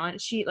make the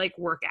balance sheet like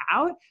work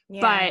out,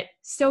 but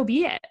so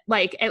be it.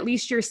 Like at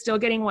least you're still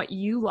getting what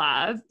you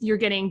love. You're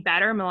getting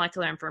better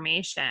molecular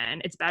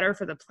information. It's better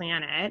for the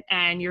planet,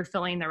 and you're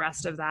filling the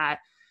rest of that,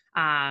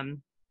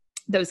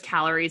 those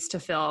calories to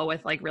fill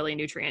with like really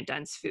nutrient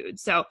dense food.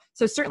 So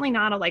certainly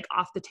not a like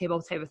off the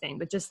table type of thing,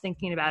 but just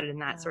thinking about it in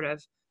that sort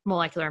of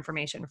molecular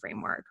information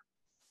framework.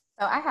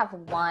 So I have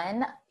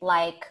one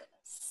like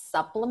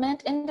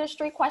supplement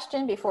industry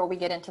question before we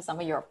get into some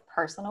of your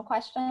personal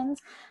questions.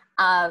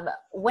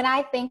 When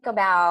I think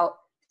about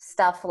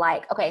stuff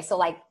like, okay, so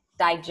like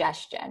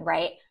digestion,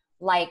 right?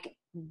 Like,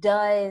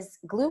 does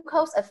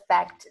glucose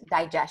affect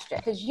digestion?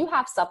 Because you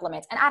have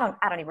supplements, and I don't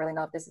even really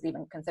know if this is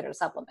even considered a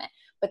supplement,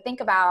 but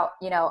think about,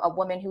 you know, a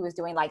woman who is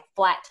doing like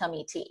flat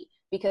tummy tea,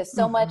 because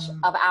so much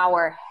of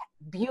our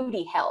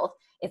beauty health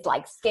is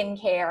like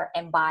skincare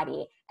and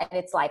body. And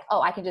it's like,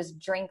 oh, I can just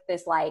drink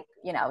this like,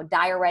 you know,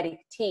 diuretic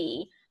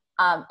tea.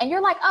 And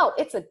you're like, oh,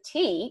 it's a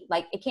tea,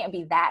 like it can't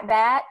be that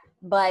bad.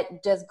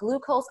 But does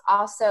glucose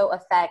also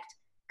affect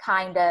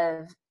kind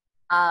of,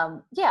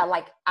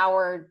 like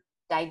our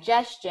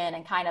digestion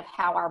and kind of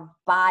how our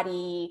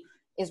body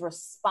is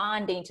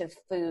responding to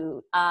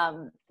food?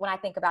 When I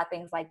think about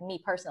things like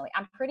me personally,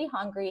 I'm pretty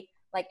hungry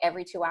like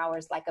every 2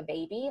 hours, like a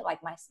baby. Like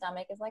my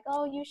stomach is like,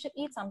 oh, you should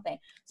eat something.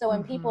 So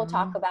when people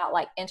talk about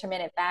like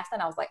intermittent fasting,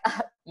 I was like,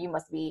 you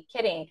must be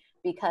kidding,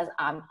 because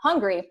I'm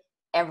hungry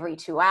every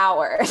 2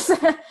 hours,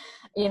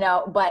 you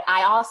know. But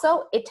I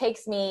also, it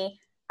takes me,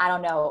 I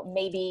don't know,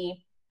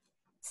 maybe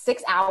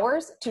 6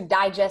 hours to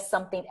digest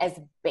something as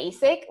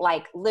basic.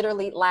 Like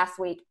literally last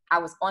week I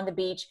was on the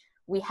beach.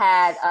 We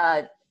had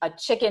a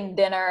chicken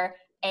dinner,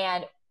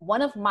 and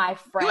one of my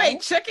friends— You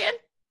ate chicken?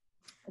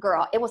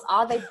 Girl, it was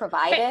all they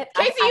provided.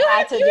 Casey, I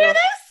had to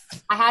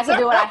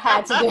do what I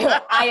had to do.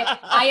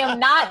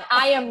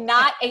 I am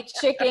not a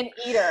chicken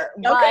eater.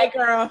 But okay,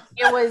 girl.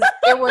 It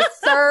was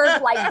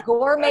served like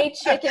gourmet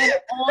chicken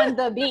on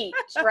the beach,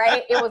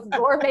 right? It was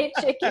gourmet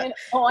chicken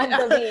on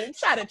the beach.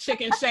 Try to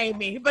chicken shame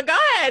me, but go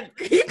ahead.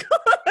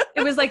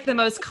 It was like the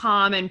most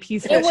common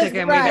piece of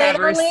chicken we've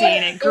ever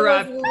seen. It grew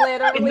up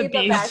literally in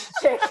the best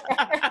chicken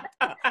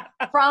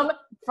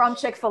from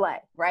Chick-fil-A,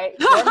 right?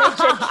 Gourmet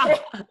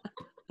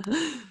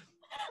chicken.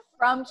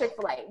 From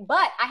Chick-fil-A.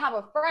 But I have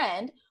a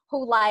friend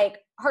who, like,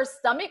 her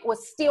stomach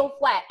was still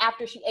flat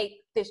after she ate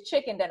this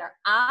chicken dinner.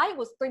 I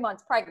was 3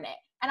 months pregnant,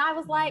 and I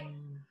was like,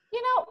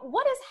 you know,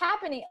 what is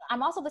happening?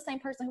 I'm also the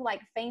same person who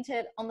like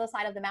fainted on the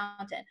side of the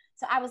mountain.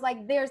 So I was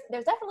like, there's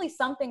definitely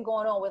something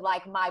going on with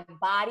like my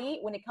body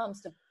when it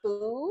comes to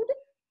food.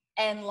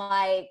 And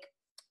like,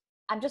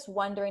 I'm just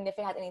wondering if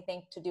it has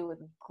anything to do with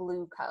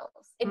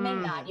glucose. It may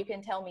not. You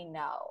can tell me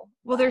no.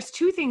 Well, there's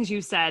 2 things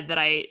you said that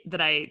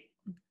I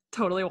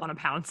totally want to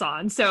pounce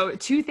on. So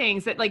 2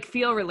 things that like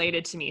feel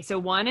related to me. So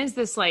one is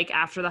this like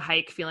after the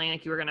hike feeling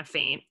like you were going to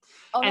faint.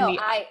 Oh, and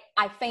no,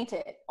 I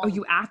fainted.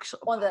 You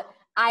actually?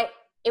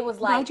 It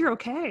was like— glad you're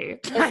okay.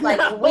 It's like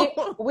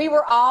we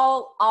were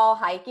all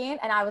hiking,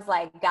 and I was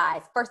like,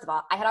 guys, first of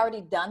all, I had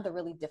already done the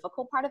really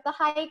difficult part of the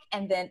hike,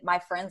 and then my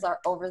friends are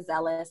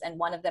overzealous, and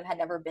one of them had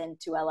never been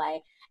to LA.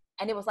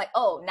 And it was like,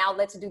 oh, now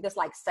let's do this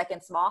like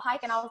second small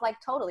hike. And I was like,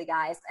 totally,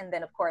 guys. And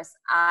then of course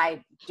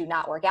I do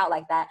not work out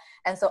like that.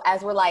 And so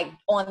as we're like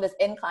on this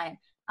incline,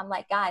 I'm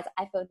like, guys,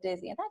 I feel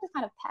dizzy. And I just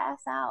kind of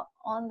pass out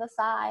on the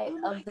side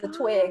of the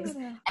twigs.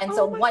 And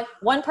so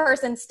one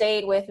person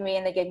stayed with me,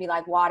 and they gave me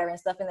like water and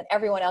stuff. And then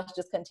everyone else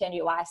just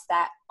continued while I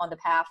sat on the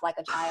path like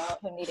a child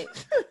who needed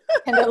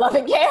tender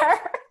loving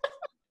care.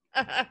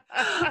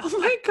 Oh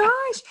my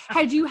gosh.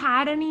 Had you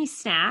had any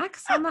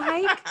snacks on the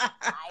hike?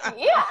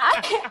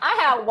 I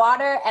had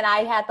water and I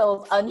had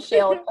those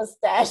unshelled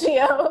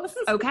pistachios.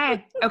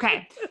 Okay.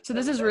 So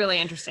this is really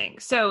interesting.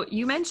 So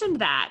you mentioned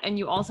that, and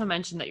you also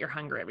mentioned that you're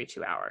hungry every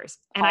 2 hours.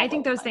 And I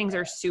think those things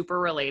are super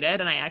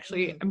related. And I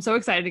actually, I'm so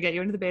excited to get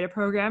you into the beta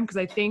program because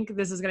I think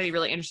this is going to be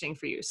really interesting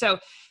for you. So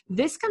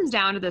this comes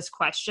down to this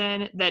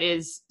question that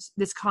is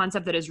this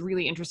concept that is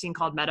really interesting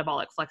called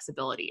metabolic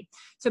flexibility.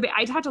 So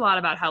I talked a lot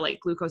about how like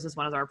glucose is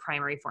one of our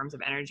primary forms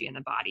of energy in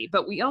the body,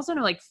 but we also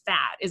know like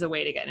fat is a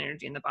way to get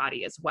energy in the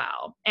body as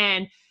well.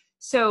 And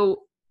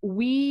so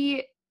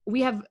we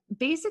have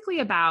basically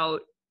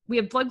we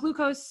have blood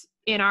glucose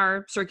in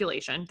our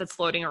circulation that's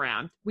floating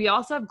around. We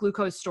also have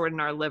glucose stored in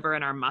our liver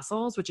and our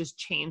muscles, which is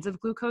chains of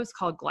glucose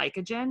called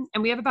glycogen.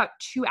 And we have about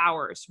 2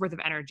 hours worth of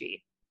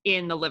energy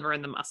in the liver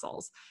and the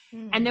muscles.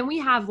 And then we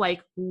have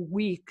like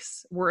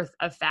weeks worth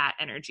of fat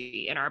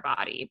energy in our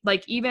body.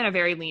 Like even a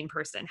very lean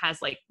person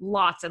has like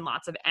lots and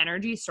lots of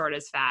energy stored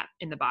as fat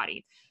in the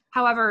body.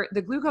 However,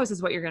 the glucose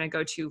is what you're going to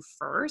go to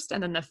first.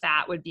 And then the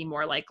fat would be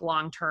more like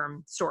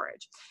long-term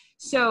storage.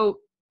 So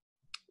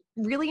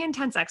really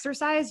intense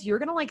exercise, you're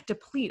going to like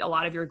deplete a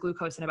lot of your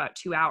glucose in about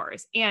 2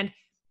 hours. And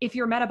if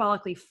you're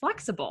metabolically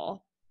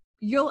flexible,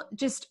 you'll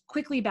just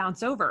quickly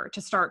bounce over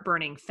to start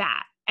burning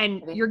fat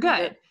and you're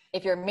good.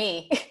 If you're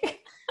me.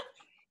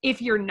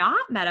 If you're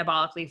not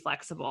metabolically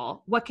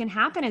flexible, what can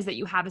happen is that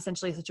you have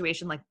essentially a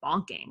situation like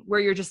bonking,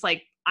 where you're just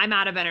like, I'm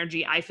out of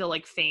energy. I feel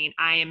like faint.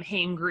 I am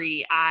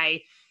hangry.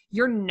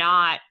 You're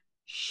not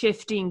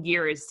shifting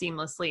gears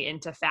seamlessly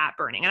into fat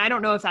burning. And I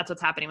don't know if that's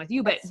what's happening with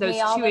you, but those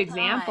two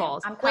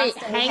examples. I'm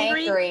constantly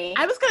hangry.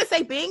 I was going to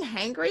say being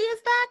hangry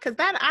is that? Because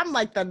that I'm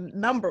like the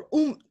number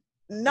one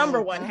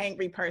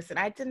hangry person.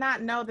 I did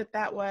not know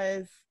that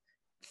was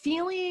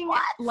feeling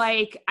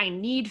like I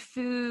need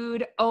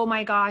food. Oh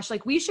my gosh.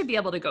 Like we should be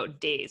able to go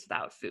days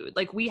without food.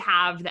 Like we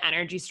have the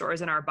energy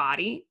stores in our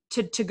body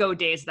to go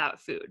days without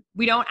food.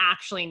 We don't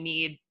actually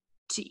need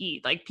to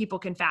eat. Like people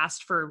can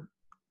fast for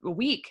a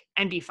week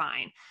and be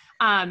fine.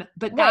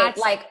 But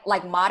that's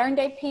like modern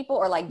day people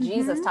or like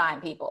Jesus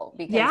time people,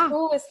 because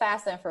who is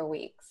fasting for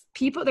weeks?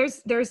 People,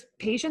 there's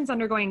patients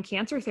undergoing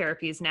cancer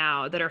therapies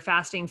now that are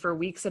fasting for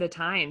weeks at a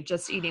time,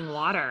 just eating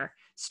water,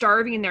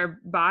 starving their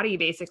body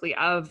basically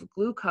of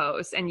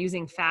glucose and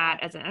using fat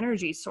as an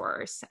energy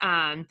source.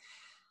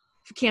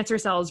 Cancer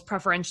cells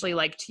preferentially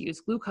like to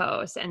use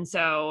glucose. And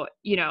so,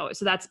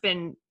 so that's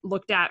been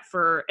looked at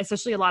for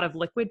especially a lot of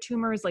liquid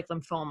tumors like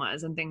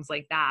lymphomas and things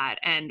like that.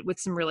 And with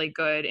some really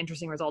good,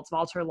 interesting results.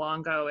 Walter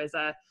Longo is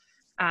a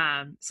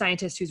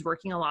scientist who's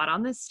working a lot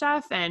on this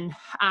stuff. And,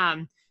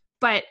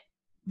 but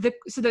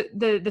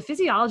the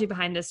physiology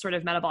behind this sort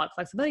of metabolic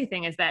flexibility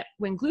thing is that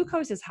when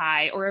glucose is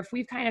high, or if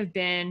we've kind of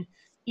been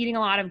eating a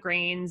lot of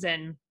grains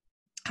and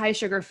high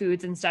sugar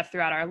foods and stuff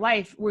throughout our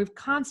life, we've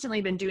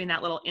constantly been doing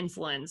that little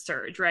insulin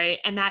surge, right?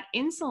 And that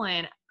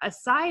insulin,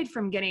 aside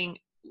from getting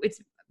its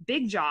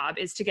big job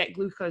is to get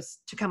glucose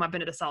to come up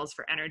into the cells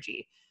for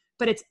energy,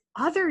 but its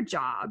other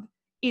job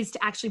is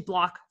to actually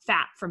block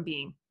fat from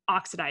being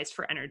oxidized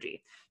for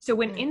energy. So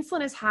when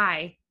insulin is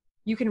high,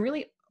 you can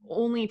really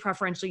only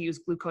preferentially use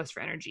glucose for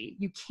energy.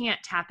 You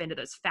can't tap into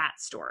those fat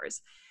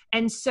stores.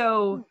 And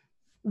so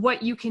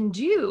what you can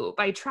do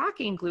by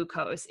tracking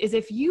glucose is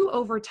if you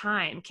over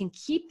time can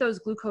keep those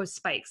glucose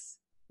spikes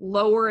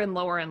lower and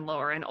lower and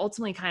lower and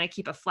ultimately kind of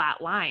keep a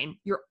flat line,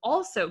 you're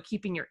also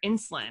keeping your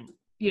insulin,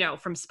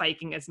 from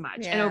spiking as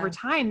much. And over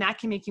time that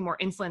can make you more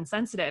insulin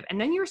sensitive. And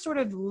then you're sort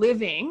of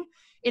living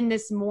in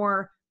this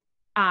more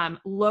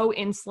low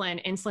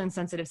insulin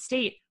sensitive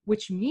state,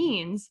 which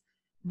means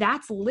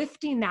that's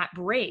lifting that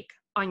brake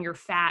on your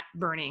fat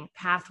burning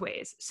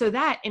pathways. So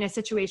that in a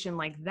situation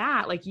like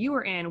that, like you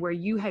were in, where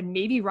you had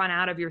maybe run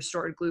out of your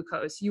stored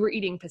glucose, you were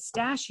eating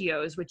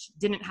pistachios, which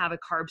didn't have a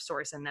carb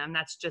source in them.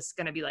 That's just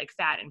going to be like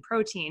fat and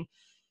protein.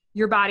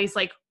 Your body's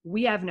like,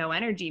 we have no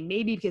energy,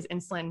 maybe because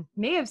insulin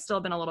may have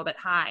still been a little bit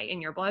high in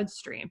your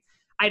bloodstream.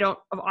 I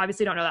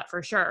obviously don't know that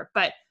for sure,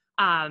 but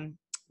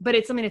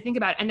it's something to think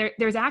about. And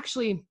there's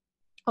actually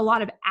a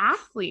lot of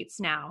athletes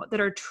now that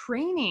are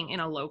training in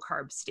a low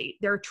carb state.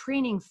 They're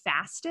training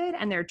fasted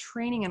and they're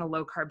training in a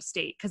low carb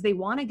state because they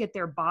want to get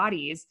their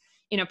bodies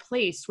in a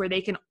place where they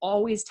can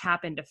always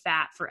tap into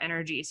fat for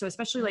energy. So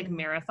especially like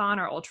marathon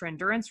or ultra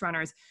endurance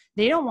runners,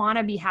 they don't want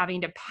to be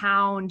having to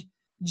pound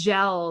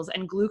gels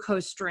and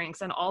glucose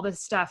drinks and all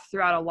this stuff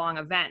throughout a long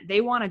event.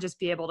 They want to just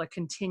be able to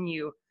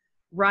continue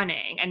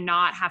running and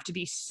not have to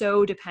be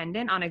so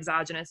dependent on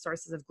exogenous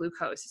sources of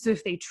glucose. So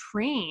if they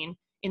train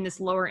in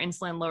this lower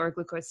insulin, lower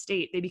glucose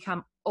state, they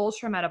become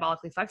ultra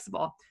metabolically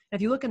flexible. And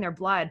if you look in their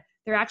blood,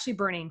 they're actually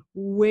burning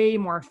way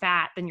more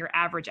fat than your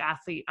average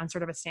athlete on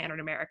sort of a standard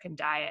American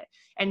diet.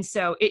 And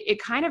so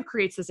it kind of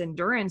creates this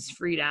endurance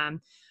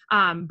freedom,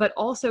 but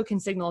also can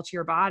signal to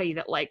your body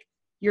that like,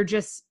 you're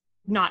just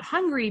not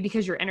hungry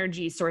because your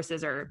energy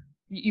sources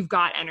you've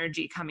got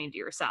energy coming to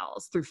your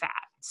cells through fat.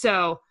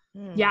 So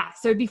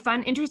so it'd be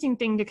interesting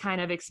thing to kind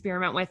of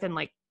experiment with and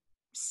like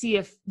see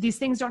if these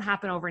things don't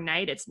happen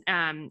overnight. It's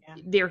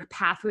they're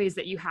pathways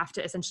that you have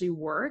to essentially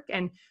work.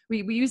 And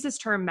we use this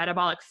term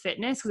metabolic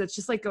fitness because it's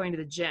just like going to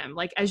the gym.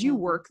 Like as you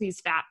work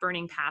these fat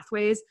burning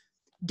pathways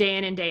day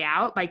in and day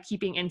out by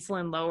keeping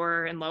insulin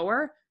lower and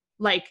lower,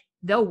 like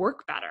they'll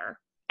work better.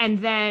 And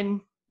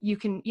then you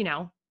can, you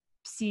know,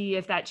 see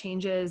if that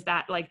changes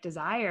that like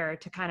desire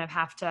to kind of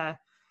have to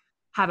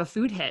have a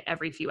food hit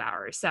every few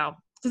hours. So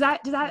does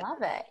that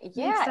love it?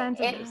 Yeah.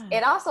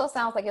 It also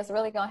sounds like it's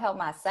really going to help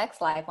my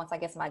sex life once I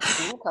get my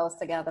glucose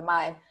together,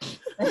 my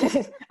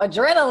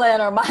adrenaline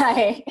or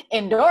my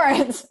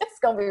endurance. It's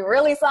going to be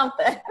really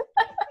something.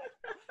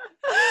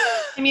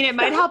 I mean, it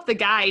might help the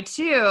guy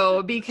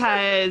too,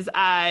 because,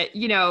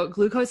 you know,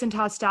 glucose and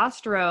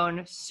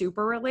testosterone,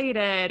 super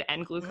related,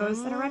 and glucose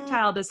and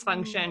erectile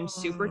dysfunction,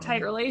 super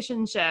tight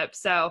relationship.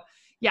 So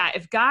yeah,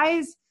 if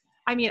guys,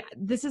 I mean,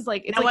 this is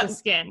like, it's like the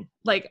skin.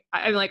 Like,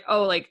 I'm like,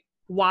 oh, like,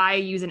 why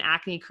use an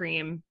acne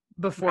cream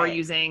before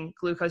using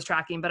glucose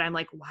tracking? But I'm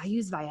like, why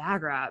use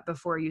Viagra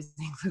before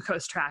using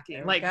glucose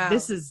tracking? Like,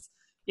 this is,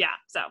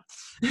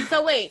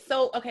 so wait,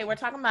 okay, we're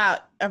talking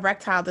about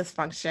erectile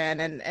dysfunction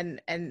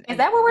and is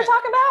that what we're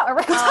talking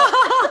about?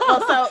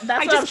 Well, so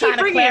that's what I'm trying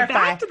to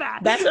clarify.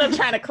 That's what I'm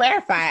trying to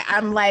clarify.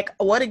 I'm like,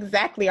 what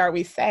exactly are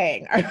we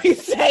saying? Are we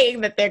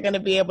saying that they're going to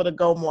be able to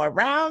go more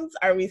rounds?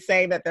 Are we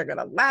saying that they're going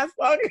to last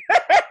longer?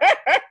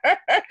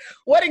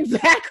 What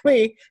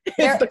exactly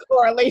is the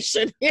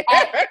correlation here?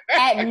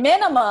 At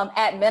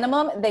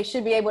minimum, they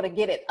should be able to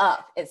get it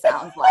up. It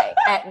sounds like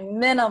at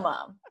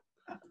minimum.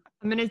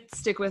 I'm going to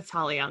stick with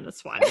Holly on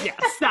this one.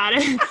 Yes, that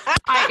is.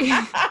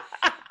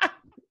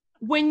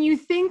 When you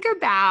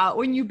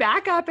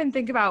back up and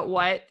think about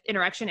what an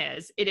erection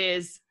is, it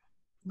is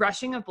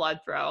rushing of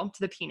blood flow to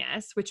the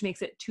penis, which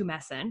makes it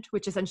tumescent,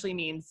 which essentially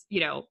means, you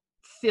know,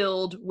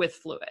 filled with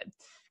fluid.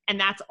 And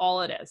that's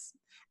all it is.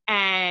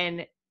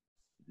 And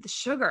the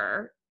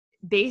sugar,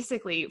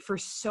 basically, for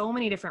so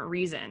many different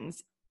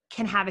reasons,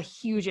 can have a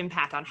huge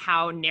impact on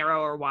how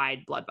narrow or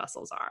wide blood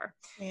vessels are.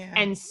 Yeah.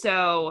 And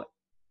so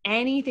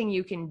anything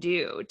you can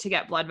do to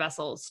get blood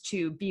vessels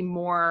to be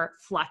more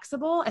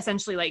flexible,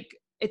 essentially, like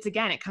it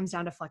comes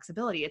down to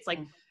flexibility. It's like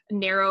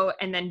narrow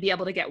and then be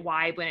able to get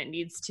wide when it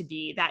needs to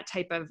be, that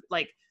type of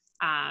like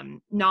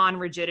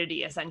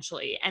non-rigidity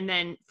essentially. And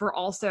then for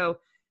also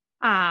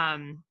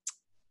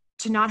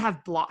to not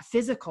have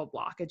physical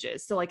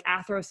blockages. So like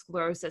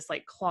atherosclerosis,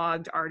 like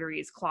clogged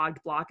arteries, clogged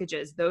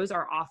blockages, those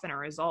are often a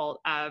result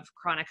of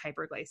chronic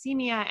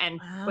hyperglycemia and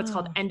what's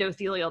called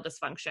endothelial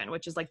dysfunction,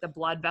 which is like the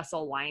blood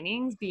vessel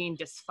linings being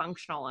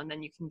dysfunctional, and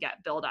then you can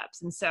get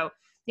buildups. And so,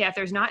 yeah, if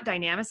there's not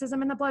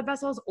dynamicism in the blood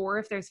vessels or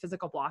if there's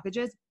physical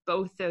blockages,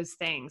 both those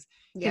things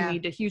can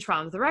lead to huge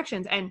problems with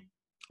erections. And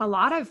a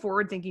lot of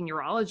forward-thinking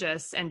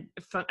urologists and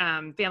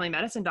family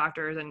medicine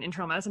doctors and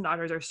internal medicine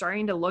doctors are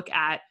starting to look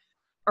at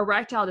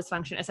erectile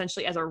dysfunction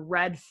essentially as a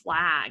red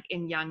flag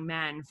in young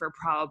men for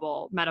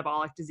probable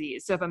metabolic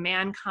disease. So if a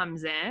man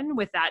comes in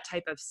with that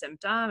type of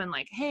symptom and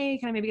like, hey,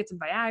 can I maybe get some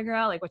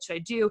Viagra? Like, what should I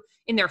do?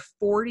 In their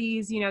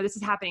 40s, you know, this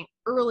is happening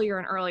earlier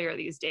and earlier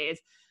these days.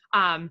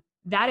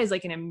 That is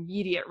like an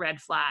immediate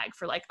red flag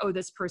for like, oh,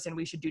 this person,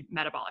 we should do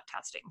metabolic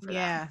testing for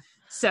them.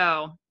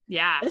 So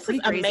yeah, this is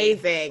crazy.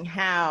 Amazing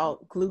how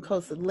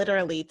glucose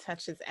literally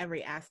touches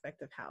every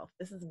aspect of health.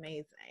 This is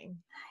amazing.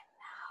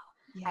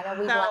 Yeah. I know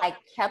we've like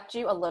kept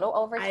you a little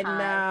over time. I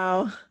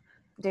know.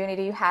 Dooney,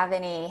 do you have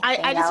any?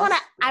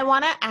 I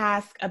want to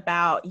ask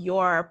about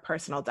your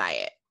personal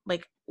diet.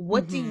 Like,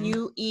 what do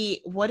you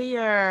eat? What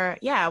are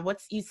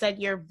you said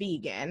you're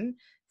vegan.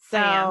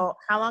 So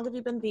how long have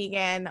you been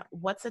vegan?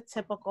 What's a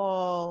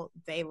typical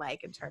day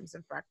like in terms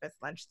of breakfast,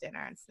 lunch,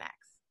 dinner, and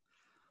snacks?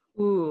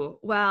 Ooh,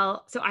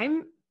 well, so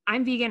I'm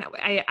vegan.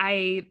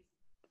 I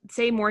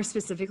say more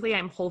specifically,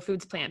 I'm whole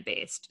foods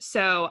plant-based.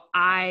 So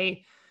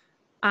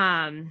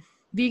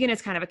vegan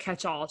is kind of a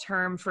catch-all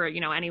term for,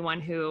 you know,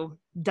 anyone who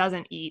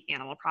doesn't eat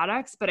animal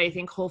products, but I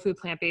think whole food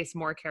plant-based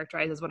more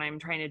characterizes what I'm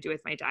trying to do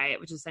with my diet,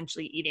 which is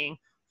essentially eating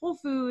whole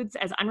foods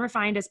as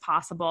unrefined as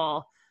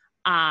possible,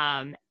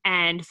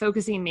 and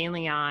focusing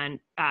mainly on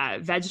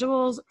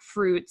vegetables,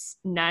 fruits,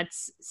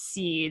 nuts,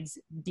 seeds,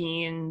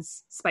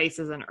 beans,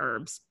 spices, and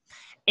herbs.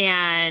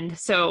 And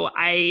so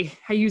I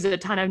use a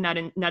ton of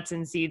nuts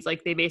and seeds.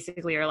 Like they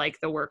basically are like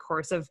the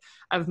workhorse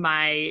of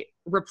my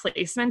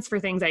replacements for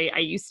things I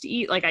used to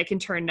eat. Like I can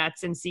turn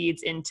nuts and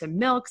seeds into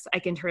milks. I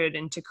can turn it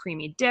into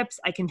creamy dips.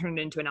 I can turn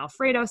it into an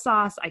Alfredo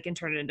sauce. I can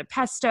turn it into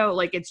pesto.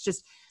 Like it's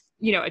just,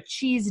 you know, a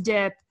cheese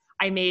dip.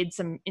 I made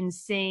some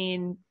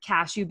insane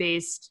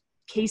cashew-based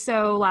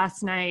queso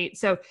last night.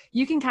 So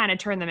you can kind of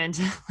turn them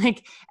into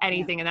like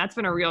anything. And that's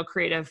been a real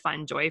creative,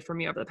 fun joy for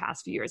me over the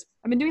past few years.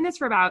 I've been doing this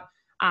for about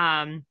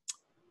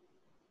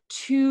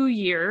 2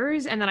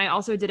 years. And then I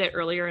also did it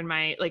earlier in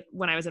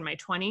when I was in my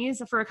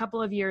 20s for a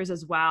couple of years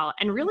as well.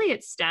 And really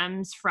it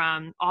stems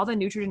from all the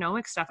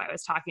nutrigenomics stuff I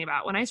was talking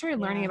about. When I started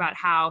learning about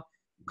how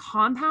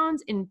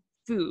compounds in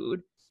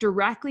food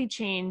directly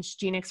change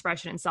gene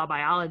expression and cell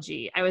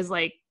biology, I was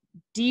like,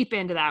 deep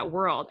into that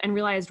world and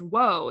realized,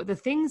 whoa, the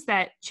things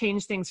that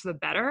change things for the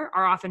better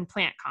are often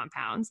plant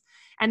compounds.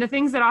 And the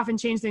things that often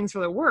change things for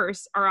the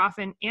worse are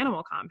often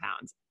animal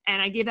compounds.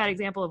 And I gave that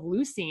example of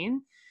leucine,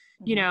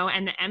 you know,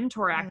 and the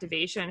mTOR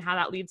activation, how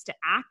that leads to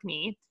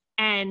acne.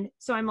 And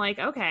so I'm like,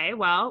 okay,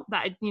 well,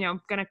 that, you know,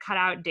 going to cut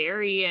out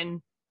dairy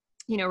and,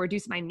 you know,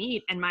 reduce my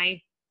meat, and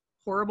my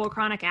horrible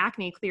chronic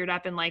acne cleared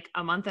up in like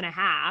a month and a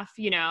half,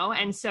 you know?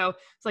 And so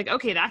it's like,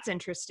 okay, that's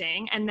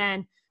interesting. And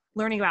then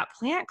learning about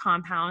plant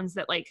compounds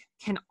that like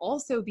can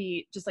also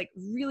be just like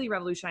really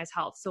revolutionize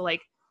health. So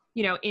like,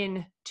 you know,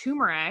 in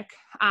turmeric,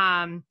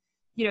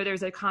 you know,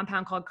 there's a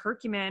compound called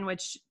curcumin,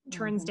 which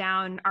turns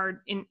down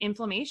our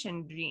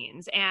inflammation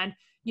genes. And,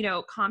 you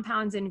know,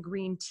 compounds in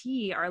green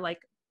tea are like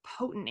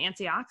potent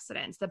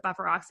antioxidants that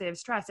buffer oxidative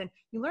stress. And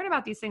you learn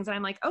about these things, and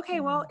I'm like, okay,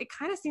 well, it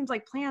kind of seems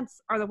like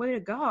plants are the way to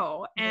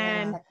go.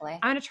 And I'm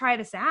going to try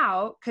this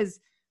out because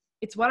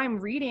it's what I'm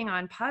reading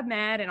on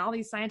PubMed and all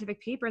these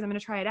scientific papers. I'm going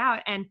to try it out.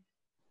 And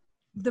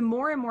the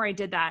more and more I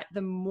did that,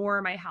 the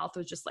more my health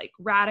was just like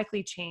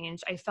radically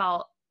changed. I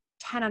felt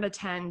 10 out of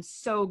 10,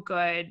 so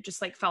good,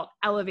 just like felt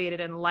elevated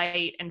and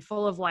light and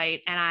full of light.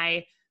 And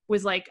I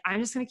was like,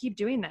 I'm just going to keep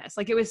doing this.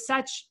 Like it was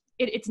such,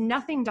 it's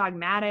nothing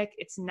dogmatic.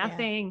 It's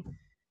nothing,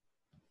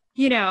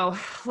 you know,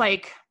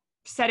 like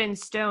set in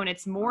stone.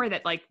 It's more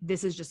that like,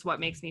 this is just what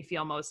makes me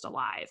feel most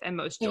alive and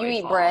most joyful. Do you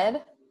eat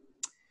bread?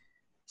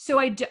 So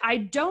I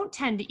don't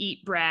tend to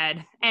eat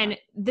bread. And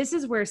this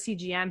is where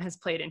CGM has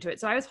played into it.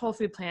 So I was whole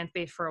food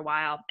plant-based for a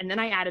while. And then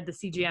I added the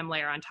CGM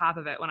layer on top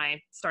of it when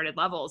I started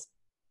Levels.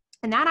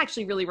 And that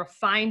actually really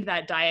refined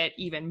that diet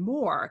even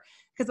more.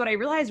 Because what I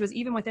realized was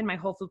even within my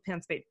whole food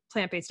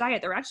plant-based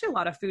diet, there were actually a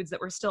lot of foods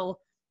that were still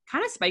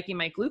kind of spiking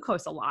my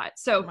glucose a lot.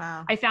 So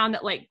I found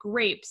that like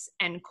grapes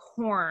and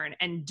corn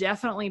and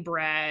definitely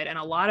bread and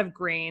a lot of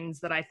grains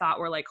that I thought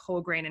were like whole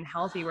grain and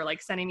healthy were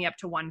like sending me up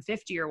to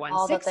 150 or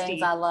 160. All the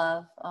things I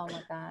love. Oh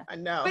my God. I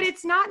know. But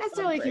it's not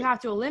necessarily like you have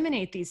to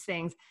eliminate these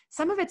things.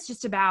 Some of it's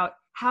just about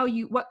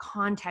what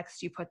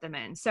context you put them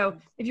in. So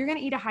if you're going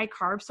to eat a high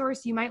carb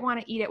source, you might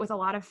want to eat it with a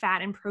lot of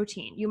fat and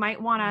protein. You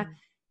might want to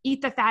eat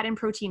the fat and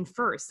protein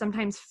first.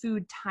 Sometimes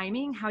food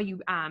timing, how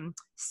you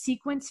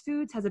sequence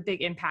foods, has a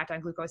big impact on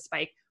glucose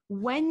spike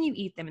when you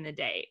eat them in the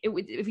day.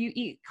 If you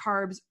eat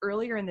carbs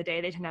earlier in the day,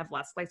 they tend to have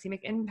less glycemic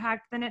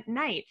impact than at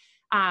night.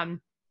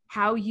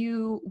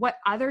 What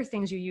other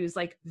things you use,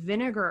 like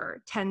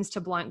vinegar tends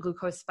to blunt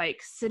glucose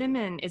spike.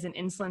 Cinnamon is an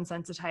insulin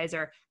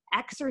sensitizer.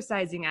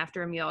 Exercising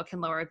after a meal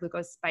can lower a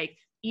glucose spike.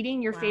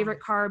 Eating your favorite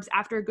carbs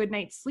after a good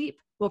night's sleep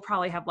will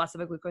probably have less of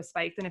a glucose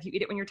spike than if you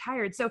eat it when you're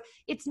tired. So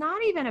it's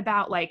not even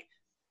about like,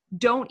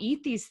 don't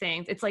eat these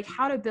things. It's like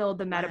how to build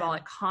the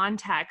metabolic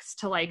context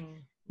to like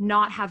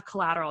not have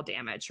collateral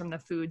damage from the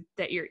food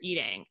that you're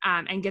eating,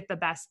 and get the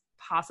best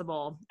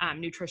possible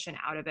nutrition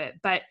out of it.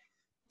 But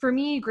for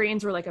me,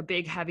 grains were like a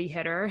big heavy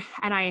hitter.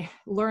 And I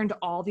learned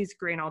all these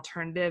grain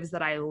alternatives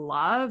that I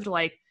loved,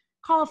 like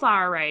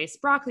cauliflower rice,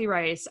 broccoli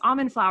rice,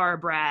 almond flour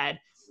bread,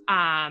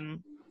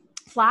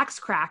 flax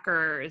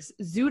crackers,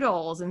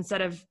 zoodles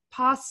instead of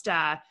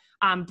pasta,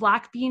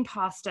 black bean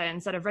pasta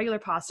instead of regular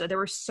pasta. There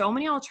were so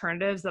many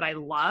alternatives that I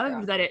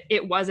loved that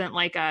it wasn't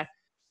like a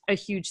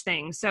huge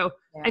thing. So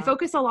I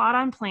focus a lot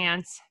on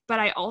plants, but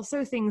I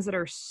also, things that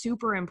are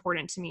super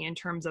important to me in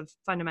terms of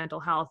fundamental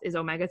health is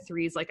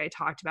omega-3s, like I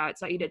talked about.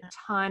 So I eat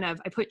I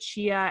put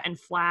chia and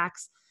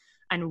flax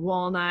and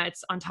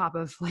walnuts on top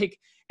of like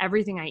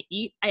everything I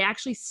eat. I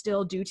actually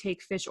still do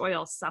take fish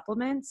oil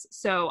supplements.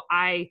 So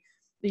I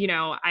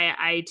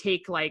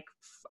take like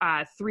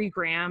 3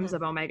 grams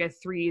of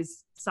omega-3s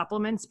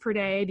supplements per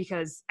day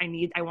because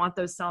I want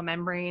those cell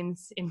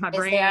membranes in my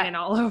brain and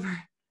all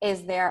over.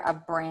 Is there a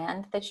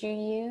brand that you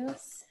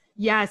use?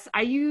 Yes,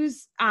 I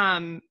use,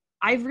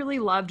 I've really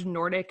loved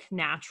Nordic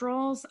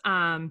Naturals.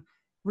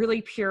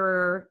 Really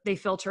pure. They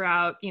filter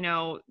out,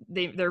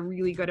 they're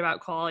really good about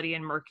quality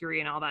and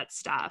mercury and all that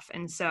stuff.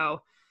 And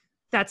so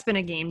that's been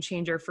a game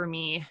changer for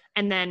me.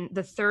 And then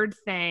the third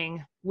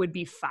thing would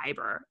be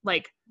fiber.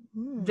 Like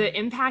the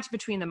impact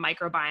between the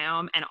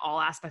microbiome and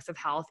all aspects of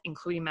health,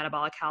 including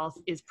metabolic health,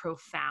 is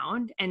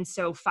profound. And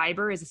so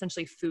fiber is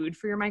essentially food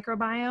for your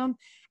microbiome.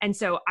 And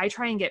so I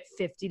try and get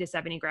 50 to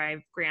 70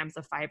 grams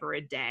of fiber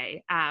a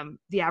day.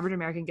 The average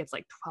American gets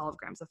like 12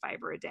 grams of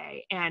fiber a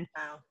day. And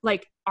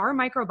like our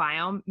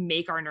microbiome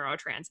make our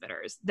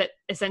neurotransmitters that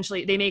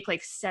essentially they make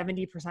like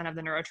 70% of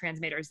the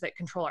neurotransmitters that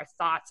control our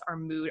thoughts, our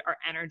mood, our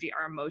energy,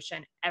 our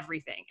emotion,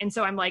 everything. And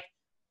so I'm like,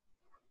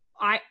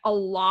 a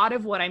lot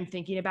of what I'm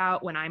thinking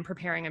about when I'm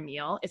preparing a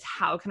meal is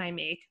how can I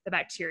make the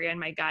bacteria in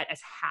my gut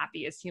as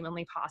happy as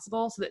humanly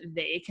possible so that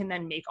they can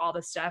then make all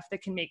the stuff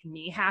that can make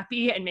me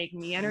happy and make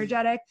me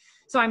energetic.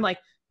 So I'm like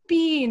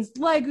beans,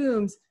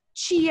 legumes,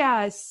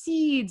 chia,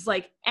 seeds,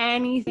 like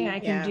anything I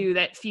can do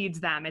that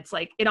feeds them. It's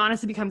like, it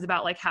honestly becomes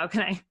about like, how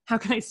can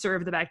I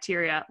serve the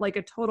bacteria like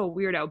a total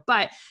weirdo,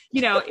 but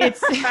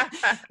it's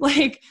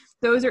like,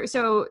 those are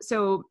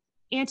so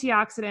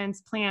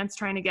antioxidants, plants,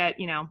 trying to get,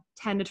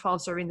 10 to 12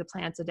 servings of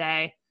plants a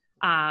day,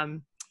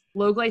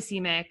 low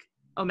glycemic,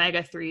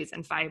 omega-3s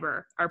and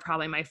fiber are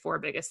probably my 4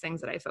 biggest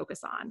things that I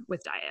focus on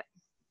with diet.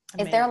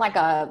 Is there like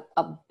a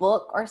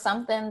book or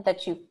something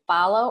that you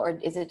follow, or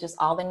is it just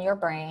all in your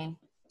brain?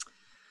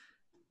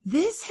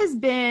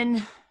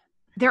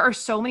 There are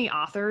so many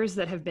authors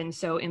that have been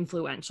so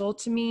influential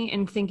to me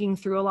in thinking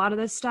through a lot of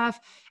this stuff.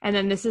 And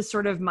then this is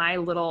sort of my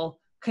little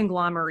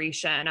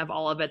conglomeration of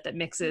all of it that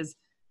mixes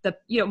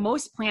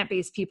most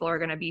plant-based people are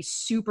going to be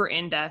super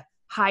into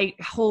high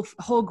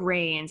whole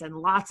grains and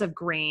lots of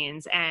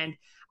grains and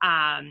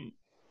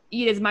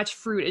eat as much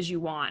fruit as you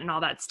want and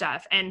all that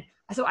stuff. And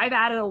so I've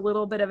added a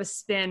little bit of a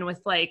spin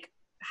with like,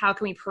 how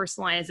can we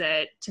personalize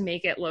it to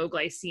make it low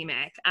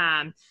glycemic?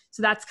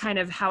 So that's kind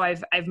of how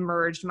I've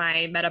merged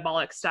my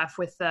metabolic stuff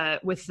with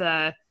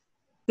the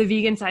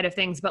vegan side of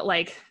things. But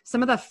like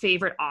some of the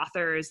favorite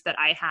authors that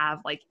I have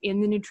like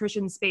in the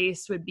nutrition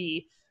space would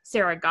be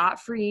Sarah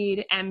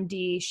Gottfried,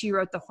 MD. She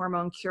wrote The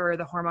Hormone Cure,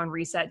 The Hormone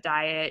Reset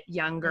Diet,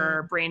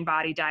 Younger, Brain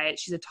Body Diet.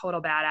 She's a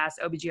total badass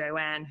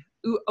OBGYN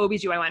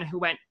who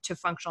went to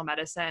functional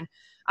medicine.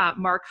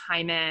 Mark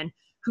Hyman,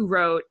 who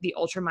wrote The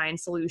Ultramind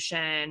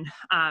Solution.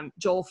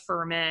 Joel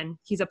Fuhrman,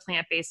 he's a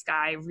plant-based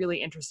guy,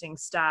 really interesting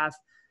stuff.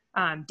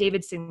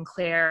 David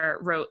Sinclair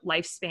wrote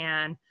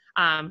Lifespan.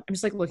 I'm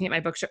just like looking at my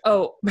bookshelf.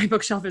 Oh, my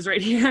bookshelf is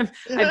right here.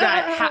 I've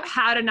got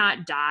How to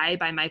Not Die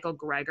by Michael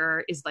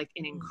Greger is like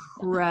an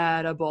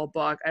incredible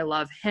book. I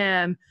love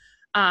him.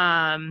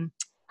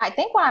 I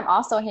think what I'm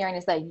also hearing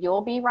is that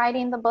you'll be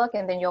writing the book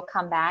and then you'll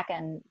come back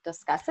and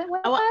discuss it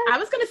with us. I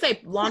was going to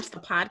say launch the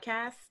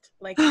podcast,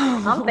 like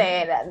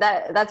something.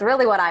 That's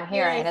really what I'm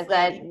hearing is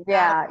that,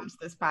 launch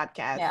this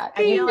podcast. Yeah,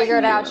 and you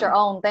figured out your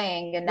own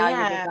thing and now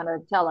you're just going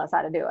to tell us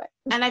how to do it.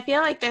 And I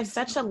feel like there's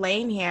such a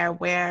lane here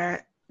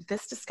where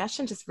this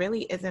discussion just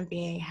really isn't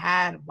being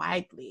had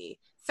widely.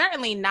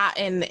 Certainly not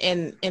in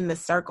the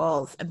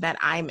circles that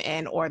I'm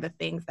in or the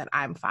things that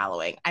I'm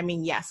following. I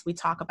mean, yes, we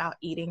talk about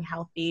eating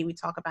healthy, we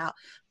talk about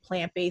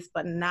plant-based,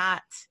 but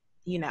not,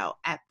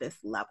 at this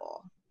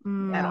level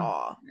at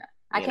all.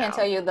 I can't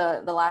tell you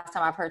the last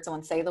time I've heard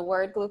someone say the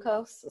word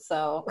glucose.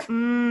 So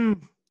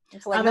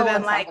it's like, other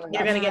than like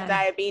you're going to get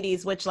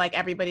diabetes, which like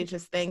everybody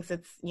just thinks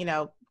it's,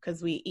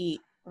 because we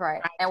eat.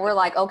 Right. And we're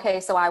like, okay,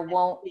 so I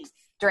won't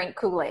drink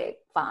Kool-Aid.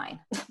 Fine.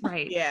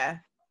 Right. Yeah.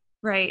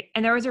 Right.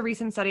 And there was a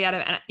recent study out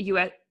of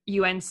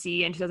UNC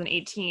in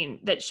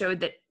 2018 that showed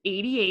that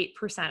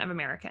 88% of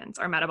Americans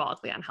are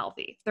metabolically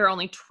unhealthy. There are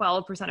only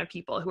 12% of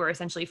people who are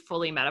essentially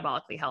fully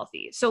metabolically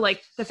healthy. So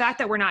like the fact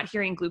that we're not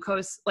hearing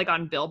glucose like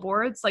on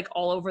billboards, like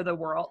all over the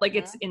world, like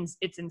it's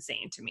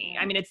insane to me.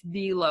 I mean, it's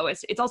the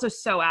lowest. It's also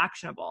so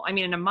actionable. I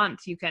mean, in a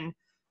month you can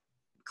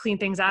clean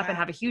things up and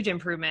have a huge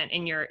improvement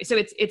in so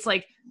it's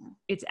like,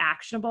 it's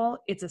actionable.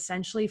 It's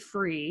essentially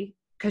free,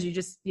 because you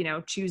just,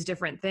 choose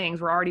different things.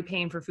 We're already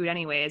paying for food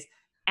anyways.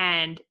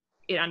 And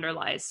it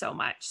underlies so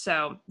much.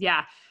 So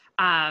yeah.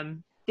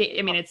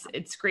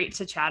 It's great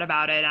to chat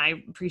about it. And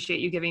I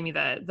appreciate you giving me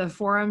the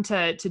forum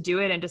to do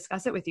it and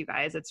discuss it with you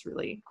guys. It's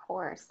really, of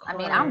course. I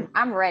mean,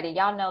 I'm ready.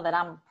 Y'all know that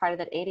I'm part of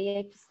that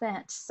 88%.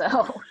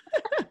 So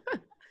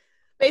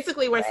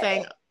basically we're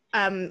saying,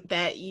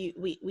 that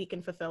we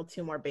can fulfill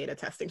 2 more beta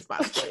testing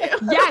spots for you.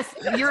 Yes,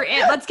 you're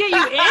in. Let's get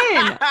you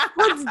in.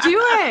 Let's do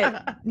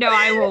it. No,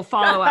 I will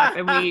follow up,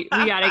 and we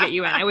got to get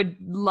you in. I would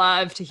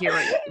love to hear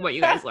what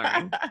you guys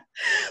learn.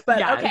 But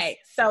yes. Okay,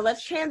 so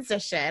let's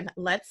transition.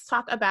 Let's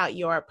talk about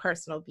your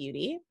personal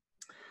beauty.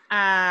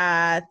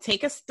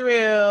 Take us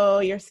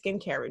through your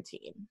skincare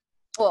routine.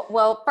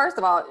 Well, first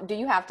of all, do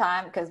you have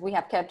time? Because we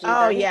have kept you.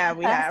 Oh yeah,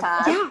 we have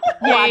time.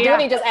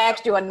 I just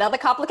asked you another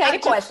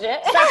complicated question.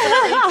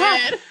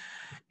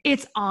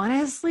 It's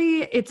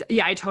honestly,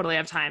 I totally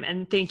have time,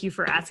 and thank you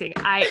for asking.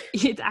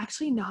 It's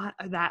actually not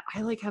that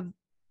I like have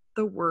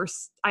the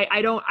worst.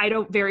 I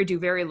don't do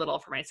very little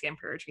for my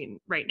skincare routine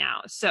right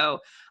now. So,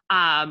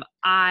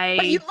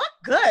 But you look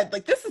good.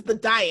 Like this is the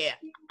diet,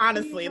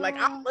 honestly. Like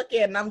I'm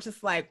looking, and I'm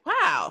just like,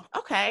 wow,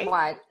 okay.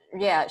 Right.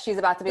 Yeah, she's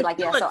about to be like,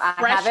 yeah, so I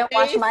haven't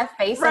washed my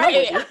face in a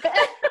week.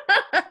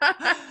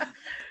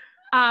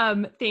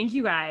 Thank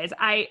you guys.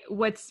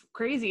 What's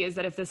crazy is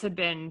that if this had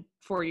been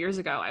 4 years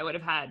ago, I would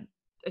have had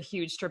a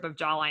huge strip of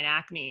jawline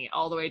acne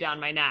all the way down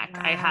my neck.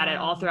 Wow. I had it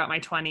all throughout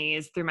my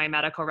 20s, through my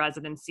medical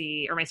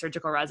residency or my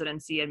surgical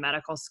residency in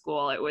medical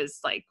school. It was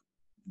like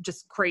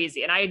just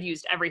crazy. And I had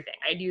used everything.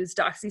 I'd used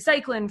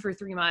doxycycline for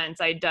 3 months.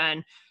 I'd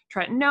done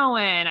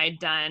tretinoin. I'd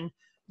done,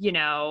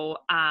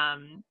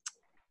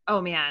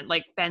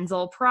 like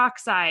benzoyl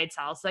peroxide,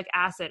 salicylic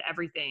acid,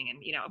 everything. And,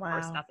 of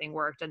course nothing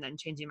worked. And then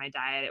changing my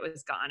diet, it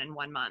was gone in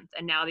 1 month.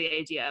 And now the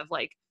idea of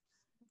like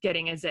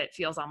getting a zit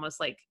feels almost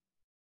like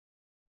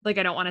I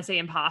don't want to say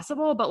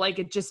impossible, but like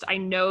I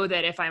know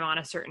that if I'm on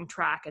a certain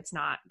track, it's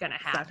not going to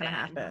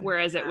happen.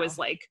 Whereas it was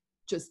like,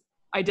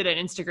 I did an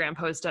Instagram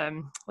post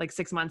like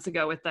 6 months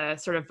ago with the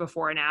sort of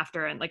before and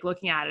after, and like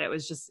looking at it, it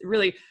was just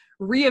really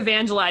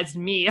re-evangelized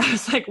me. I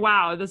was like,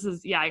 wow, this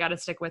is, I got to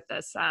stick with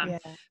this.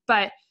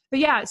 But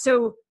yeah,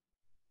 so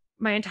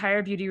my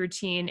entire beauty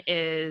routine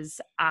is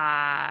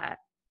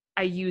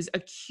I use a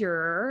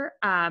Cure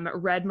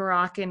red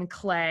Moroccan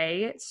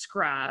clay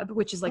scrub,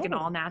 which is like an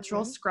all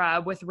natural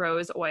scrub with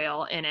rose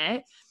oil in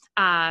it.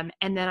 And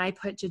then I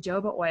put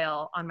jojoba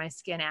oil on my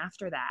skin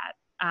after that.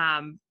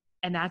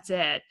 And that's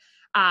it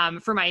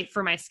for my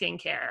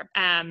skincare.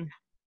 And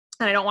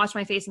I don't wash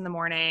my face in the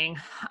morning.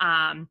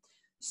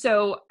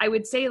 So I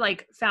would say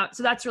so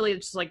that's really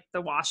just like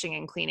the washing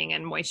and cleaning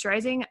and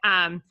moisturizing.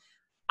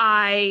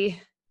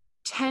 I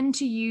tend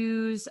to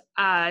use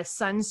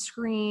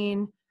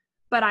sunscreen,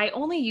 but I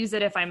only use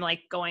it if I'm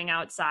like going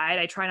outside.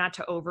 I try not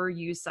to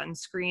overuse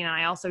sunscreen. And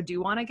I also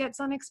do want to get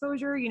sun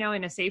exposure,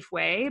 in a safe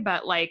way.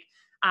 But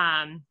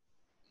I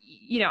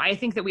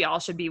think that we all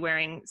should be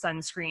wearing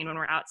sunscreen when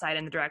we're outside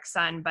in the direct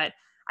sun. But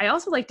I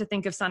also like to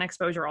think of sun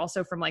exposure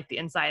also from like the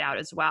inside out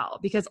as well,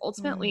 because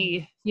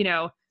ultimately,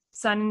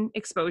 sun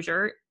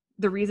exposure,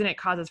 the reason it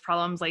causes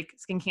problems like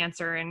skin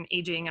cancer and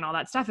aging and all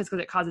that stuff is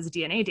because it causes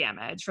DNA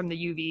damage from the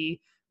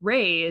UV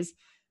rays.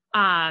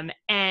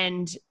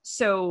 And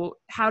so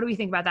how do we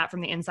think about that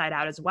from the inside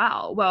out as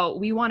well? Well,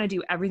 we want to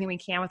do everything we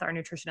can with our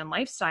nutrition and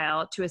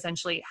lifestyle to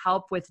essentially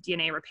help with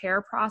DNA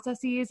repair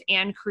processes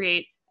and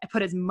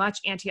put as much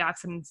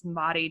antioxidants in the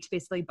body to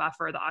basically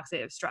buffer the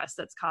oxidative stress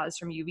that's caused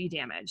from UV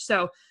damage.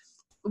 So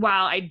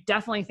while I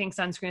definitely think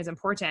sunscreen is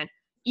important,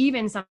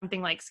 even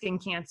something like skin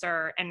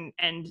cancer and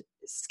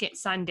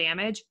sun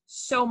damage,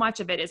 so much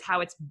of it is how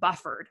it's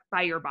buffered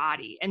by your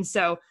body. And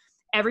so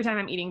every time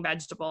I'm eating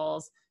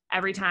vegetables,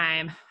 every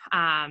time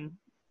I'm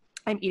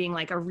eating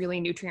like a really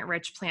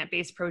nutrient-rich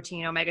plant-based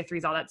protein,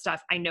 omega-3s, all that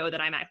stuff, I know that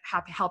I'm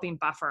helping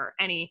buffer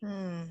any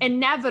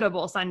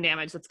inevitable sun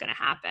damage that's going to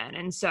happen.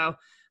 And so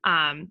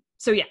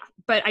yeah,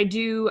 but I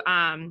do,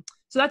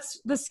 so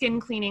that's the skin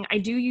cleaning. I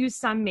do use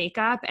some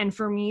makeup. And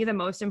for me, the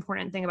most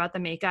important thing about the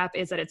makeup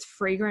is that it's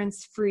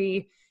fragrance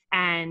free.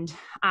 And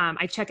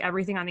I check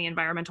everything on the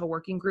Environmental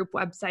Working Group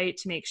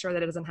website to make sure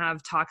that it doesn't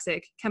have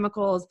toxic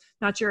chemicals.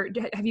 Not sure.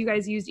 Have you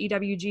guys used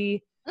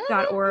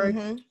EWG.org?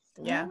 Mm-hmm.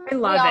 Yeah. I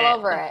love it. All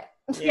over it.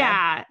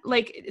 Yeah.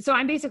 So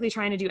I'm basically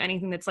trying to do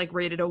anything that's like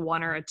rated a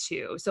 1 or a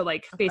 2. So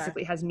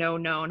basically has no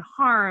known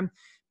harm.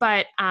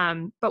 But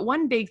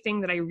one big thing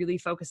that I really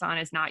focus on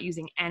is not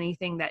using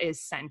anything that is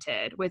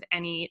scented with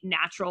any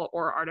natural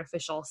or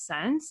artificial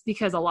scents,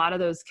 because a lot of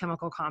those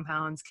chemical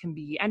compounds can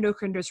be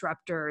endocrine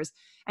disruptors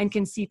and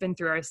can seep in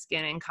through our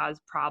skin and cause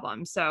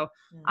problems. So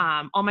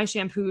all my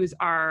shampoos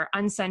are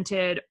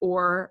unscented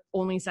or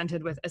only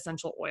scented with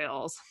essential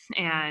oils.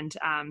 And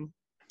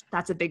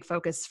that's a big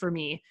focus for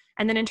me.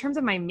 And then in terms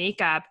of my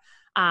makeup,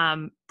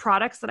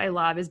 products that I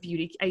love is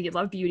I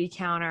love Beauty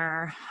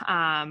Counter.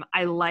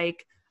 I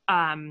like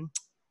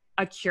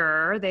a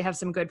Cure. They have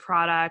some good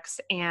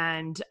products.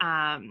 And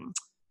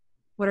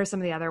what are some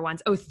of the other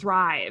ones? Oh,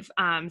 Thrive.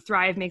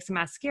 Thrive makes a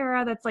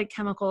mascara that's like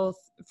chemical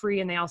free,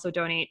 and they also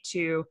donate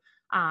to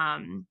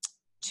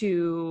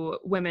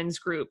women's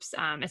groups,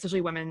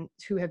 especially women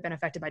who have been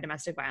affected by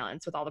domestic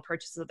violence with all the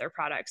purchases of their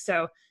products.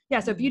 So yeah,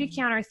 so Beauty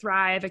Counter,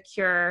 Thrive, a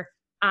Cure.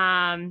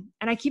 And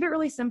I keep it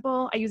really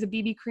simple. I use a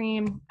BB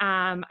cream.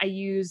 I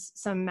use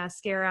some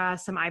mascara,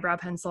 some eyebrow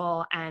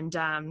pencil, and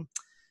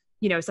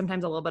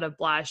sometimes a little bit of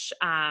blush.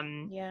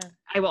 I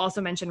will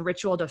also mention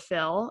Ritual to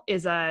Fill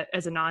is a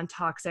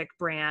non-toxic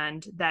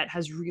brand that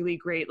has really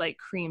great like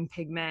cream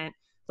pigment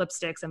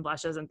lipsticks and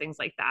blushes and things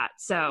like that.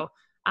 So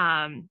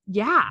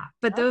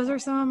but those are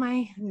some of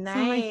my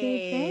favorite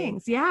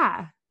things.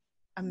 Yeah.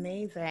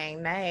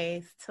 Amazing.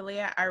 Nice.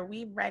 Talia, are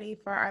we ready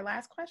for our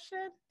last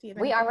question?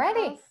 We are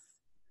ready. Else?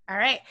 All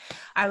right.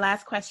 Our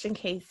last question,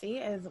 Casey,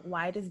 is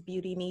why does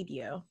beauty need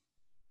you?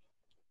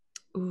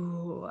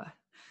 Ooh,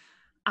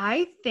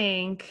 I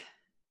think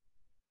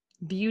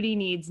beauty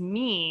needs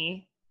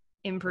me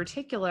in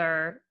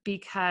particular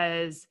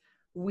because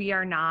we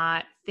are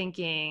not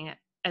thinking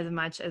as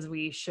much as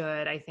we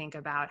should, I think,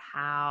 about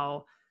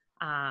how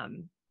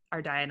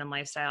our diet and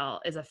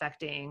lifestyle is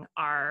affecting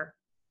our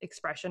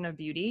expression of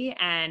beauty.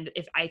 And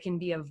if I can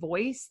be a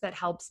voice that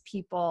helps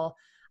people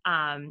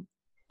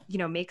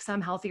make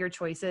some healthier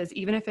choices,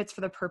 even if it's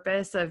for the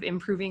purpose of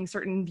improving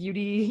certain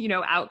beauty,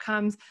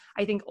 outcomes,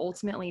 I think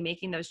ultimately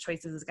making those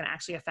choices is going to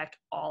actually affect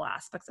all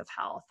aspects of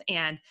health.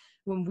 And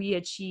when we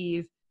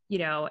achieve,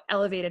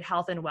 elevated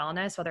health and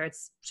wellness, whether it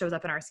shows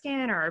up in our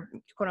skin or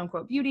quote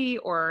unquote beauty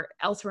or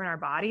elsewhere in our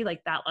body,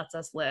 like that lets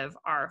us live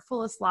our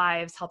fullest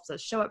lives, helps us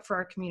show up for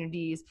our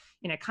communities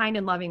in a kind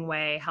and loving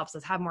way, helps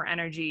us have more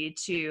energy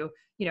to,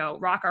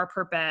 rock our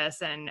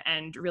purpose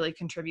and really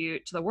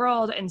contribute to the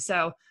world. And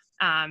so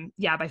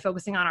by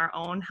focusing on our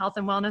own health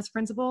and wellness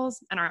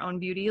principles and our own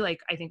beauty, like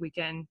I think we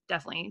can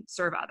definitely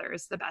serve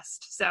others the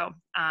best. So,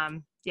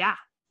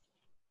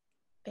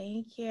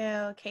 Thank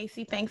you,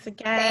 Casey. Thanks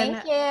again.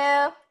 Thank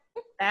you.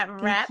 That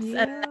wraps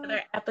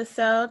another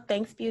episode.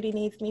 Thanks, Beauty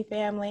Needs Me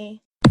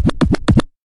family.